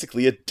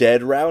basically a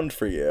dead round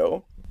for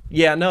you.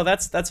 Yeah, no,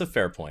 that's a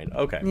fair point.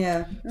 Okay.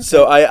 Yeah.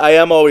 So I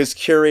am always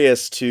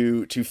curious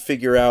to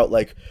figure out,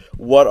 like,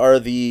 what are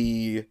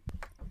the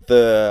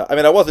I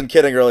mean, I wasn't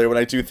kidding earlier when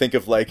I do think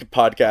of, like,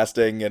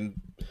 podcasting and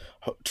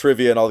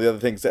trivia and all the other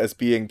things as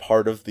being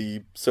part of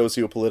the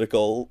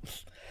socio-political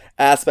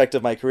aspect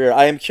of my career.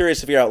 I am curious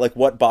to figure out, like,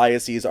 what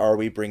biases are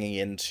we bringing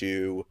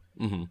into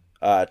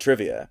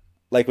trivia.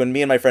 Like, when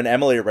me and my friend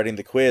Emily are writing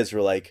the quiz,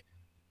 we're like,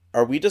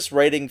 are we just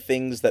writing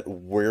things that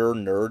we're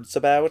nerds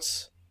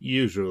about?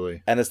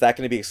 Usually. And is that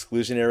going to be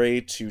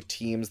exclusionary to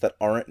teams that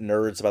aren't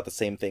nerds about the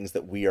same things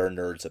that we are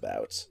nerds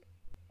about?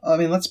 I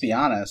mean, let's be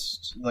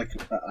honest. Like,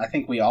 I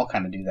think we all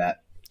kind of do that.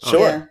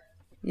 Sure. Yeah.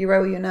 You write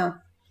what you know.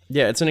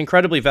 Yeah, it's an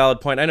incredibly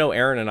valid point. I know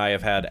Aaron and I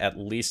have had at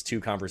least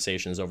 2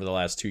 conversations over the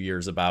last 2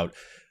 years about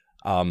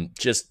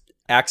just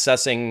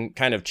accessing,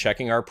 kind of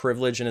checking our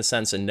privilege in a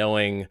sense, and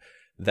knowing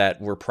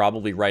that we're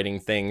probably writing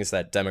things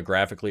that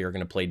demographically are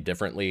going to play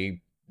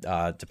differently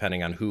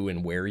depending on who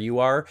and where you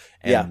are,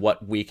 and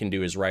what we can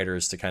do as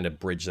writers to kind of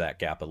bridge that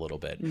gap a little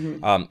bit.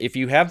 If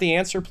you have the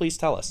answer, please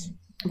tell us.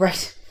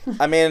 Right.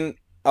 I mean,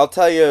 I'll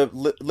tell you,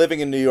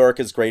 living in New York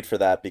is great for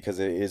that because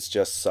it is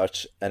just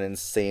such an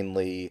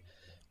insanely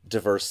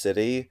diverse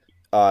city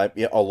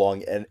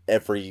along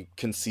every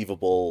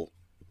conceivable,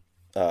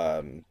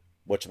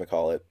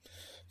 whatchamacallit,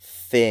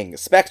 thing.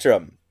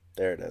 Spectrum.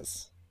 There it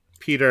is.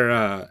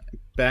 Peter,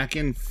 back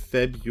in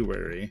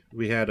February,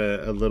 we had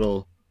a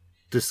little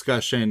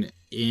discussion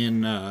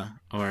in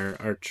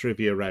our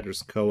Trivia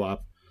Writers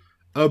Co-op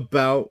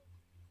about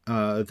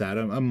that,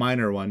 a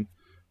minor one.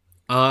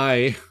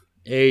 I,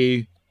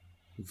 a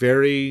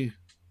very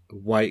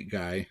white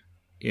guy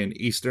in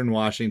Eastern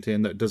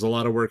Washington that does a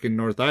lot of work in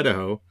North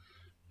Idaho,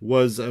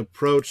 was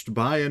approached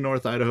by a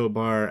North Idaho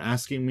bar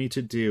asking me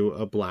to do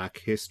a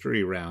Black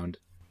History round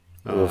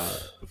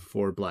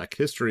for Black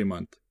History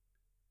Month.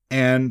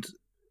 And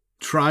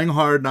trying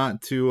hard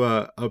not to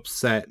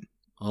upset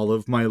all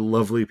of my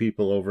lovely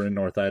people over in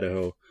North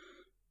Idaho,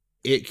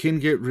 it can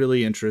get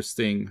really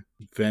interesting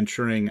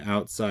venturing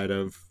outside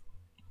of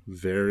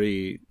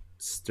very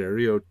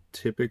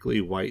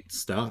stereotypically white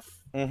stuff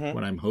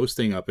when I'm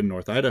hosting up in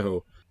North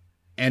Idaho.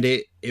 And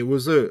it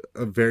was a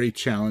very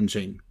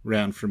challenging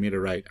round for me to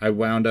write. I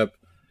wound up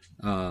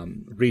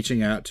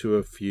reaching out to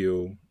a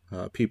few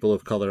people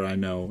of color I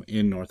know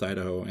in North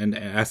Idaho and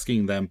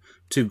asking them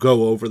to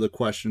go over the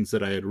questions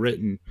that I had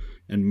written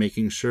and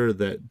making sure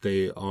that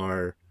they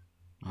are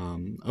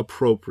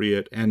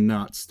appropriate and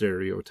not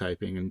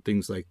stereotyping and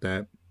things like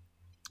that.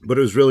 But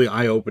it was really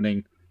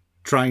eye-opening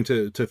trying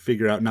to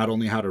figure out not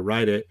only how to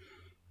write it,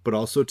 but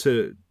also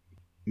to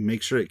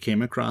make sure it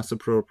came across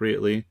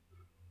appropriately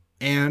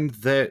and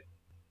that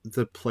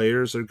the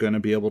players are going to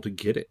be able to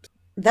get it.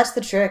 That's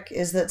the trick,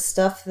 is that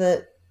stuff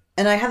that,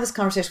 and I have this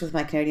conversation with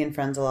my Canadian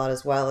friends a lot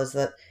as well, is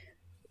that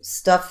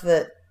stuff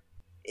that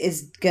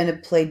is going to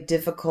play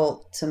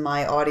difficult to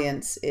my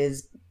audience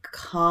is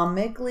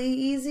comically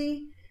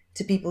easy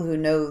to people who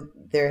know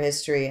their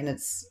history, and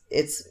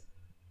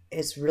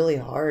it's really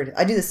hard.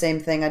 I do the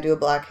same thing. I do a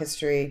Black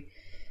History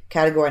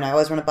category, and I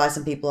always run it by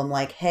some people. I'm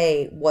like,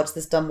 hey, what's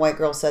this dumb white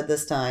girl said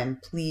this time?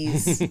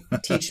 Please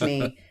teach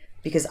me,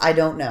 because I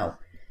don't know.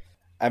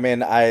 I mean,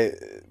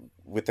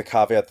 with the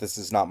caveat, this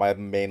is not my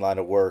main line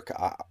of work.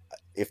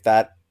 If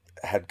that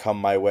had come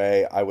my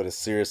way, I would have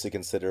seriously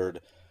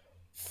considered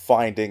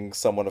finding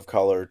someone of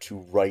color to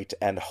write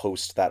and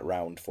host that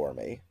round for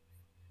me.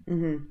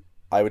 Mm-hmm.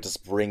 I would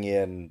just bring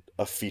in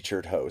a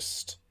featured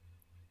host.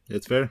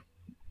 It's fair.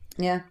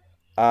 Yeah.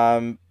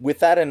 With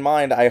that in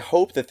mind, I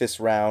hope that this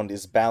round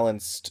is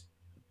balanced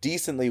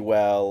decently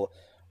well,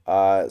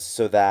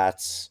 so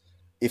that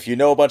if you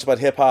know a bunch about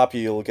hip-hop,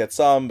 you'll get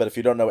some, but if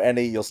you don't know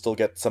any, you'll still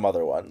get some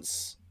other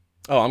ones.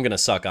 Oh, I'm going to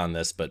suck on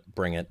this, but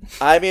bring it.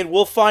 I mean,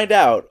 we'll find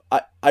out.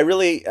 I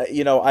really,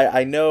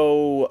 I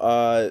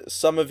know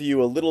some of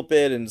you a little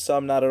bit and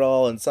some not at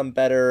all and some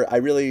better. I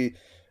really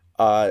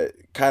kind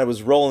of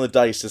was rolling the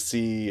dice to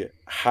see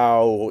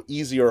how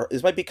easy or...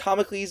 This might be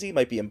comically easy,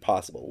 might be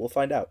impossible. We'll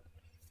find out.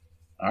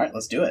 All right,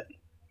 let's do it.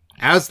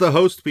 As the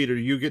host, Peter,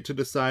 you get to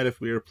decide if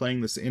we are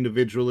playing this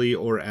individually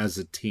or as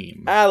a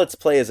team. Let's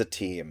play as a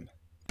team.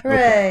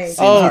 Hooray!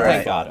 Oh, All thank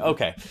right. God.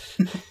 Okay.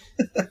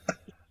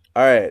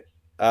 All right.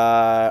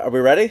 Are we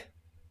ready?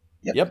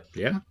 Yep.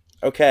 Yeah.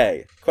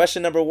 Okay.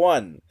 Question number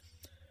 1.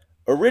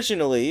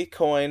 Originally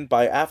coined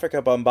by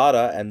Africa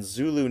Bambaataa and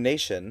Zulu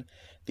Nation,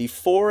 the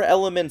 4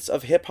 elements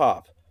of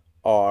hip-hop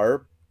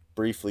are,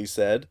 briefly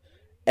said,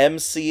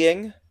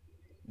 MCing,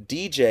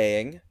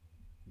 DJing,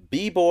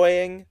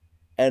 B-boying,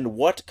 and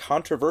what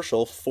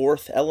controversial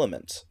 4th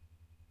element?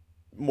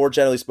 More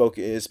generally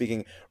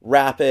speaking,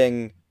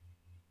 rapping,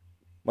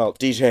 well,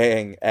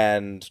 DJing,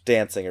 and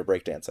dancing or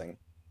breakdancing.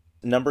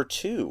 Number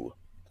 2.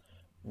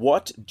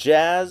 What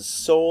jazz,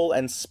 soul,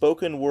 and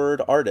spoken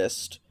word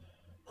artist,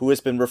 who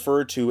has been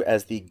referred to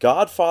as the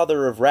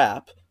godfather of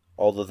rap,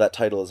 although that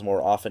title is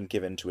more often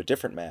given to a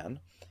different man,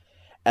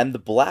 and the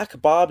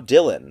Black Bob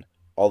Dylan,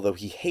 although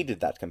he hated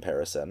that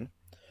comparison,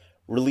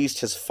 released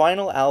his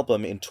final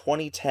album in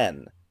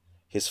 2010,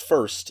 his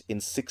first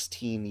in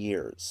 16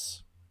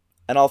 years.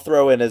 And I'll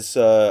throw in as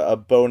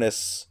a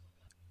bonus,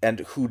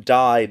 and who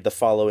died the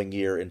following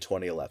year in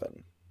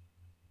 2011.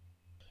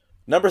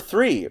 Number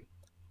 3.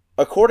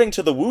 According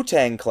to the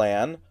Wu-Tang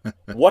Clan,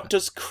 what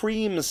does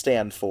CREAM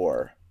stand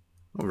for?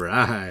 All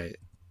right.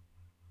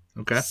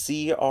 Okay.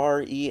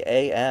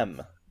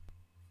 CREAM.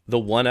 The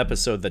one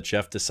episode that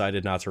Jeff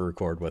decided not to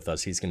record with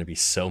us, he's going to be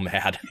so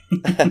mad.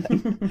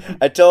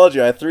 I told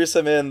you, I threw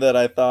some in that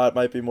I thought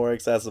might be more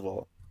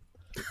accessible.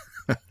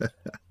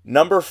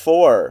 Number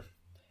 4.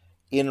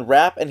 In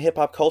rap and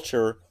hip-hop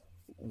culture,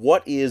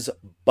 what is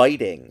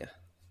biting?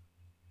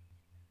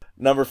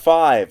 Number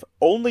 5.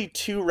 Only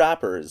 2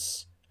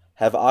 rappers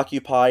have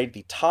occupied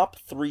the top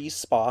 3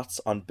 spots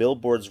on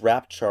Billboard's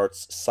rap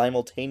charts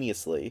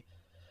simultaneously,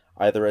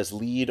 either as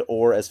lead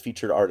or as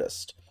featured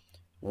artist.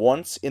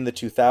 Once in the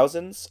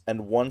 2000s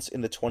and once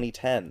in the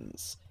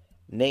 2010s.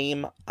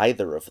 Name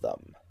either of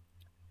them.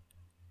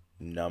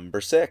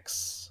 Number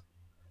 6.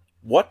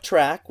 What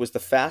track was the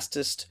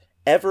fastest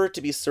ever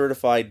to be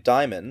certified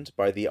diamond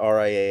by the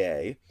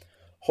RIAA,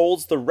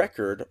 holds the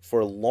record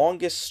for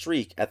longest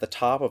streak at the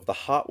top of the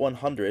Hot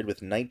 100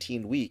 with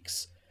 19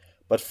 weeks,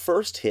 but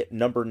first hit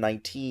number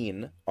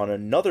 19 on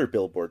another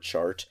Billboard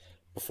chart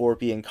before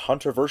being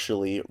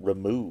controversially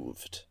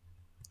removed?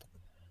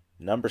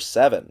 Number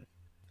 7.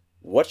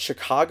 What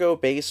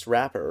Chicago-based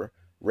rapper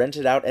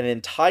rented out an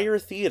entire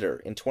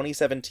theater in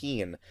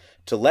 2017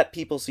 to let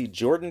people see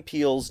Jordan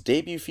Peele's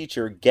debut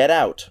feature Get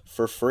Out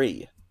for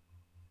free?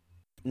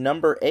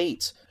 Number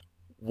 8.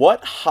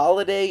 What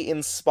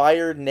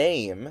holiday-inspired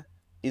name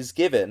is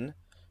given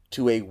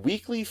to a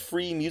weekly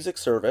free music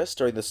service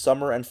during the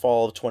summer and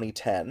fall of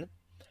 2010,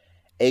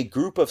 a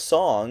group of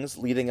songs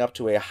leading up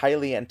to a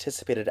highly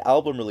anticipated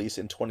album release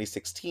in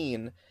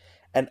 2016,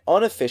 and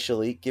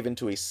unofficially given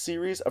to a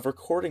series of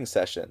recording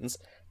sessions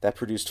that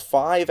produced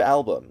 5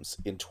 albums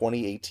in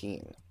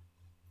 2018?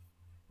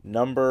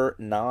 Number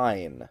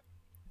 9.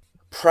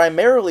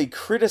 Primarily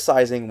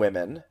criticizing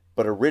women,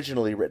 but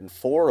originally written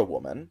for a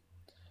woman,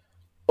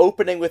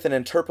 opening with an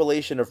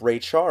interpolation of Ray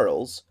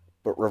Charles,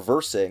 but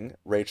reversing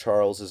Ray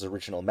Charles's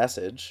original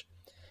message,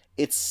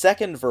 its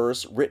second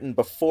verse written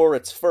before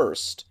its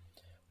first,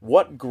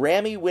 what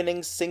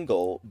Grammy-winning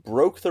single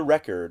broke the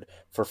record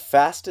for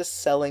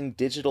fastest-selling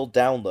digital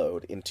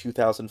download in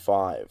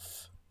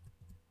 2005?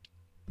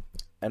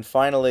 And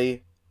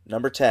finally,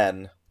 number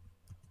 10.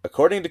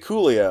 According to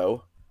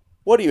Coolio,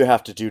 what do you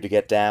have to do to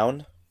get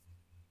down?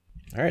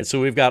 All right, so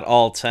we've got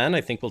all 10.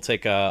 I think we'll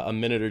take a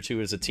minute or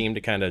two as a team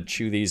to kind of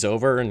chew these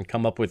over and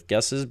come up with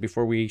guesses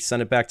before we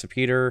send it back to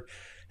Peter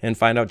and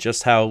find out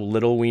just how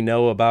little we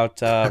know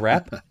about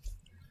rap.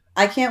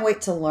 I can't wait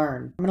to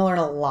learn. I'm going to learn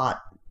a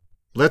lot.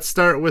 Let's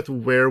start with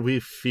where we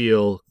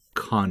feel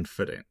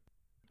confident.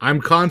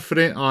 I'm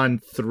confident on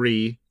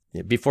 3.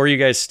 Before you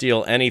guys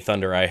steal any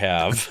thunder I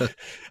have,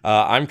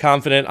 I'm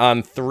confident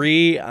on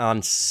 3,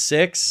 on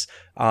 6,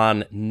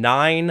 on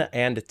 9,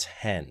 and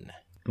 10.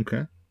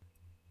 Okay.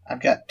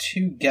 I've got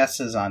 2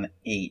 guesses on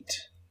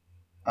 8.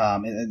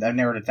 I've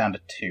narrowed it down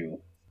to 2.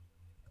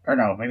 Or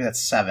no, maybe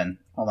that's 7.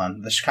 Hold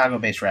on. The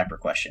Chicago-based rapper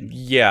question.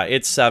 Yeah,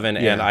 it's 7,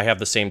 Yeah. and I have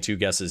the same 2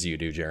 guesses you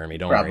do, Jeremy.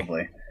 Don't worry.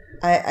 Probably.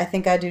 I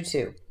think I do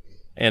too.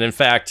 And in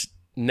fact,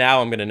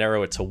 now I'm going to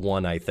narrow it to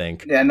 1, I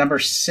think. Yeah, number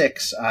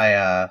 6,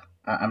 I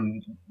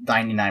I'm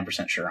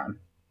 99% sure on.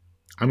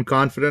 I'm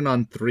confident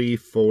on 3,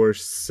 4,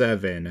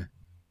 7,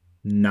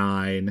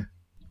 9.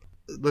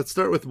 Let's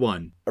start with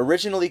 1.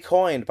 Originally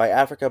coined by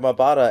Africa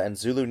Mabata and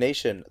Zulu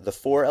Nation, the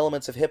 4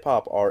 elements of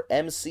hip-hop are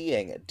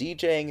MCing,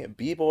 DJing,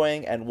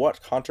 b-boying, and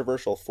what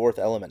controversial 4th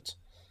element?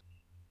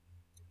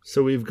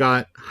 So we've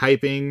got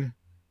hyping.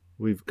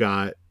 We've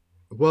got,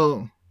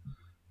 well,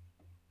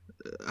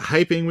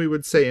 hyping we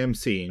would say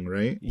MCing,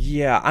 right?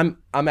 Yeah,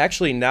 I'm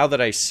actually, now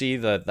that I see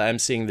the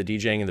emceeing, the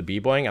DJing, and the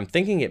b-boying, I'm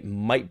thinking it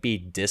might be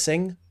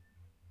dissing.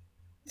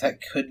 That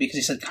could be because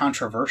he said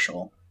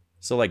controversial.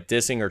 So like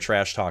dissing or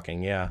trash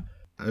talking, yeah.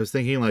 I was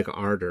thinking like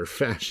art or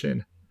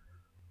fashion.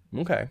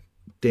 Okay.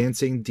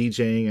 Dancing,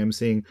 DJing,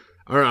 MCing.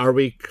 Are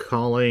we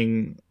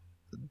calling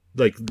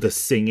like the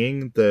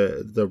singing,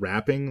 the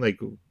rapping, like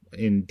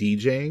in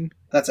DJing?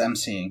 That's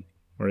emceeing.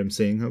 Or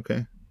MCing,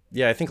 okay.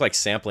 Yeah, I think like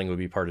sampling would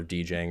be part of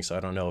DJing, so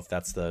I don't know if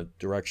that's the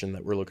direction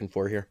that we're looking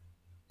for here.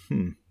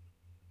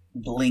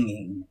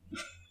 Blinging.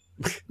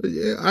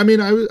 Yeah, I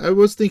mean, I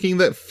was thinking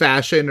that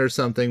fashion or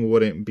something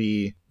wouldn't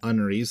be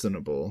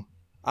unreasonable.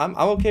 I'm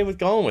okay with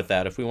going with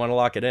that if we want to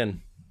lock it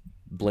in.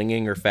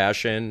 Blinging or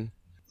fashion.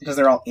 Because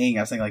they're all ing.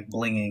 I was thinking like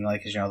blinging,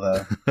 like, you know,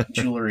 the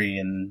jewelry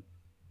and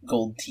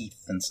gold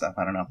teeth and stuff.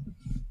 I don't know.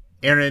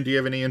 Aaron, do you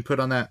have any input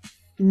on that?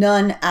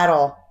 None at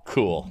all.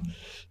 Cool.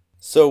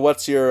 So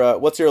what's your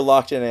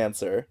locked-in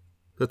answer?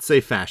 Let's say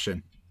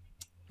fashion.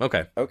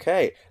 Okay.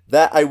 Okay.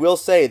 That I will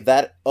say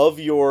that of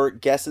your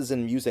guesses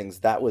and musings,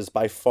 that was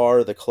by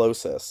far the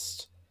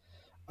closest.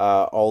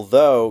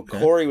 Although Okay.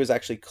 Corey was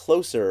actually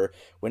closer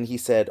when he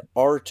said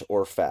art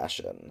or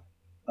fashion.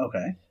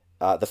 Okay.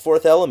 The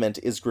 4th element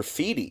is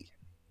graffiti.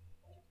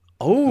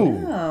 Oh.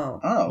 Oh.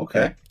 Oh,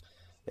 okay.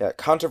 Yeah,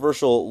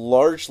 controversial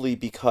largely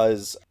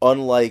because,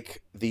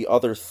 unlike the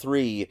other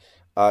 3,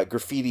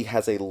 graffiti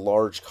has a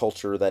large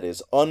culture that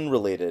is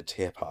unrelated to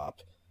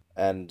hip-hop.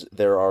 And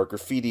there are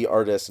graffiti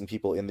artists and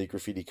people in the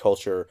graffiti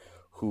culture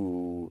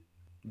who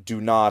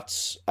do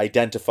not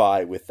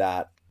identify with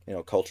that,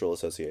 cultural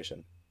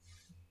association.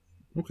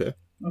 Okay.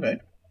 Okay.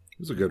 That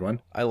was a good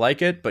one. I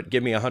like it, but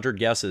give me 100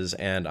 guesses,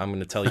 and I'm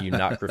going to tell you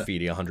not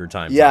graffiti 100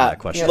 times on Yeah, that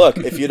question. look,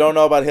 if you don't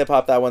know about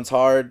hip-hop, that one's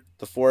hard.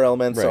 The 4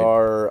 elements Right.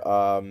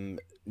 are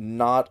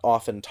not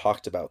often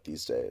talked about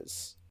these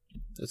days.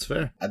 That's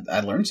fair.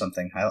 I learned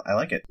something. I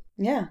like it.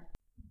 Yeah.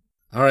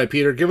 All right,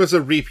 Peter, give us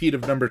a repeat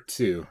of number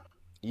 2.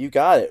 You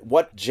got it.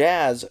 What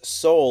jazz,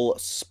 soul,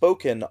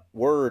 spoken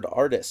word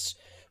artist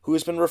who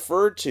has been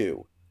referred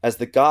to as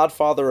the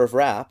godfather of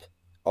rap,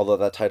 although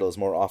that title is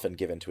more often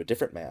given to a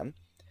different man,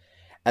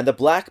 and the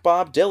Black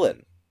Bob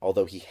Dylan,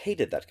 although he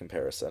hated that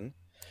comparison,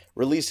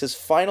 released his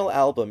final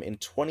album in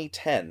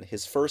 2010,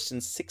 his first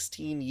in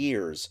 16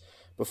 years,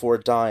 before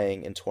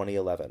dying in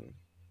 2011.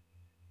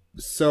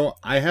 So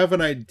I have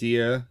an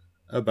idea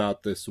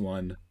about this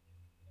one,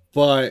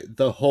 but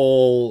the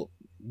whole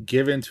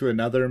given to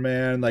another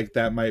man, like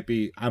I might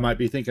be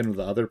thinking of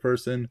the other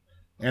person,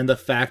 and the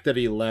fact that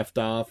he left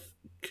off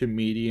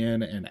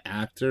comedian and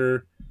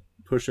actor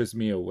pushes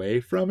me away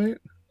from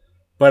it.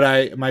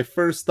 But my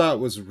first thought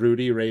was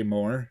Rudy Ray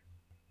Moore.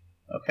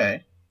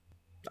 Okay.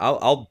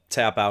 I'll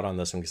tap out on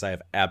this one because I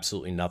have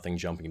absolutely nothing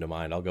jumping to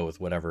mind. I'll go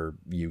with whatever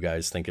you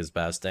guys think is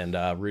best. And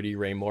Rudy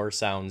Ray Moore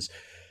sounds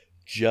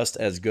just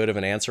as good of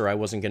an answer I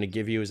wasn't going to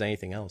give you as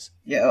anything else.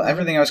 Yeah,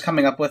 everything I was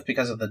coming up with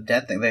because of the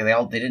dead thing, they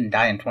didn't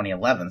die in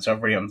 2011, so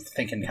everybody I'm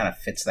thinking kind of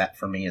fits that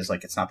for me, is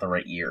like it's not the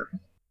right year.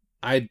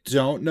 I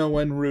don't know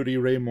when Rudy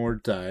Ray Moore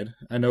died.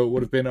 I know it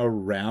would have been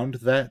around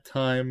that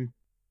time,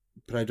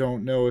 but I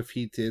don't know if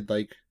he did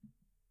like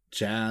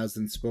jazz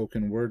and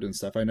spoken word and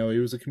stuff. I know he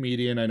was a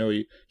comedian. I know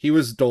he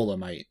was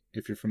Dolomite,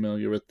 if you're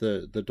familiar with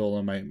the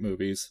Dolomite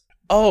movies.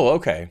 Oh,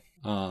 okay.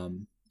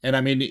 And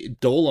I mean,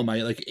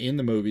 Dolomite, like in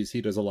the movies,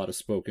 he does a lot of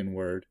spoken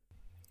word.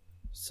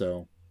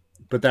 So,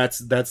 but that's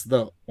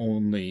the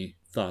only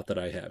thought that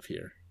I have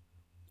here.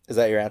 Is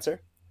that your answer?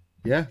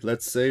 Yeah,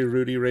 let's say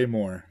Rudy Ray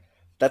Moore.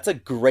 That's a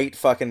great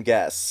fucking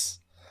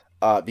guess.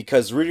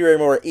 Because Rudy Ray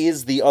Moore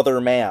is the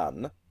other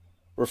man,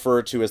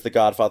 referred to as the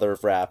godfather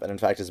of rap, and in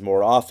fact is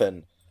more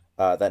often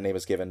that name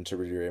is given to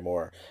Rudy Ray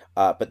Moore.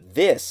 But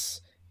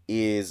this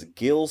is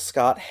Gil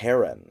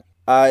Scott-Heron.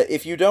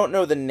 If you don't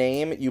know the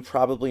name, you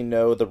probably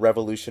know The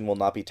Revolution Will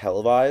Not Be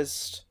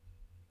Televised.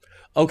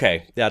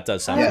 Okay, that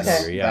does sound Yes,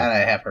 familiar, yeah. that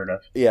I have heard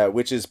of. Yeah,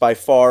 which is by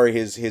far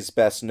his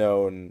best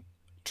known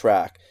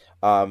track.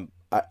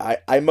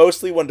 I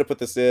mostly wanted to put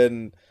this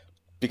in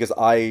because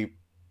I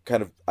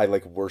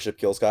like worship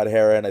Gil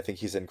Scott-Heron. I think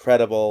he's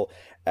incredible,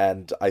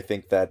 and I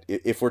think that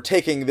if we're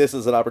taking this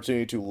as an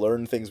opportunity to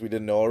learn things we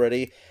didn't know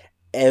already,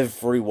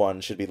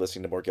 everyone should be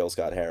listening to more Gil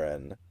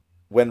Scott-Heron.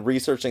 When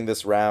researching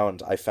this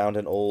round, I found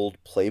an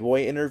old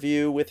Playboy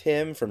interview with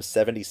him from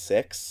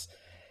 '76,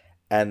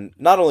 and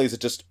not only is it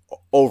just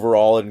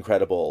overall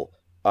incredible,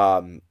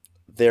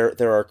 there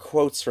are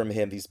quotes from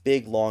him, these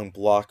big long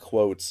block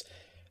quotes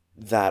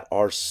that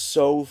are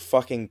so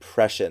fucking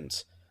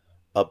prescient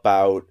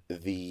about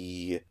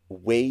the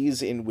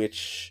ways in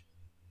which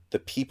the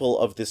people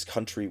of this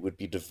country would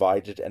be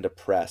divided and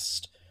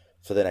oppressed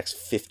for the next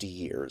 50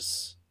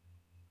 years.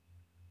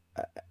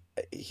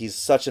 He's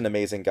such an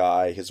amazing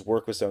guy. His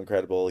work was so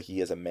incredible.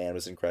 He as a man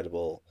was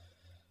incredible.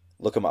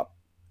 Look him up.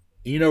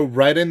 You know,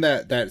 right in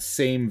that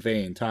same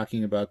vein,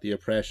 talking about the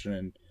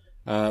oppression,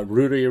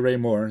 Rudy Ray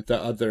Moore,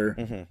 the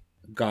other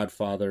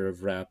godfather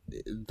of rap,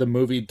 the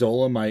movie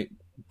Dolomite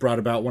brought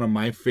about one of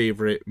my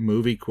favorite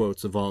movie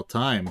quotes of all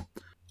time,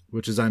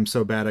 which is, "I'm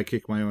so bad I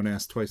kick my own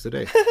ass twice a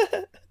day."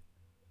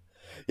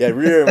 Yeah,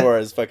 Rudy Ray Moore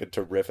is fucking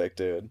terrific,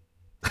 dude.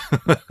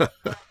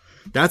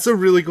 That's a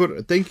really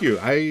good. Thank you.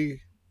 I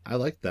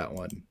like that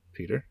one,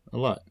 Peter, a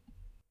lot.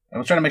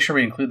 I'm trying to make sure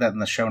we include that in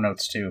the show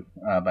notes too,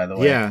 by the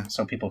way. Yeah.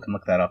 So people can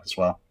look that up as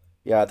well.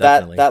 Yeah,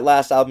 Definitely. that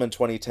last album in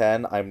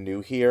 2010, I'm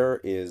New Here,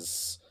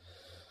 is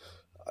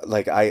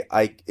like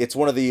it's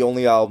one of the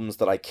only albums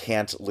that I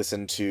can't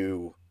listen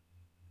to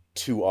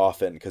too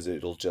often because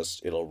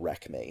it'll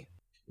wreck me.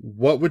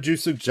 What would you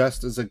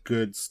suggest as a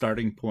good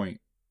starting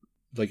point,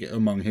 like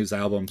among his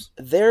albums?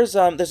 There's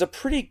a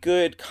pretty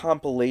good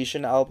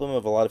compilation album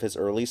of a lot of his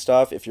early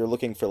stuff if you're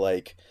looking for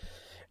like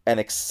an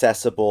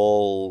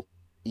accessible,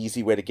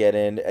 easy way to get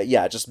in.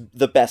 Yeah, just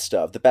the best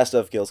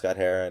of Gil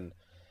Scott-Heron.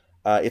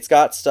 It's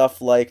got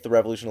stuff like The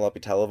Revolution Will Not Be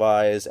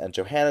Televised and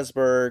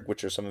Johannesburg,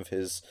 which are some of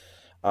his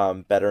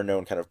better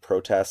known kind of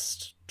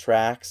protest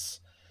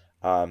tracks,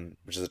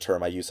 which is a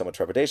term I use somewhat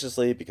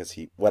trepidatiously because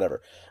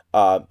whatever.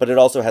 But it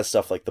also has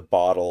stuff like The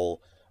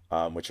Bottle,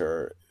 which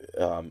are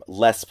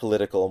less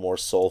political, more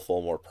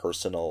soulful, more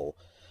personal.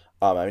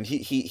 I mean,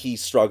 he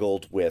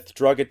struggled with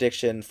drug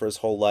addiction for his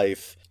whole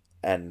life,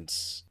 and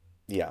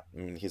yeah, I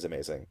mean, he's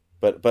amazing.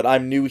 But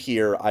I'm New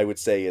Here, I would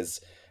say, is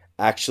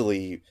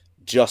actually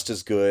just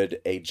as good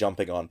a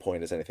jumping on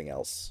point as anything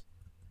else.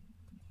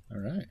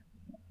 All right.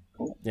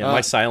 Yeah,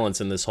 my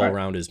silence in this whole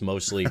round is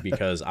mostly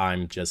because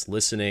I'm just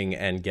listening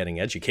and getting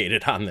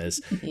educated on this,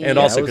 and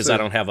also because I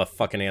don't have a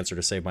fucking answer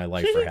to save my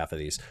life for half of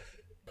these.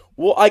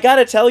 Well, I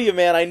gotta tell you,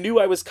 man, I knew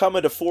I was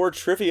coming to 4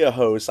 trivia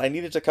hosts. I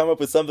needed to come up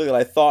with something that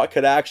I thought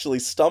could actually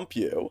stump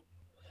you.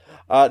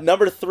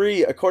 Number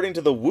 3, according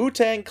to the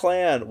Wu-Tang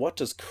Clan, what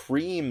does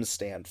CREAM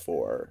stand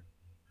for?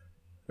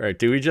 All right,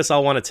 do we just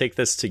all want to take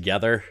this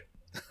together?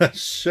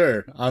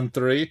 Sure. On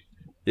 3.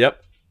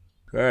 Yep.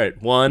 All right,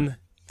 1,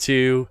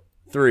 2,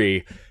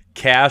 3.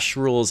 Cash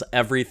rules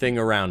everything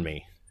around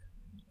me.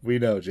 We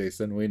know,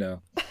 Jason. We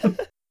know.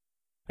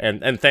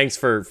 And thanks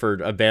for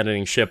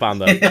abandoning ship on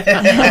the...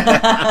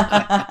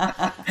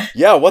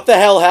 Yeah, what the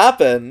hell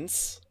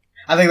happens?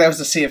 I think that was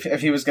to see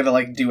if he was going to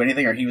like do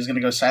anything or he was going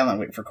to go silent,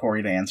 wait for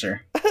Corey to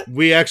answer.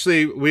 We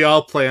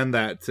all planned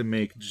that to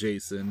make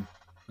Jason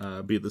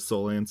be the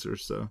sole answer,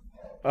 so.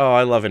 Oh,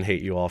 I love and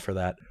hate you all for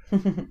that.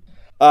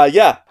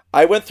 Yeah,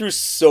 I went through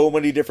so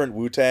many different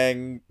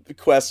Wu-Tang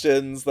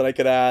questions that I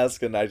could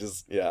ask, and I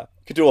just,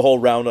 could do a whole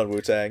round on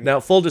Wu-Tang. Now,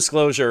 full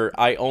disclosure,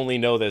 I only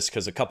know this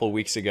because a couple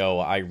weeks ago,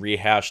 I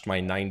rehashed my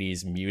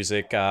 90s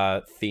music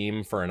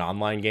theme for an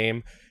online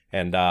game,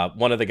 and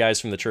one of the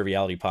guys from the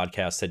Triviality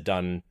podcast had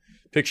done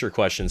picture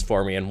questions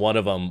for me, and one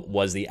of them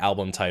was the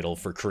album title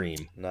for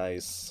CREAM.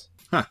 Nice.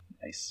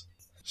 Nice.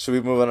 Should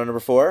we move on to number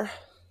 4?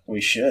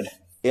 We should.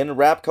 In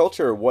rap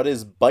culture, what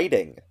is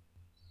biting?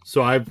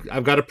 So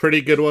I've got a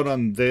pretty good one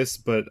on this,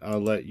 but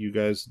I'll let you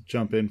guys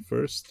jump in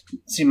first.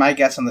 See, my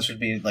guess on this would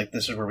be like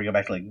this is where we go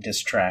back to like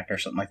diss track or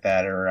something like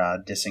that, or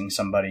dissing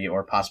somebody,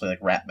 or possibly like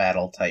rap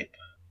battle type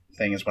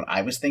thing is what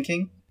I was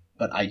thinking,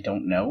 but I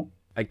don't know.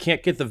 I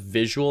can't get the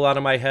visual out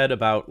of my head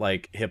about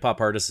like hip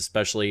hop artists,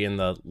 especially in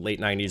the late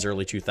 90s,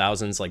 early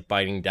 2000s, like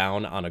biting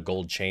down on a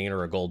gold chain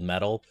or a gold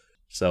medal.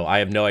 So I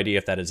have no idea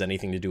if that has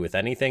anything to do with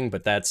anything,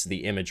 but that's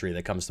the imagery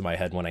that comes to my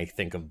head when I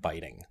think of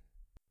biting.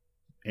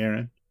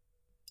 Aaron?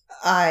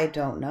 I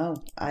don't know.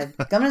 I'm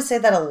going to say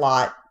that a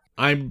lot.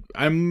 I'm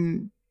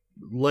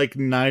like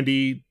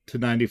 90 to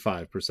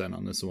 95%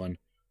 on this one.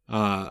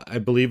 I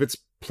believe it's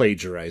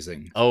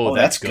plagiarizing. Oh,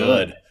 that's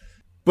good.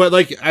 But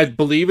like I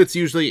believe it's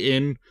usually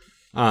in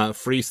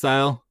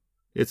freestyle.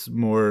 It's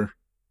more,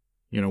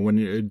 when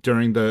you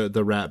during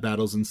the rap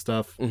battles and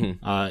stuff,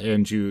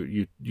 and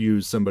you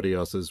use somebody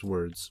else's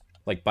words,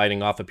 like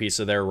biting off a piece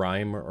of their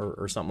rhyme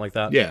or something like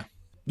that.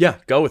 Yeah,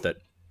 go with it.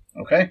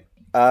 Okay.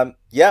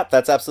 Yeah,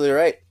 that's absolutely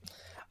right.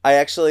 I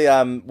actually,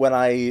 when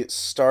I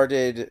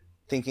started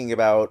thinking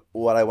about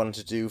what I wanted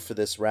to do for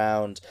this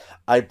round,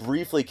 I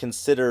briefly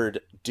considered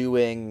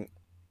doing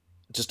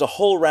just a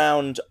whole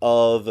round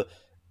of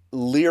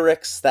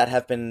lyrics that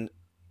have been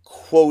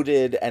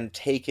quoted and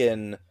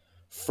taken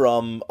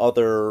from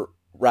other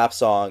rap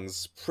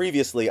songs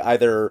previously,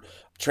 either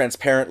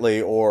transparently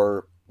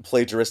or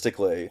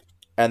plagiaristically.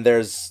 And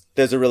there's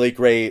a really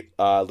great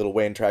Lil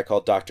Wayne track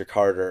called Dr.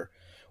 Carter,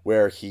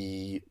 where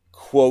he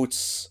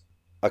quotes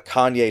a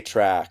Kanye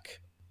track,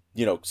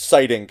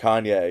 citing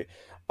Kanye.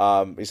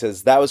 He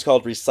says, that was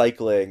called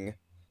recycling.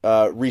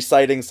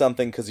 Reciting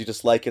something because you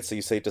dislike it, so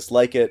you say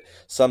dislike it.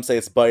 Some say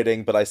it's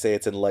biting, but I say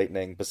it's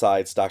enlightening.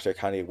 Besides, Dr.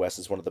 Kanye West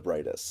is one of the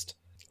brightest.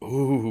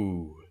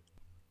 Ooh.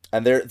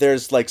 And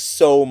there's like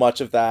so much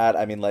of that.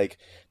 I mean, like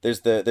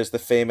there's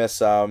the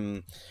famous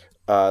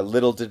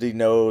Little did he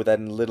know that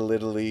in Little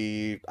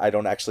Italy,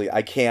 I'm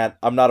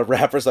not a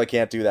rapper, so I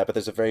can't do that, but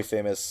there's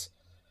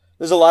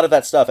a lot of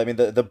that stuff. I mean,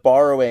 the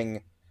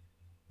borrowing,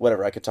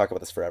 whatever, I could talk about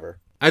this forever.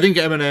 I think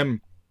Eminem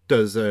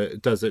does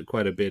it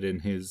quite a bit in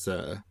his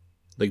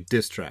like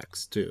diss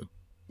tracks too.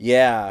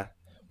 Yeah.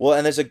 Well,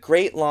 and there's a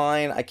great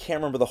line, I can't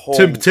remember the whole...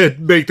 To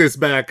make this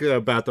back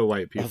about the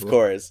white people. Of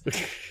course.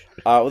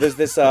 Well,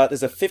 there's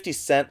a 50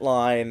 Cent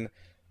line,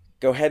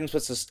 go ahead and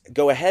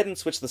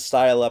switch the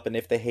style up, and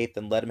if they hate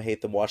them, let them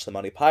hate them, watch the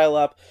money pile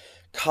up.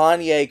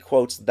 Kanye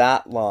quotes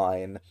that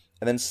line,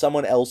 and then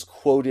someone else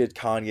quoted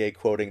Kanye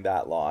quoting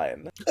that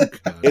line.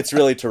 It's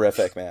really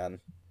terrific, man.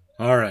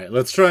 All right,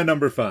 let's try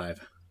number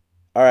 5.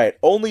 All right,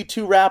 only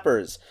 2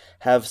 rappers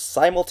have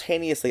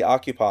simultaneously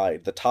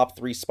occupied the top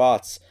 3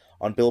 spots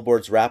on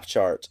Billboard's rap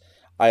chart,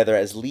 either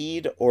as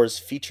lead or as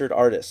featured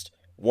artist,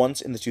 once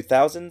in the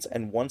 2000s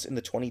and once in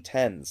the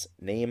 2010s.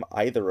 Name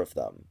either of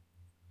them.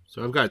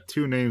 So I've got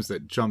 2 names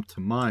that jump to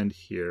mind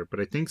here,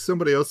 but I think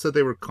somebody else said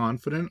they were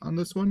confident on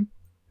this one.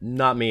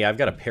 Not me. I've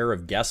got a pair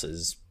of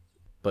guesses,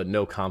 but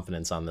no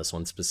confidence on this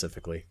one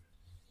specifically.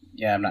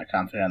 Yeah, I'm not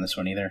confident on this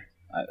one either.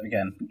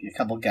 Again, a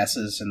couple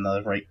guesses in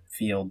the right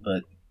field,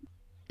 but...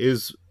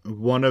 Is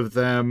one of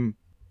them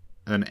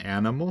an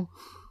animal?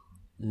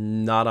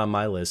 Not on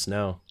my list,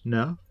 no.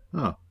 No?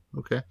 Oh,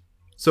 okay.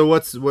 So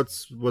what's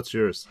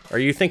yours? Are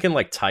you thinking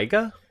like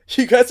Tyga?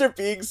 You guys are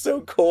being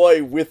so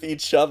coy with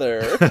each other.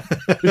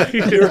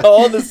 You're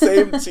all on the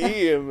same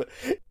team.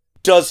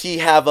 Does he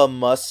have a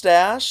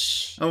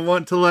mustache? I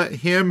want to let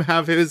him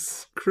have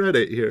his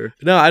credit here.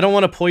 No, I don't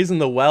want to poison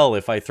the well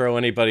if I throw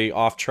anybody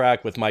off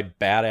track with my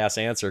badass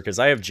answer, because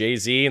I have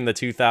Jay-Z in the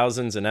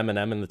 2000s and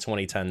Eminem in the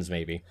 2010s,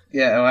 maybe.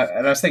 Yeah,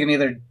 and I was thinking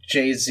either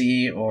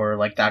Jay-Z or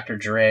like Dr.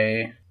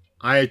 Dre.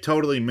 I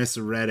totally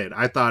misread it.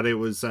 I thought it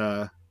was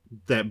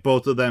that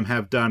both of them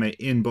have done it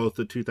in both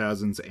the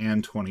 2000s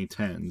and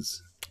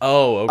 2010s.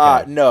 Oh,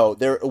 okay. No,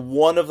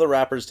 one of the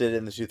rappers did it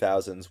in the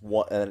 2000s,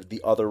 and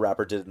the other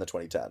rapper did it in the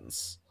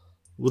 2010s.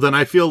 Well, then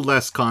I feel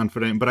less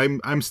confident, but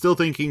I'm still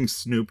thinking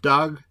Snoop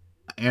Dogg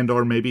and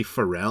or maybe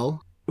Pharrell.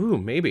 Ooh,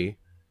 maybe.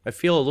 I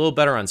feel a little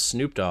better on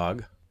Snoop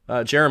Dogg.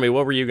 Jeremy,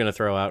 what were you going to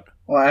throw out?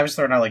 Well, I was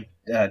throwing out like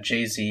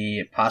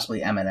Jay-Z,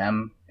 possibly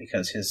Eminem,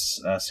 because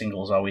his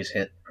singles always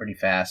hit pretty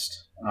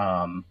fast.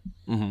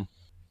 Kanye.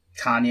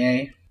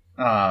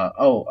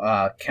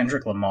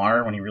 Kendrick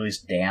Lamar, when he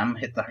released Damn,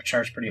 hit the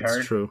charts pretty hard.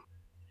 That's true.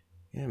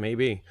 Yeah,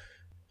 maybe.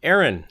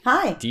 Aaron,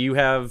 Hi. do you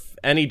have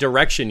any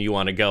direction you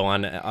want to go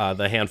on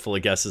the handful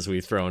of guesses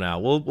we've thrown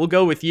out? We'll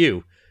go with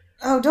you.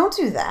 Oh, don't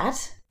do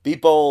that. Be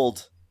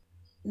bold.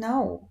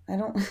 No, I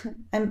don't.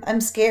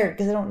 I'm scared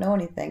because I don't know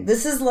anything.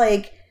 This is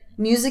like,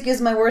 music is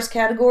my worst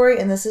category,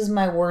 and this is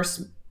my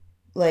worst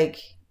like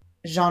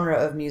genre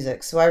of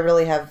music. So I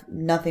really have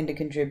nothing to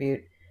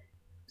contribute.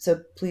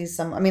 So please,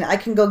 I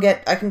can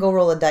go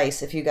roll a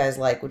dice if you guys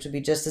like, which would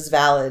be just as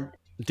valid.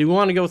 Do we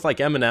want to go with like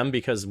Eminem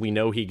because we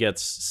know he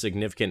gets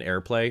significant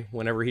airplay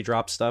whenever he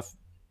drops stuff?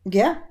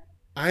 Yeah.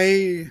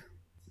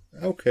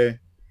 Okay.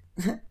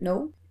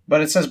 No.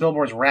 But it says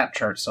Billboard's rap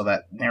chart, so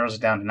that narrows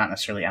it down to not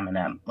necessarily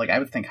Eminem. Like, I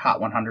would think Hot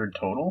 100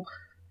 total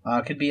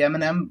could be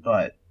Eminem,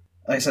 but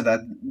like I said,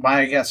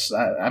 my guess,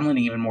 I'm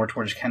leaning even more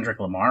towards Kendrick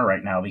Lamar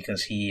right now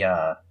because he,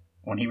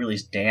 when he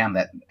released Damn,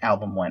 that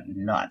album went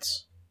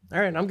nuts. All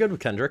right, I'm good with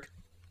Kendrick.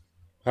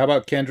 How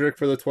about Kendrick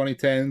for the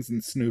 2010s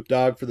and Snoop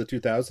Dogg for the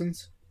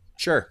 2000s?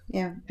 Sure.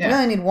 Yeah. Yeah. We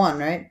only need one,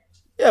 right?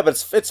 Yeah,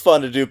 but it's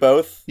fun to do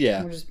both.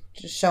 Yeah. We're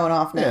just showing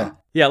off now.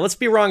 Yeah, let's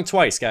be wrong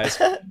twice, guys.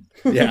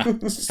 Yeah.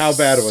 How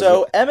bad was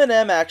So it?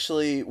 Eminem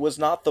actually was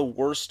not the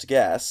worst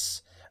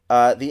guess.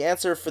 The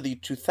answer for the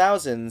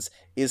 2000s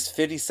is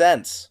 50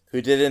 Cent,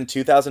 who did it in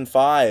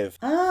 2005.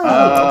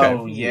 Oh.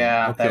 okay.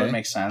 Yeah, that Okay. would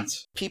make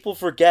sense. People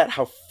forget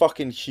how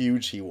fucking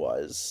huge he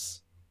was.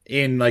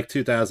 In like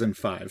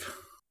 2005.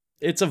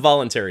 It's a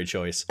voluntary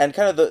choice. And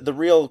kind of the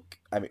real,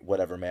 I mean,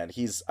 whatever, man.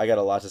 I got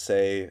a lot to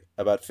say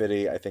about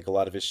Fitty. I think a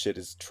lot of his shit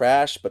is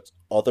trash, but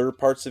other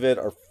parts of it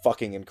are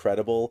fucking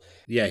incredible.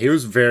 Yeah, he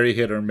was very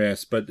hit or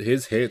miss, but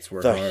his hits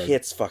were The hard.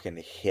 hits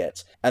fucking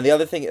hit. And the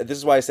other thing, this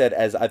is why I said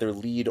as either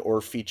lead or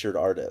featured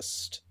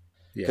artist.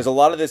 Yeah. Because a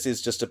lot of this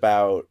is just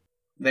about,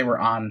 They were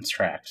on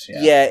tracks,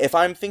 yeah. yeah, if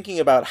I'm thinking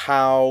about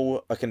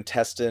how a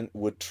contestant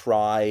would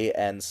try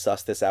and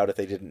suss this out if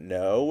they didn't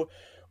know,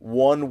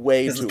 one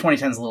way Because to... the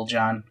 2010s Lil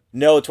Jon.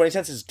 No,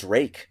 2010s is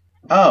Drake.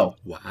 Oh,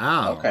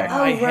 Wow. Okay.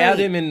 Oh, I right. had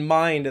him in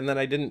mind, and then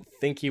I didn't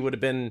think he would have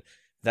been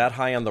that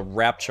high on the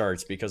rap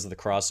charts because of the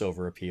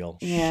crossover appeal.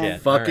 Yeah.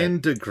 Shit.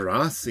 Fucking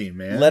Degrassi,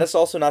 man. Let us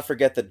also not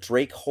forget that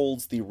Drake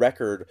holds the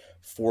record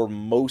for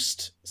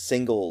most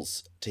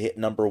singles to hit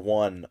number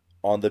 1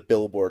 on the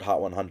Billboard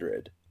Hot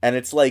 100. And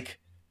it's like,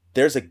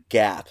 there's a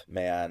gap,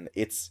 man.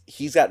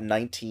 He's got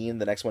 19,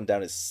 the next one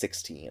down is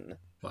 16.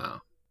 Wow.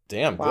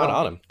 Damn, Wow. good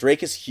on him.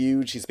 Drake is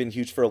huge. He's been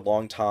huge for a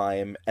long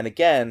time. And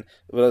again,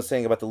 what I was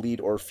saying about the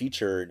lead or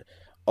featured,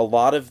 a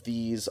lot of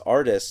these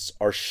artists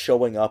are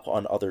showing up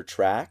on other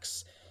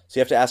tracks. So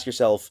you have to ask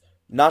yourself,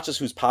 not just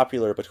who's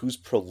popular, but who's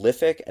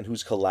prolific and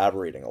who's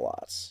collaborating a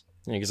lot.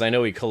 Because I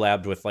know he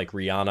collabed with like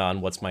Rihanna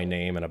on "What's My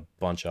Name" and a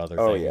bunch of other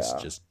Oh, things.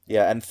 yeah. Just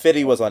Yeah, and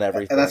Fitty was on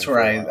everything. And that's for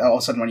where a while. all of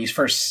a sudden, when you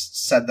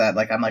first said that,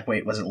 like, I'm like,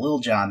 wait, was it Lil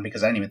Jon?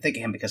 Because I didn't even think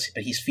of him,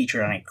 but he's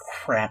featured on a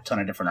crap ton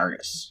of different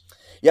artists.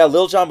 Yeah,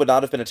 Lil Jon would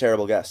not have been a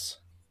terrible guess.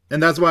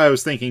 And that's why I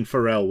was thinking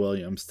Pharrell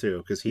Williams too,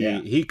 because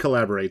Yeah. he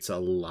collaborates a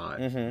lot.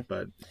 Mhm.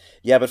 But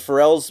Yeah, but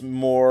Pharrell's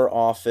more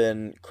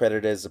often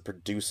credited as a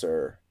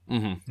producer.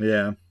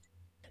 yeah,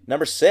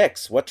 Number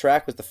 6, what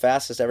track was the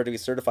fastest ever to be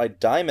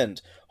certified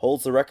diamond?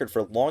 Holds the record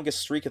for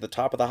longest streak at the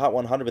top of the Hot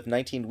 100 with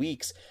 19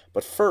 weeks,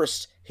 but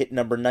first hit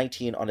number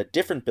 19 on a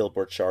different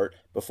Billboard chart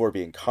before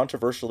being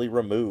controversially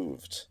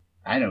removed.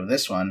 I know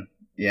this one.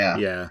 Yeah.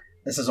 yeah,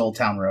 This is Old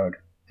Town Road.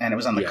 And it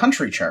was on the Yeah.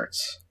 country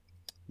charts.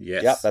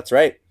 yes, Yep, that's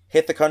right.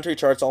 Hit the country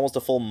charts almost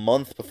a full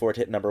month before it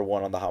hit number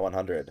 1 on the Hot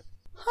 100.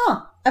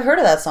 Huh. I've heard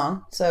of that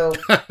song, so,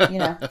 you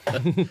know.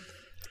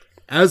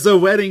 As a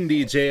wedding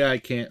DJ, I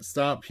can't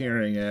stop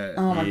hearing it.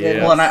 Oh, my Yeah.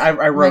 goodness. Well, and I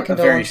My wrote a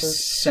very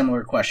condolences.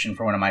 similar question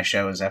for one of my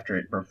shows after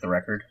it broke the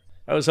record.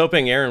 I was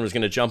hoping Aaron was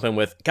going to jump in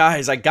with,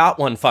 guys, I got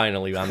one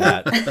finally on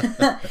that.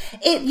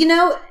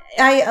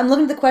 I'm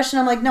looking at the question.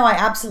 I'm like, no, I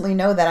absolutely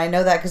know that. I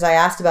know that because I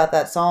asked about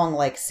that song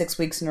like 6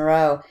 weeks in a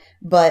row.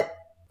 But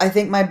I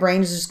think my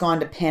brain has just gone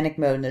to panic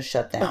mode and just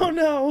shut down. Oh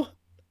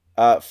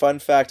no! Fun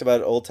fact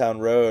about Old Town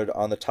Road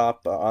on the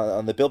top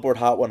on the Billboard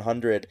Hot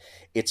 100,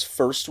 its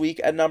first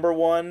week at number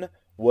 1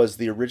 was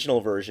the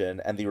original version,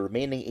 and the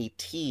remaining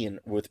 18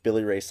 were with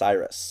Billy Ray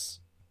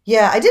Cyrus.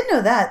 Yeah, I did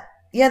know that.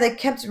 Yeah, they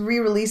kept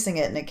re-releasing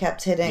it and it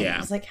kept hitting. Yeah. I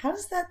was like, how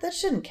does that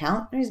shouldn't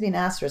count? There needs to be an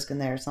asterisk in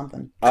there or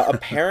something.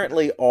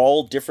 Apparently,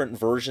 all different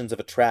versions of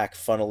a track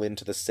funnel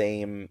into the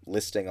same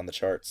listing on the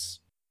charts.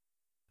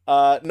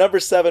 Number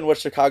 7, what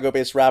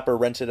Chicago-based rapper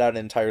rented out an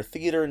entire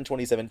theater in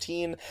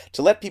 2017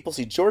 to let people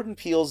see Jordan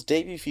Peele's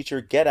debut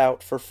feature Get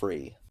Out for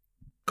free?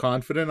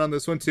 Confident on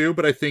this one too,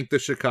 but I think the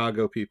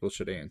Chicago people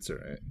should answer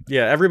it.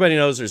 Yeah, everybody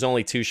knows there's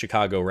only 2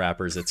 Chicago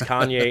rappers. It's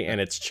Kanye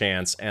and it's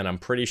Chance, and I'm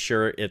pretty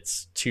sure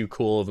it's too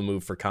cool of a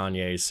move for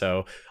Kanye,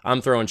 so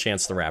I'm throwing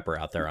Chance the Rapper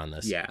out there on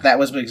this. Yeah, That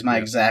was my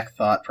exact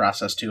thought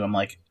process, too. I'm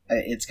like,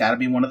 it's got to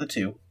be one of the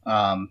two.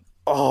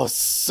 Oh,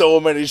 so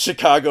many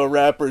Chicago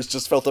rappers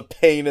just felt a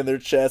pain in their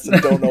chest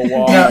and don't know No,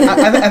 why.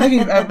 I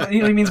think what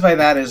he means by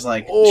that is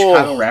like Oh.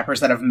 Chicago rappers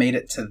that have made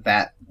it to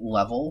that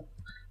level,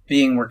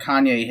 being where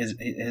Kanye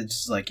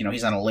his like, you know,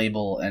 he's on a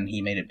label and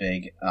he made it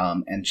big,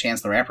 and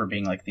Chance the Rapper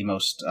being like the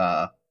most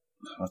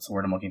what's the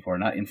word I'm looking for?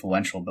 Not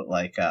influential, but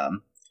like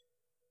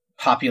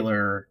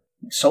popular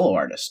solo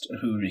artist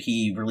who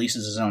he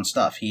releases his own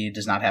stuff. He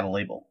does not have a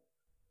label.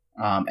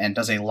 And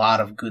does a lot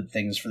of good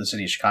things for the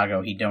city of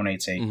Chicago. He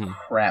donates a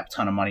crap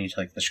ton of money to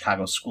like the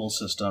Chicago school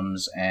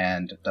systems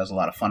and does a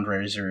lot of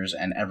fundraisers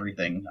and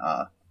everything.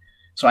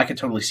 So I could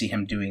totally see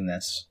him doing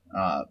this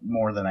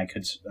more than I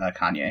could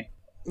Kanye.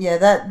 Yeah,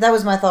 that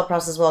was my thought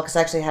process as well, because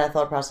I actually had a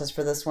thought process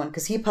for this one,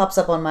 because he pops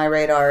up on my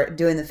radar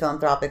doing the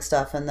philanthropic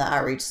stuff and the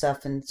outreach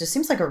stuff, and just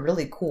seems like a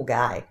really cool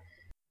guy.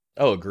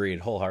 Oh,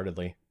 agreed,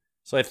 wholeheartedly.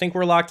 So I think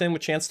we're locked in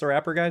with Chance the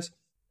Rapper, guys?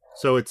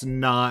 so it's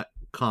not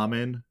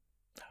common.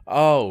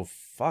 Oh,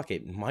 fuck,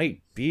 it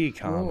might be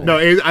common. No,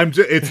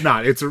 it's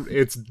not. It's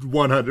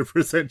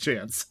 100%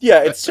 chance.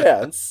 Yeah, it's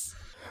Chance.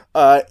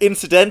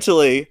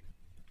 Incidentally,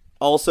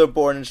 also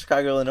born in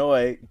Chicago,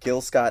 Illinois,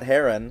 Gil Scott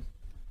Heron.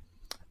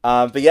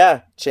 But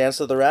yeah, Chance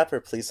the Rapper.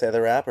 Please say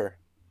the rapper,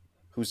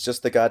 who's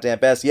just the goddamn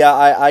best. Yeah,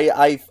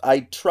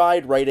 I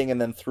tried writing and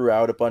then threw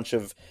out a bunch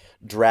of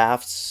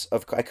drafts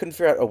of. I couldn't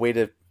figure out a way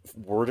to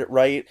word it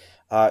right.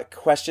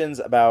 Questions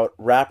about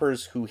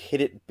rappers who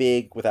hit it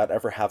big without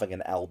ever having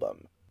an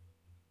album.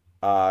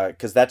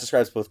 Because that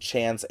describes both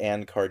Chance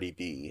and Cardi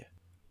B.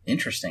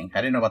 Interesting.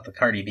 I didn't know about the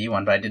Cardi B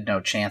one, but I did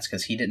know Chance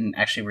because he didn't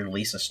actually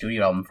release a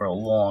studio album for a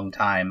long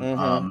time.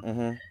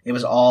 It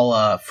was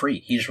all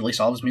free. He just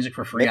released all of his music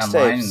for free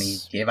online, and he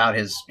gave out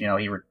his,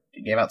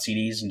 he gave out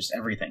CDs and just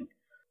everything.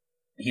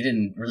 He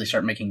didn't really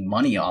start making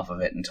money off of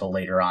it until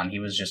later on. He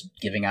was just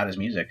giving out his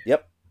music.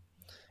 Yep.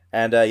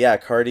 And yeah,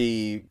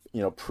 Cardi,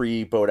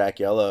 pre Bodak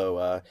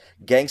Yellow,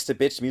 Gangsta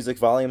Bitch Music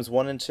Volumes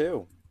 1 and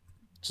 2,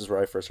 which is where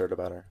I first heard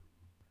about her.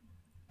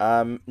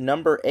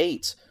 Number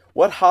 8.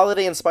 What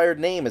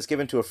holiday-inspired name is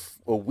given to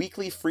a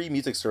weekly free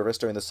music service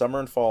during the summer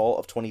and fall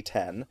of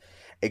 2010,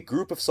 a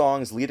group of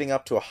songs leading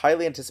up to a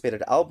highly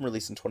anticipated album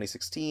release in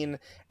 2016,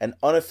 and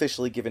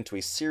unofficially given to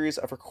a series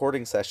of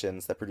recording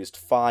sessions that produced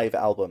 5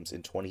 albums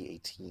in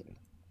 2018?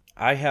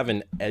 I have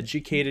an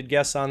educated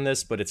guess on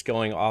this, but it's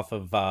going off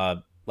of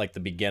like the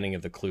beginning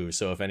of the clue,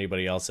 so if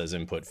anybody else has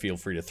input, feel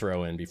free to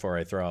throw in before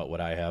I throw out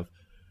what I have.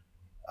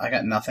 I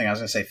got nothing. I was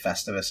going to say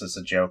Festivus as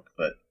a joke,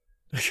 but...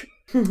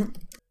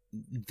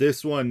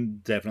 This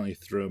one definitely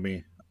threw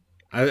me.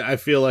 I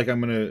feel like I'm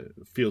gonna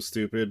feel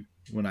stupid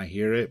when I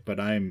hear it, but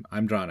I'm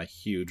drawing a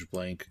huge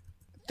blank.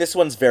 This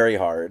one's very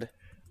hard.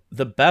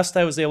 The best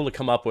I was able to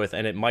come up with,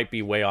 and it might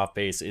be way off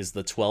base, is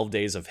the 12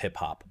 Days of Hip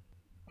Hop.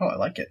 Oh, I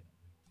like it.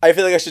 I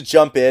feel like I should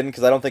jump in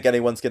because I don't think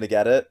anyone's going to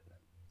get it.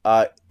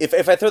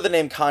 If I throw the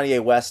name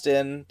Kanye West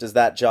in, does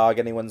that jog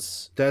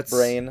anyone's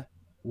brain?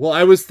 Well,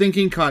 I was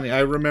thinking Kanye. I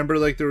remember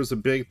like there was a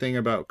big thing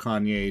about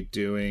Kanye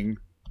doing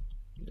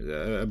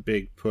a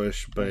big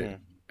push, but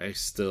I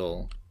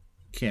still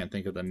can't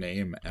think of the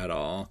name at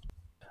all.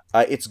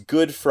 It's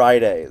Good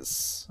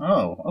Fridays.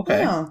 Oh, okay.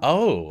 Yeah.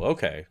 Oh,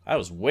 okay. I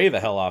was way the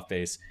hell off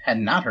base. Had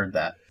not heard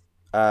that.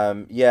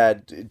 Yeah,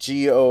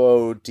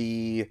 GOOD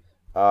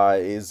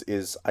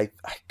is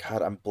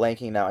God, I'm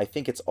blanking now. I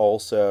think it's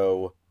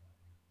also,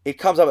 it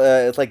comes up.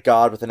 It's like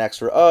God with an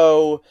extra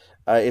O.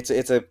 It's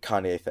a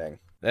Kanye thing.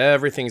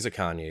 Everything's a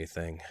Kanye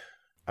thing.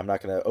 I'm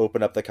not gonna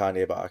open up the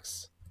Kanye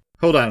box.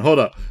 Hold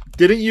on.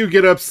 Didn't you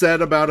get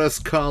upset about us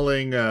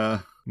calling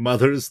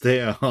Mother's Day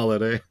a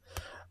holiday?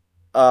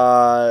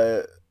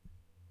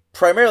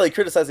 Primarily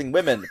criticizing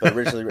women, but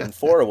originally written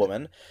for a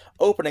woman,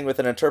 opening with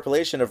an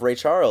interpolation of Ray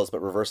Charles,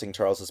 but reversing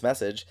Charles's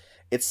message.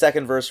 Its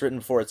second verse written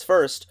before its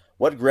first.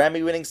 What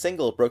Grammy-winning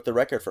single broke the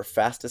record for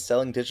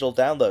fastest-selling digital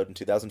download in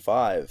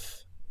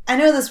 2005? I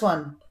know this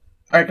one.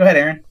 All right, go ahead,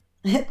 Aaron.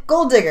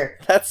 Gold Digger.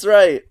 That's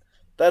right.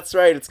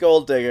 It's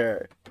Gold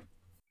Digger.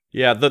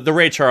 Yeah, the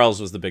Ray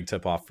Charles was the big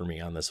tip-off for me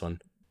on this one.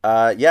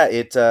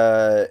 It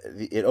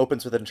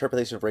opens with an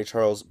interpretation of Ray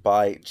Charles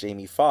by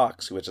Jamie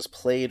Foxx, who had just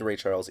played Ray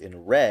Charles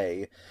in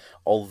Ray,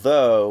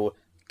 although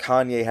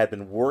Kanye had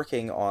been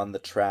working on the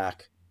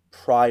track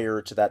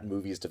prior to that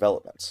movie's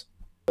development.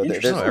 So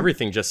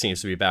Everything just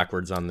seems to be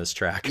backwards on this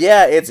track.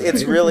 Yeah,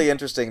 it's really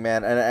interesting,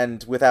 man.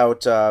 And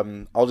without,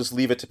 I'll just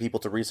leave it to people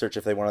to research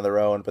if they want on their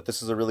own. But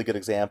this is a really good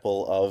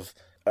example of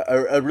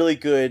a really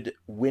good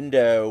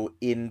window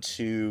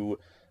into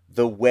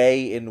the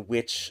way in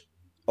which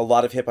a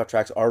lot of hip hop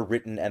tracks are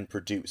written and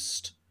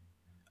produced,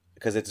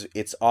 because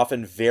it's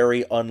often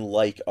very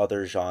unlike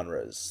other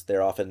genres.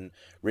 They're often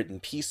written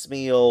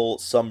piecemeal.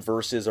 Some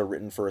verses are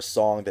written for a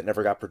song that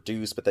never got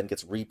produced, but then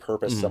gets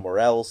repurposed somewhere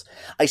else.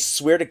 I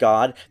swear to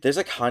God, there's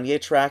a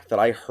Kanye track that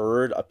I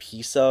heard a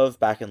piece of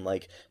back in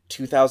like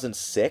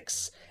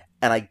 2006,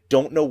 and I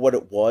don't know what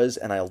it was,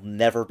 and I'll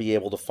never be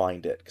able to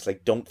find it, because I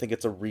don't think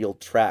it's a real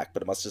track,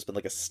 but it must have just been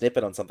like a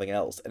snippet on something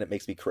else, and it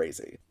makes me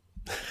crazy.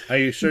 Are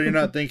you sure you're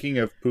not thinking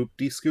of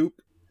Poop-de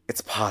Scoop?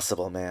 It's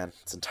possible, man.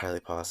 It's entirely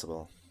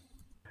possible.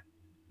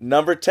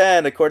 Number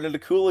 10, according to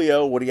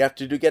Coolio, what do you have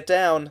to do to get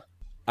down?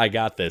 I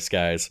got this,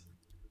 guys.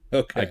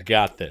 Okay. I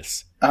got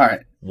this. All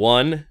right.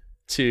 1,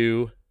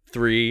 2,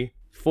 3,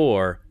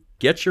 4.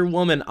 Get your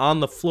woman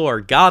on the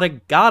floor. Gotta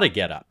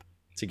get up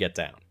to get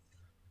down.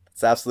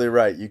 That's absolutely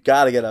right. You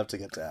gotta get up to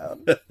get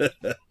down.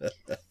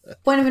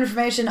 Point of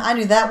information, I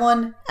knew that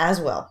one as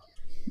well.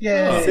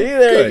 Yay. See,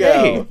 there you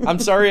go. Hey, I'm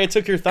sorry I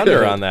took your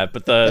thunder on that,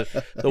 but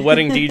the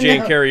wedding DJ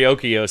and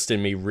karaoke host in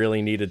me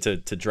really needed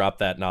to drop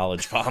that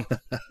knowledge bomb.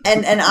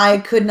 And I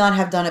could not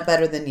have done it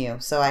better than you,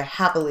 so I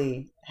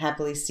happily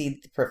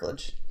cede the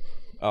privilege.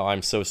 Oh,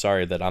 I'm so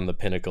sorry that I'm the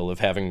pinnacle of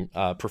having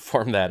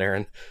performed that,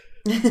 Aaron.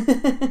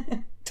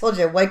 Told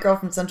you, white girl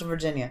from Central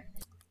Virginia.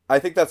 I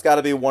think that's got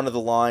to be one of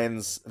the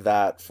lines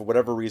that, for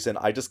whatever reason,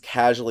 I just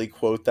casually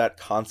quote that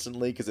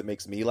constantly because it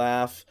makes me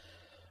laugh.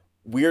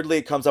 Weirdly,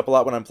 it comes up a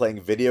lot when I'm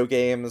playing video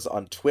games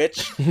on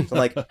Twitch. So I'm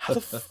like, how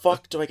the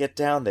fuck do I get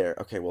down there?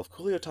 Okay, well, if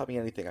Coolio taught me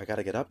anything, I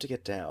gotta get up to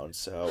get down,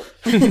 so...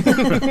 And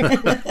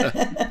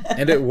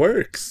it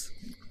works.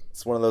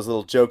 It's one of those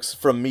little jokes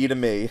from me to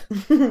me.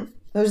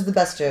 Those are the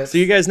best jokes. So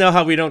you guys know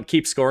how we don't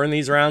keep score in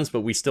these rounds,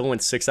 but we still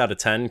went 6 out of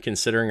 10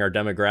 considering our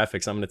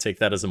demographics. I'm going to take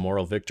that as a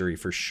moral victory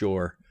for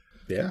sure.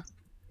 Yeah.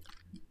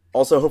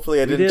 Also, hopefully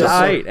I We didn't did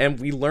just... right, and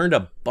we learned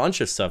a bunch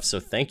of stuff,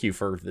 so thank you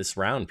for this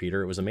round,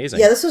 Peter. It was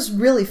amazing. Yeah, this was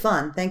really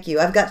fun. Thank you.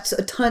 I've got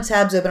a ton of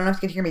tabs open. I don't know if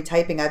you can hear me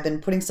typing. I've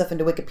been putting stuff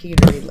into Wikipedia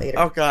to read later.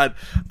 Oh god,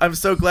 I'm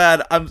so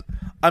glad.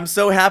 I'm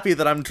so happy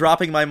that I'm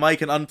dropping my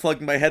mic and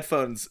unplugging my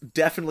headphones,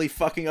 definitely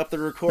fucking up the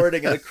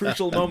recording at a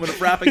crucial moment of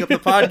wrapping up the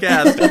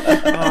podcast.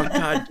 Oh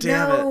god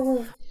damn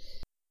it.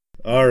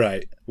 All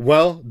right.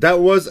 Well, that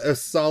was a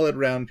solid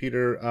round,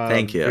 Peter.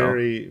 Thank you.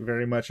 Very,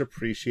 very much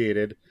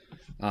appreciated.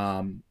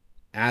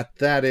 At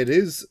that, it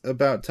is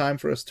about time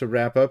for us to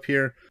wrap up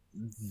here.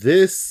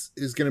 This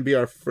is going to be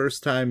our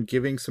first time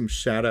giving some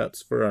shout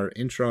outs for our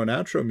intro and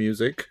outro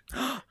music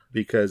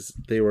because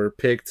they were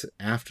picked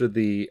after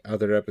the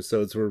other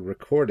episodes were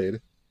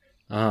recorded.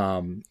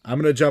 I'm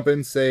going to jump in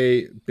and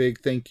say big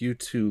thank you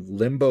to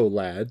Limbo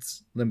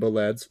Lads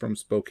from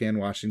Spokane,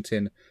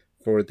 Washington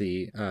for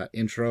the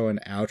intro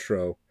and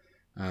outro.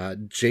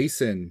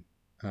 Jason,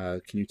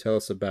 can you tell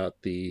us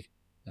about the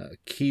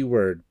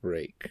keyword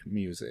break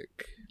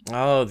music?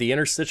 Oh, the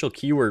interstitial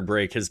keyword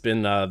break has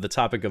been the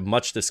topic of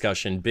much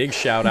discussion. Big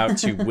shout out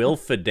to Will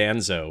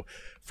Fidanzo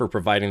for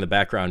providing the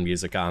background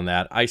music on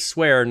that. I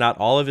swear, not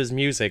all of his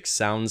music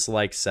sounds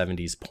like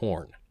 70s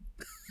porn.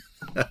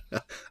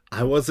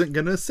 I wasn't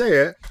going to say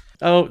it.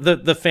 Oh,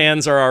 the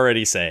fans are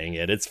already saying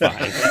it. It's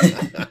fine.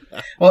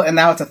 Well, and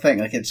now it's a thing.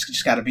 Like, it's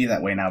just got to be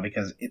that way now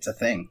because it's a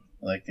thing.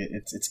 Like,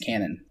 it's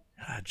canon.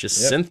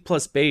 Just synth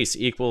plus bass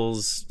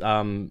equals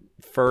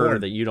fur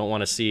that you don't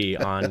want to see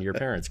on your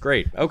parents.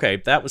 Great. Okay,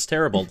 that was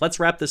terrible. Let's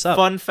wrap this up.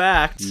 Fun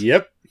fact.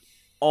 Yep.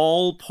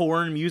 all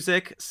porn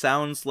music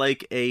sounds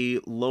like a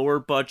lower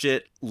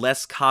budget,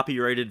 less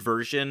copyrighted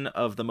version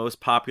of the most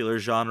popular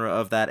genre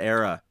of that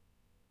era.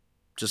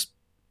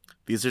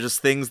 These are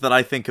just things that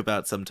I think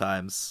about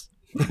sometimes.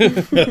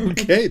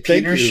 Okay, thank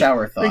Peter's you.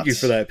 shower thoughts. Thank you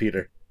for that,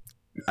 Peter.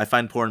 I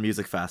find porn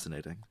music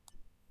fascinating.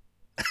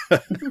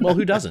 Well,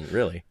 who doesn't,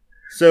 really?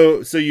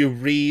 So you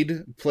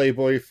read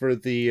Playboy for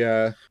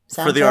the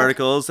For the Soundtrack?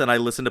 articles, and I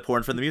listen to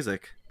porn for the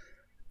music.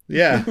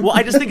 yeah. Well,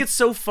 I just think it's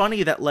so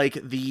funny that like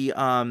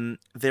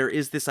there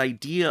is this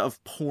idea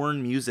of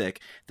porn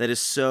music that is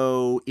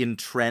so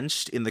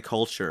entrenched in the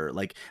culture.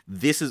 Like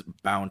this is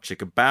bow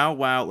chicka bow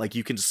wow, like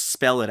you can just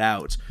spell it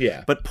out.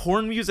 Yeah. But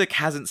porn music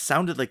hasn't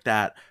sounded like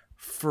that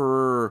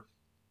for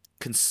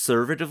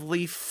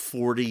conservatively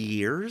 40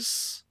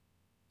 years.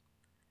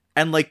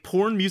 And like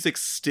porn music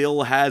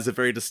still has a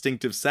very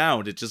distinctive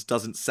sound. It just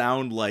doesn't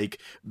sound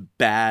like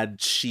bad,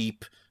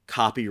 cheap,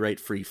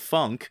 copyright-free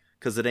funk.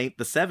 Because it ain't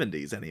the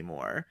 70s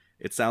anymore.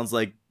 It sounds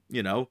like,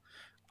 you know,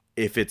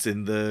 if it's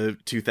in the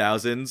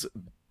 2000s,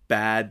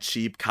 bad,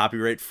 cheap,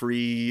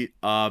 copyright-free,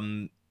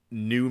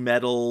 new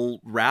metal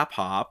rap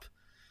hop.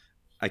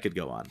 I could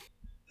go on.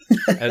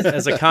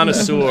 As a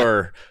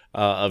connoisseur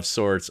of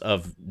sorts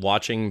of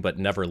watching but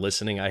never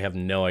listening, I have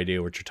no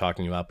idea what you're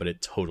talking about, but it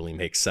totally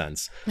makes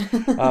sense.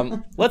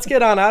 Let's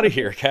get on out of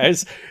here,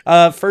 guys.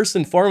 First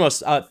and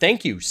foremost,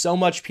 thank you so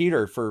much,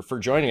 Peter, for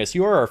joining us.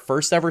 You are our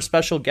first ever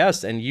special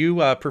guest, and you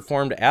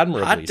performed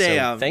admirably. Hot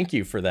damn. So thank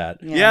you for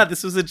that. Yeah,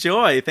 this was a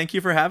joy. Thank you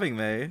for having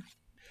me.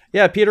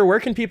 Yeah, Peter, where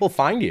can people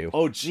find you?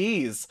 Oh,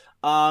 geez.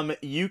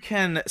 You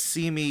can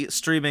see me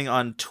streaming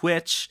on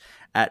Twitch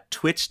at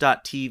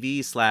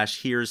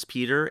twitch.tv/here's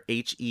Peter,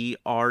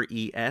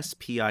 HERESPITR,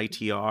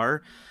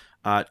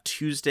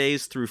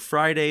 Tuesdays through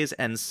Fridays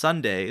and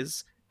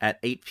Sundays at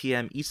 8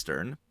 p.m.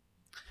 Eastern.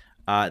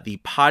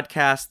 The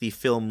podcast, The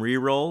Film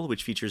Reroll,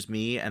 which features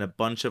me and a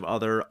bunch of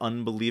other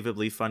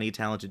unbelievably funny,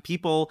 talented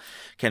people,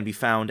 can be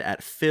found at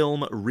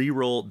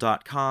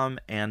filmreroll.com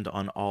and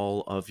on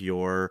all of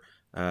your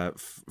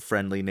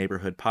friendly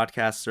neighborhood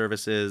podcast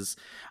services.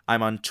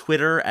 I'm on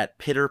Twitter at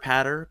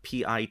PitterPatter,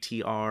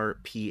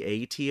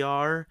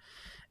 PITRPATR.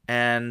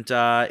 And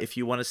if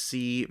you want to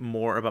see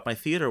more about my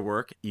theater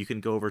work, you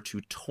can go over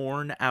to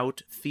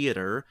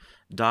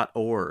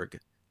tornouttheater.org.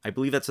 I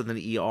believe that's with an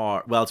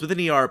ER. Well, it's with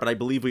an ER, but I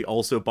believe we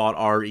also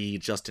bought RE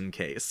just in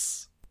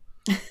case.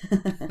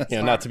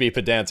 Yeah, not to be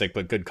pedantic,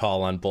 but good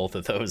call on both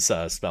of those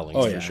spellings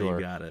Oh, for yeah, sure.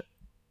 You got it.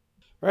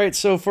 All right,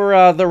 so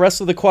for the rest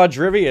of the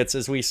Quadriviates,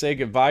 as we say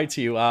goodbye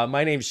to you,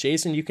 my name's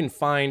Jason. You can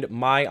find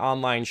my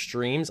online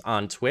streams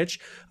on Twitch,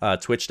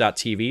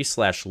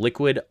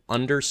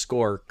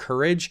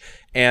 twitch.tv/liquid_courage.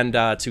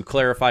 And to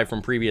clarify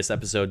from previous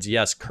episodes,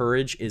 yes,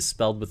 courage is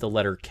spelled with the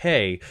letter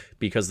K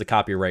because the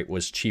copyright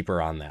was cheaper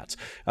on that.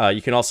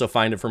 You can also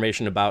find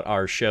information about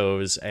our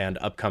shows and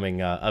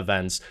upcoming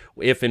events,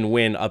 if and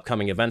when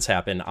upcoming events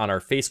happen, on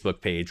our Facebook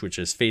page, which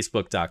is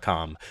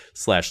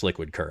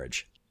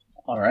facebook.com/liquidcourage.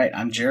 All right,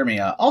 I'm Jeremy,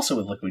 also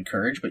with Liquid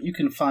Courage, but you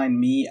can find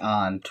me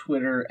on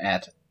Twitter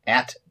at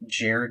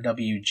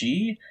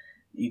JerWG.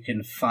 You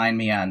can find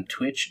me on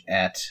Twitch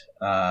at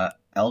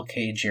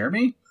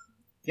LKJeremy.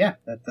 Yeah,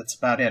 that's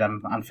about it.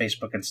 I'm on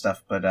Facebook and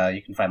stuff, but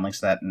you can find links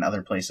to that in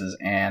other places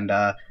and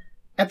at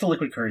the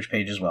Liquid Courage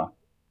page as well.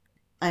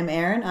 I'm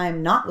Erin.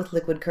 I'm not with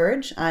Liquid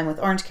Courage. I'm with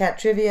Orange Cat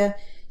Trivia.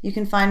 You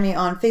can find me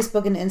on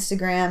Facebook and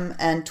Instagram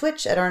and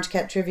Twitch at Orange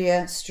Cat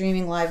Trivia,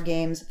 streaming live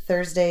games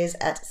Thursdays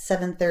at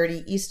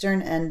 7:30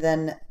 Eastern, and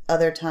then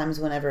other times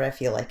whenever I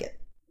feel like it.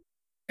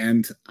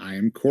 And I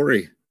am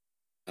Corey.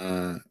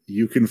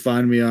 You can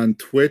find me on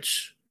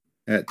Twitch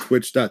at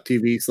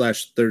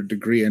twitch.tv/Third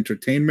Degree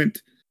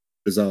Entertainment.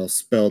 It's all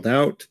spelled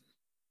out.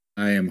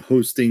 I am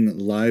hosting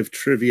live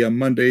trivia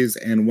Mondays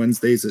and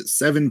Wednesdays at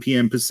 7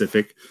 p.m.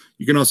 Pacific.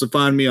 You can also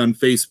find me on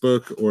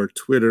Facebook or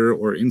Twitter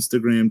or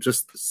Instagram.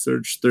 Just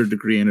search Third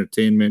Degree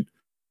Entertainment.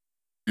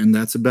 And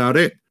that's about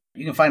it.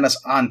 You can find us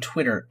on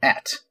Twitter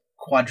at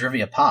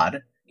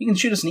QuadriviaPod. You can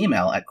shoot us an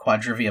email at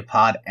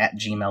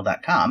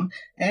quadriviapod@gmail.com.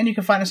 And you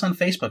can find us on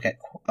Facebook at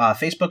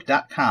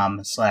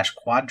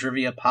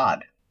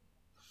facebook.com/quadriviapod.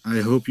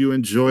 I hope you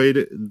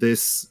enjoyed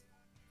this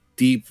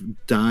deep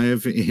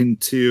dive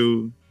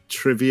into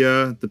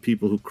trivia, the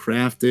people who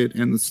craft it,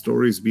 and the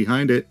stories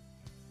behind it.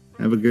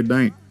 Have a good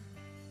night.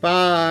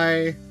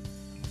 Bye.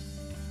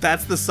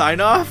 That's the sign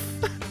off?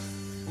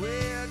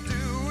 Where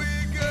do we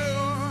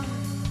go?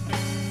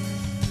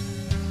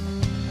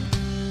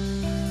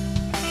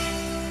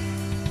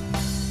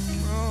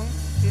 Oh,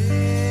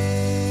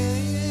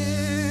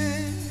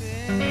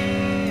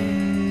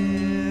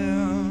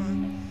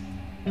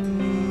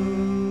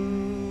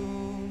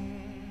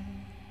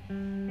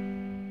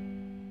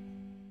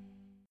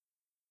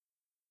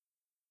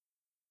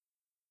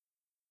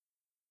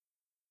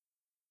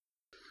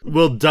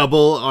 We'll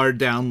double our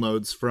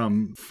downloads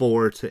from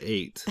 4 to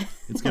 8.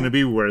 It's going to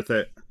be worth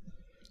it.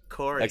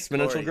 Corey.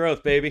 Exponential Corey,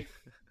 growth, baby.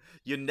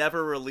 You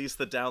never release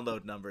the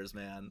download numbers,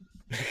 man.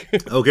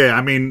 Okay,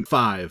 I mean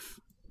 5.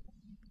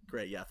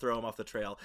 Great, yeah, throw them off the trail.